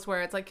another post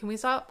where it's like, can we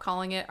stop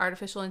calling it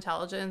artificial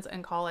intelligence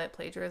and call it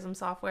plagiarism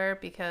software?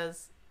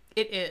 Because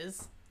it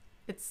is.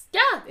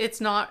 It's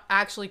not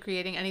actually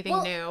creating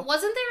anything new.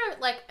 Wasn't there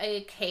like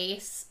a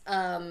case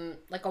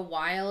like a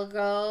while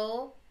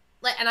ago?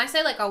 Like, and I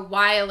say like a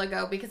while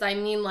ago because I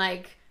mean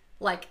like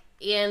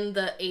in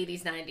the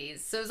 80s, 90s.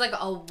 So it was like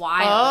a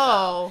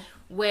while ago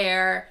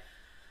where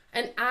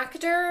an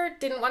actor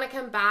didn't want to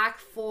come back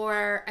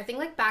for, I think,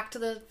 like Back to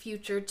the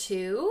Future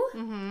 2.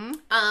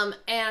 Mm-hmm.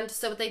 And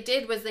so what they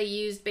did was they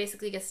used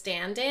basically a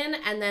stand-in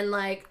and then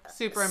like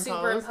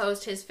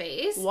superimposed his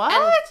face. What?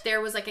 And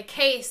there was like a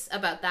case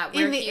about that.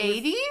 Where in the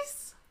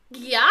 80s?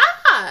 Yeah.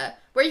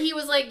 Where he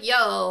was like,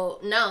 yo,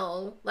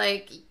 no,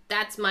 like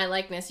that's my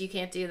likeness. You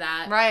can't do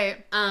that.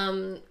 Right.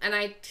 And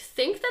I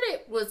think that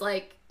it was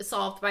like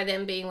solved by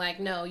them being like,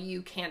 no,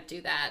 you can't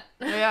do that.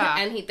 Yeah.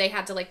 And they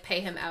had to like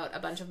pay him out a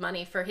bunch of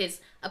money for his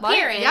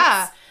appearance.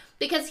 Yeah.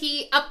 Because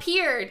he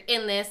appeared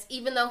in this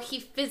even though he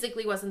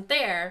physically wasn't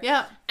there.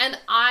 Yeah. And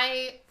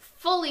I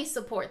fully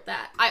support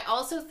that. I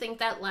also think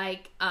that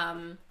like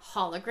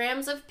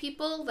holograms of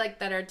people like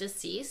that are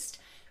deceased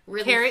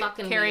really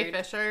fucking Carrie weird.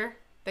 Fisher.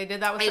 They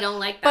did that with I don't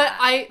like that.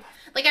 But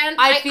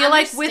I feel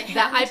like with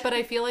that but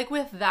I feel like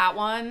with that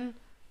one,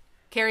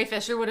 Carrie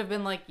Fisher would have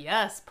been like,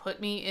 yes, put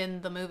me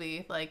in the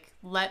movie. Like,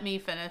 let me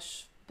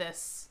finish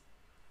this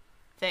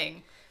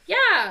thing.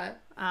 Yeah.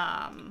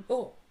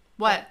 Oh.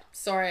 What?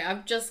 Sorry,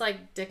 I'm just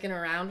like dicking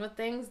around with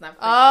things. And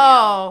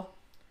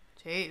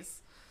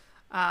Jeez.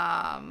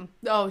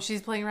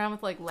 She's playing around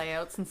with like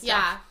layouts and stuff.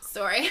 Yeah,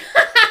 sorry.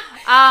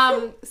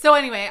 So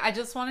anyway, I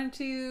just wanted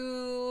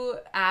to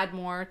add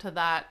more to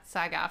that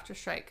SAG-AFTRA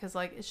strike because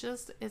like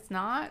it's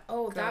not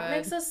good. That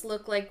makes us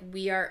look like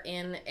we are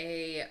in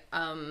a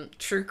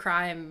true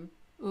crime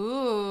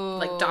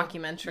like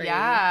documentary.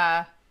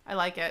 Yeah, I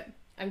like it.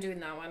 I'm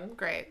doing that one.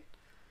 Great.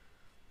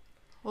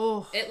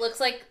 Oh, it looks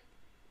like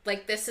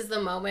this is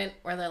the moment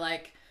where they're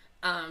like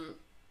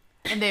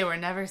and they were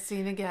never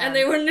seen again. And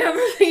they were never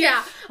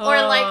or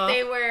like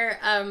they were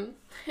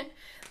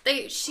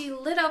she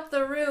lit up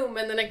the room,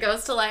 and then it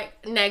goes to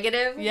like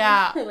negative.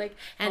 Yeah. Like,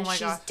 and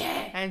she's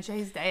dead. And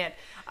she's dead.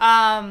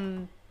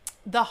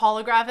 The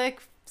holographic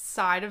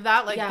side of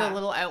that, like the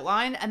little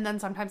outline, and then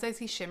sometimes I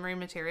see shimmery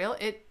material.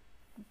 It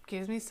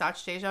gives me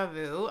such deja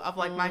vu of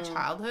like my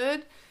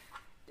childhood,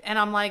 and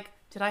I'm like,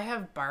 did I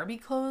have Barbie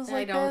clothes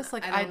like this?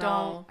 Like I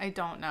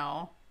don't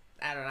know.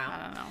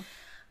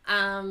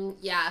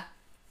 Yeah,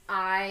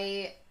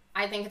 I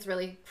think it's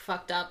really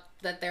fucked up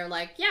that they're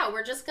like, yeah,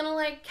 we're just gonna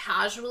like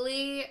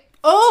casually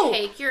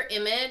take your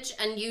image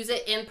and use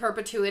it in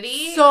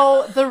perpetuity.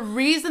 So the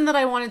reason that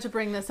I wanted to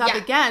bring this up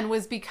again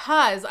was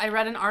because I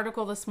read an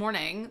article this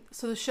morning.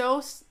 So the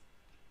show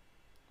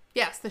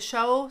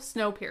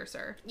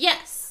Snowpiercer.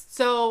 Yes.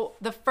 So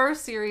the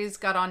first series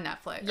got on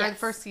Netflix. Yes. Or the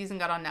first season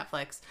got on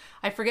Netflix.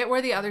 I forget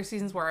where the other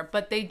seasons were,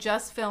 but they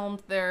just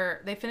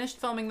they finished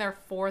filming their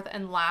 4th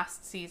and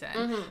last season.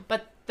 Mm-hmm.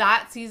 But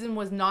that season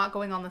was not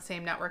going on the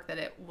same network that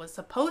it was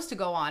supposed to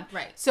go on.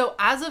 Right. So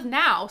as of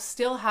now,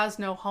 still has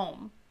no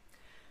home.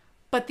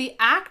 But the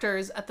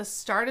actors at the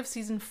start of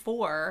season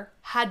 4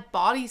 had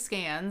body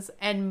scans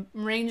and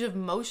range of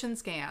motion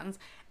scans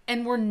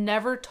and were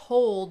never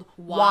told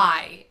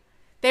why.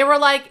 They were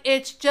like,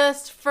 it's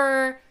just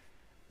for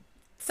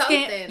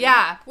something.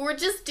 Yeah. We're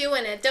just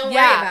doing it. Don't worry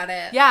about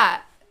it.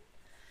 Yeah.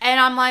 And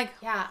I'm like,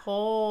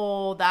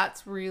 oh,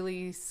 that's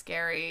really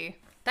scary.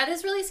 That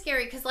is really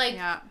scary because like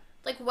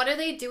what are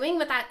they doing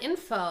with that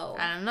info?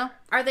 I don't know.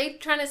 Are they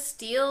trying to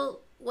steal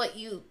what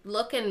you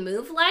look and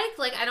move like?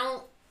 Like, I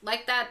don't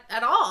like that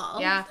at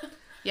all. Yeah.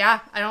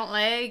 Yeah, I don't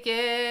like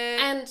it.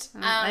 And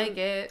I don't like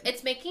it.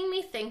 It's making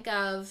me think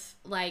of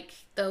like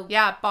the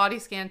body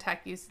scan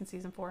tech used in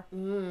season 4.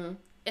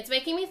 It's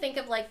making me think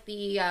of like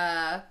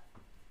the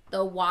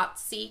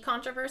WotC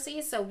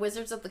controversy. So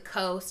Wizards of the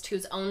Coast,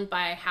 who's owned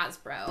by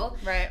Hasbro,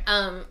 right?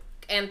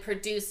 And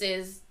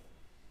produces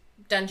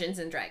Dungeons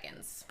and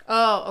Dragons.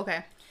 Oh,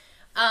 okay.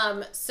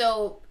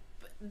 So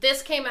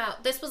this came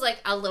out. This was like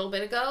a little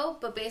bit ago,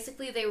 but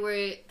basically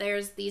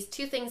there's these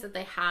two things that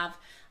they have.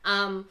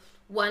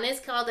 One is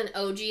called an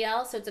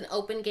OGL, so it's an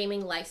open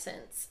gaming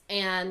license,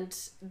 and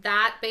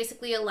that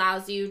basically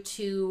allows you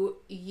to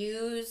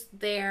use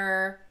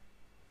their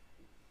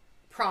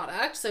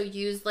product, so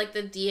use like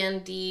the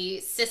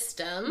D&D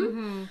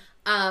system,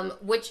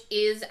 which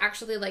is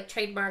actually like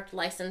trademarked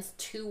licensed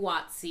to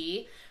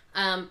WotC,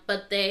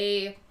 but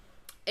the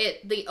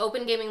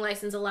open gaming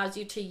license allows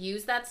you to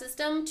use that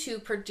system to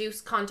produce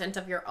content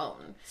of your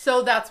own.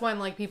 So that's when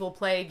like people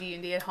play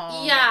D&D at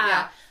home.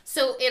 Yeah.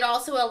 So it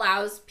also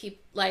allows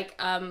people like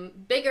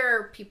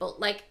bigger people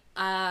like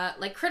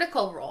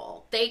Critical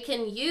Role. They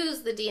can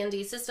use the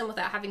D&D system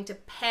without having to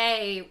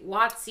pay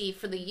WotC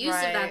for the use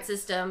of that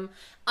system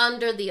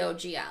under the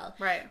OGL.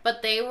 Right.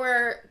 But they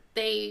were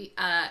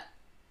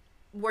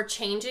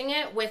changing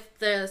it with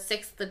the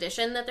 6th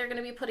edition that they're going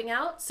to be putting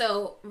out.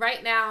 So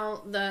right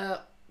now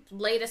the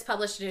latest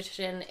published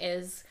edition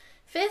is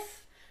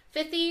 5th,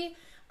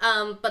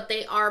 but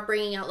they are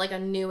bringing out like a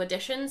new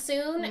edition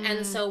soon,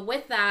 and so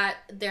with that,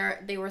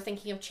 they were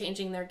thinking of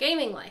changing their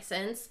gaming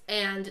license,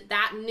 and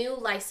that new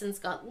license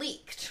got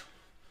leaked,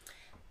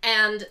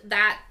 and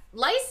that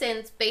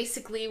license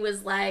basically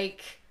was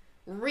like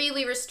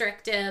really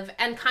restrictive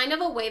and kind of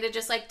a way to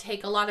just like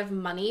take a lot of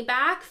money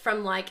back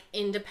from like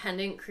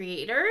independent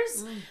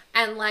creators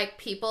and like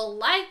people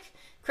like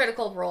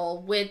Critical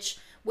Role, which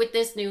with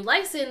this new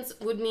license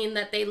would mean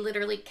that they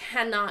literally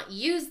cannot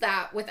use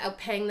that without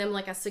paying them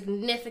like a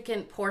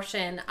significant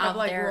portion of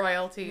like their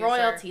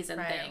royalties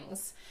and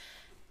things.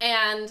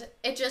 And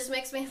it just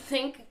makes me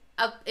think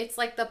of, it's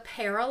like the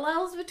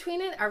parallels between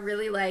it are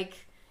really like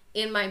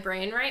in my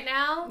brain right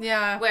now.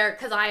 Yeah.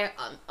 Because I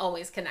am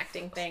always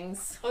connecting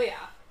things. Oh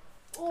yeah.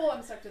 Oh,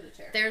 I'm stuck to the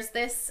chair. There's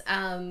this,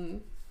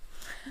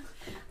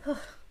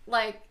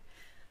 like,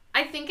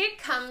 I think it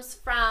comes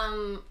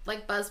from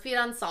like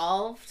BuzzFeed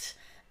Unsolved.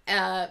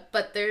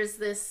 But there's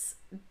this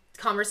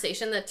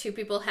conversation that two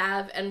people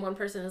have, and one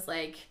person is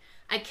like,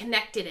 I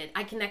connected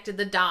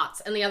the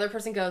dots, and the other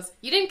person goes,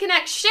 you didn't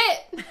connect shit.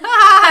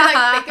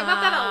 I like think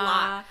about that a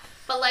lot.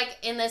 But like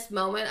in this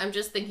moment, I'm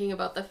just thinking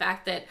about the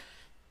fact that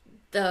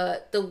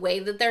the way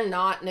that they're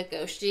not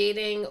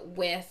negotiating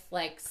with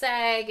like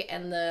SAG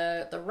and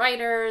the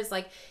writers,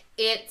 like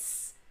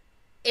it's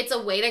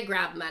a way to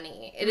grab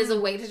money. It is a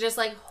way to just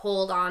like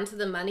hold on to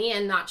the money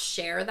and not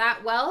share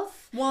that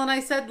wealth. Well, and I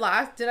said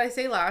did I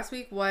say last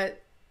week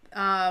what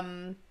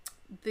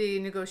the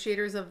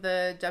negotiators of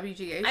the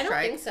WGA strike? I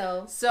don't think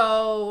so.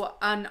 So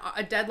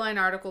a Deadline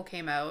article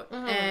came out,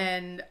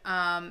 and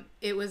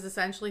it was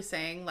essentially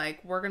saying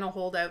like, we're going to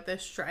hold out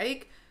this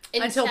strike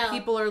until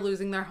people are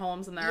losing their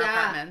homes and their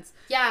apartments.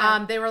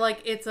 Yeah. They were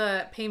like, it's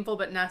a painful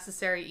but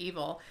necessary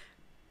evil.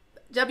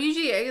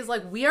 WGA is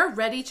like, we are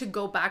ready to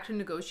go back to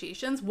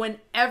negotiations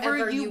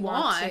whenever you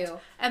want.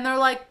 And they're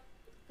like,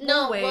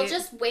 No, we'll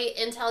just wait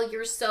until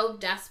you're so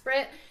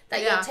desperate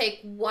that you'll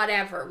take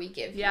whatever we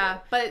give you. Yeah,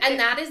 and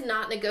that is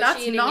not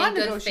negotiating in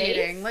good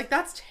faith. Like,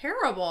 that's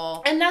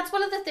terrible. And that's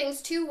one of the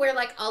things, too, where,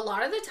 like, a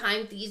lot of the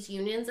time, these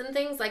unions and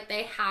things, like,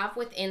 they have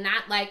within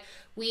that, like,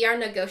 we are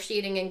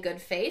negotiating in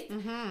good faith.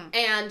 Mm-hmm.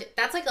 And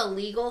that's, like, a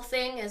legal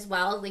thing as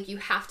well. Like, you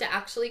have to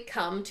actually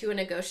come to a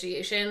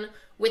negotiation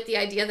with the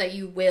idea that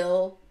you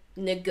will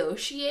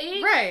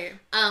negotiate. Right.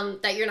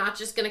 That you're not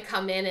just going to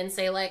come in and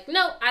say, like,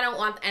 no, I don't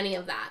want any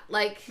of that.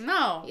 Like,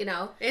 no. You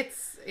know?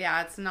 It's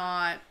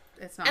not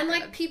and, good.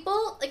 like,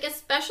 people, like,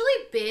 especially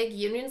big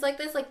unions like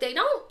this, like, they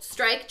don't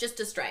strike just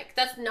to strike.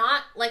 That's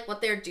not, like,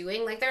 what they're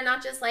doing. Like, they're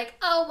not just like,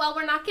 oh, well,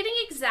 we're not getting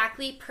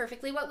exactly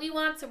perfectly what we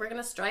want, so we're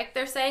going to strike.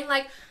 They're saying,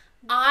 like,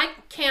 I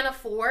can't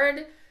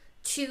afford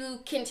to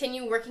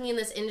continue working in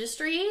this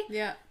industry.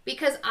 Yeah.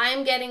 Because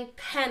I'm getting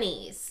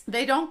pennies.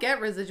 They don't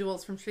get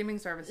residuals from streaming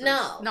services.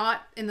 No.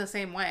 Not in the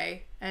same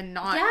way, and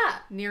not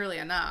nearly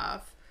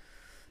enough.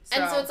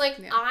 So it's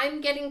like, I'm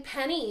getting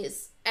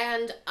pennies,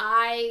 and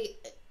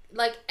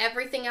like,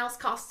 everything else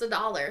costs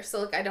 $1.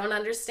 So, like, I don't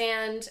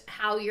understand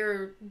how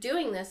you're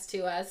doing this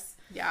to us.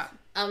 Yeah.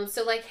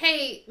 So, like,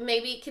 hey,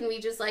 maybe can we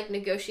just, like,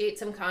 negotiate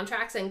some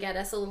contracts and get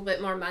us a little bit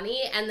more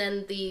money? And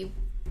then the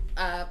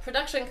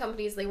production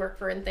companies they work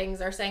for and things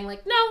are saying,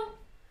 like, no.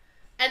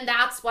 And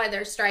that's why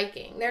they're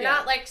striking. They're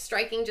not, like,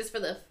 striking just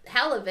for the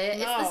hell of it.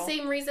 No. It's the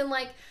same reason,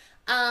 like,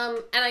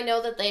 and I know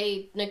that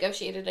they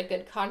negotiated a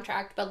good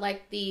contract, but,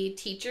 like, the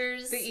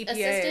teachers, the EPAs,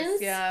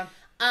 assistants,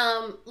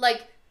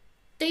 like,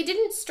 they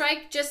didn't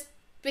strike just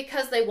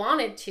because they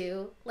wanted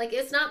to. Like,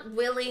 it's not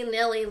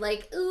willy-nilly,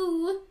 like,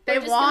 ooh, they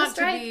want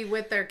to be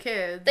with their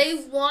kids. They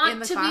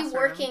want to be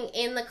working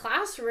in the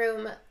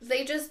classroom.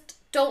 They just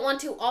don't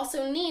want to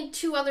also need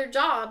 2 other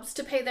jobs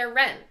to pay their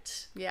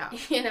rent. Yeah.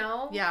 You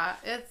know? Yeah,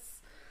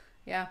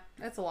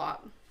 it's a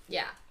lot.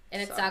 Yeah,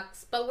 and it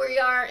sucks. But we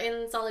are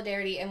in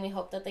solidarity, and we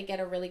hope that they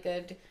get a really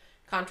good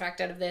contract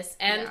out of this.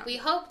 And we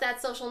hope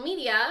that social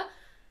media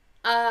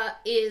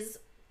is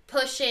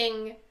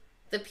pushing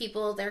the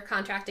people they're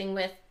contracting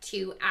with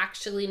to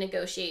actually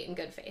negotiate in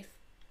good faith.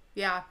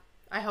 Yeah,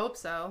 I hope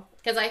so.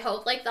 Because I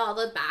hope, like, all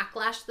the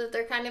backlash that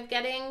they're kind of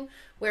getting,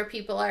 where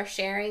people are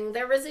sharing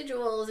their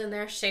residuals and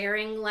they're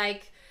sharing,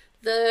 like,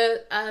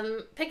 the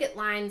picket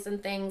lines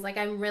and things, like,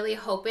 I'm really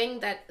hoping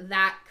that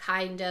that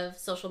kind of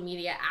social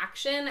media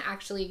action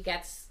actually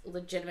gets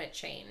legitimate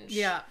change.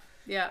 Yeah.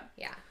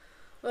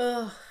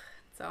 Ugh.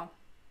 So,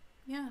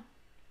 yeah.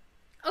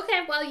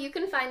 Okay, well, you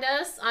can find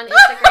us on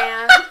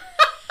Instagram.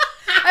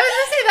 I was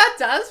going to say, that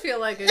does feel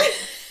like it.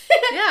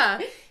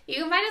 Yeah.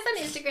 You can find us on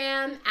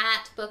Instagram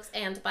at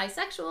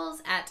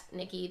booksandbisexuals, at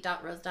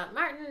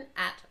nikki.rose.martin,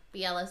 at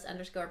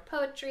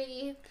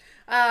bls_poetry.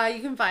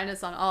 You can find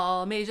us on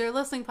all major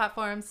listening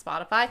platforms: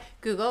 Spotify,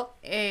 Google,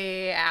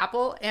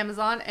 Apple,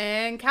 Amazon,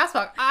 and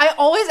Castbox.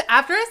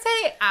 After I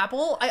say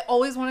Apple, I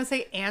always want to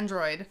say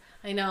Android.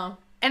 I know.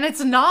 And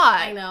it's not.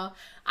 I know.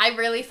 I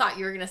really thought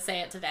you were going to say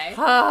it today.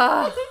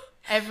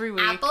 Every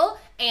week. Apple,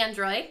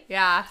 Android.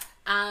 Yeah.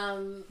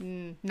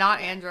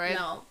 Not Android.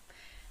 No.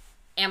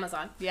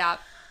 Amazon. Yeah.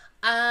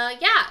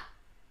 Yeah.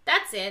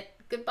 That's it.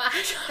 Goodbye.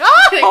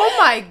 Oh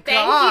my gosh.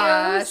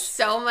 Thank you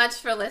so much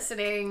for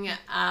listening.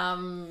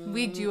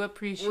 We do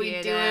appreciate it.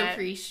 We do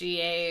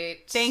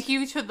appreciate. Thank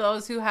you to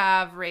those who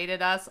have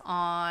rated us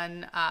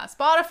on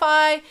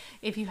Spotify.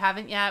 If you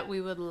haven't yet,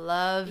 we would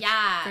love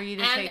for you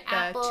to take the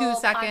Apple 2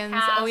 seconds.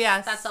 Podcasts, oh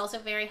yes. That's also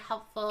very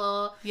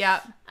helpful.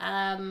 Yeah.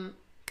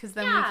 Because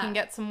then we can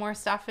get some more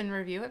stuff and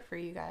review it for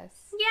you guys.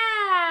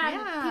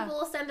 Yeah. People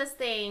will send us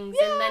things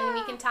and then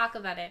we can talk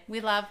about it. We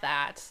love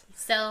that.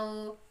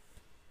 So,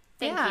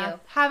 thank you.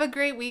 Have a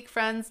great week,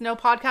 friends. No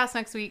podcast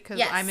next week because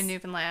I'm in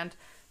Newfoundland.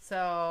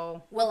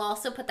 So we'll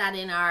also put that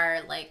in our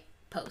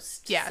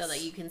post so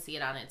that you can see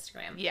it on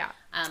Instagram. Yeah.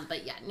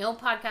 But no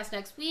podcast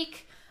next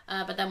week.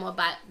 But then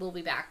we'll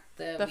be back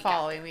the week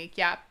following week.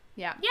 Yeah.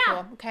 Yeah.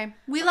 Cool. Okay.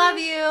 We love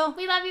you.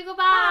 We love you.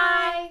 Goodbye.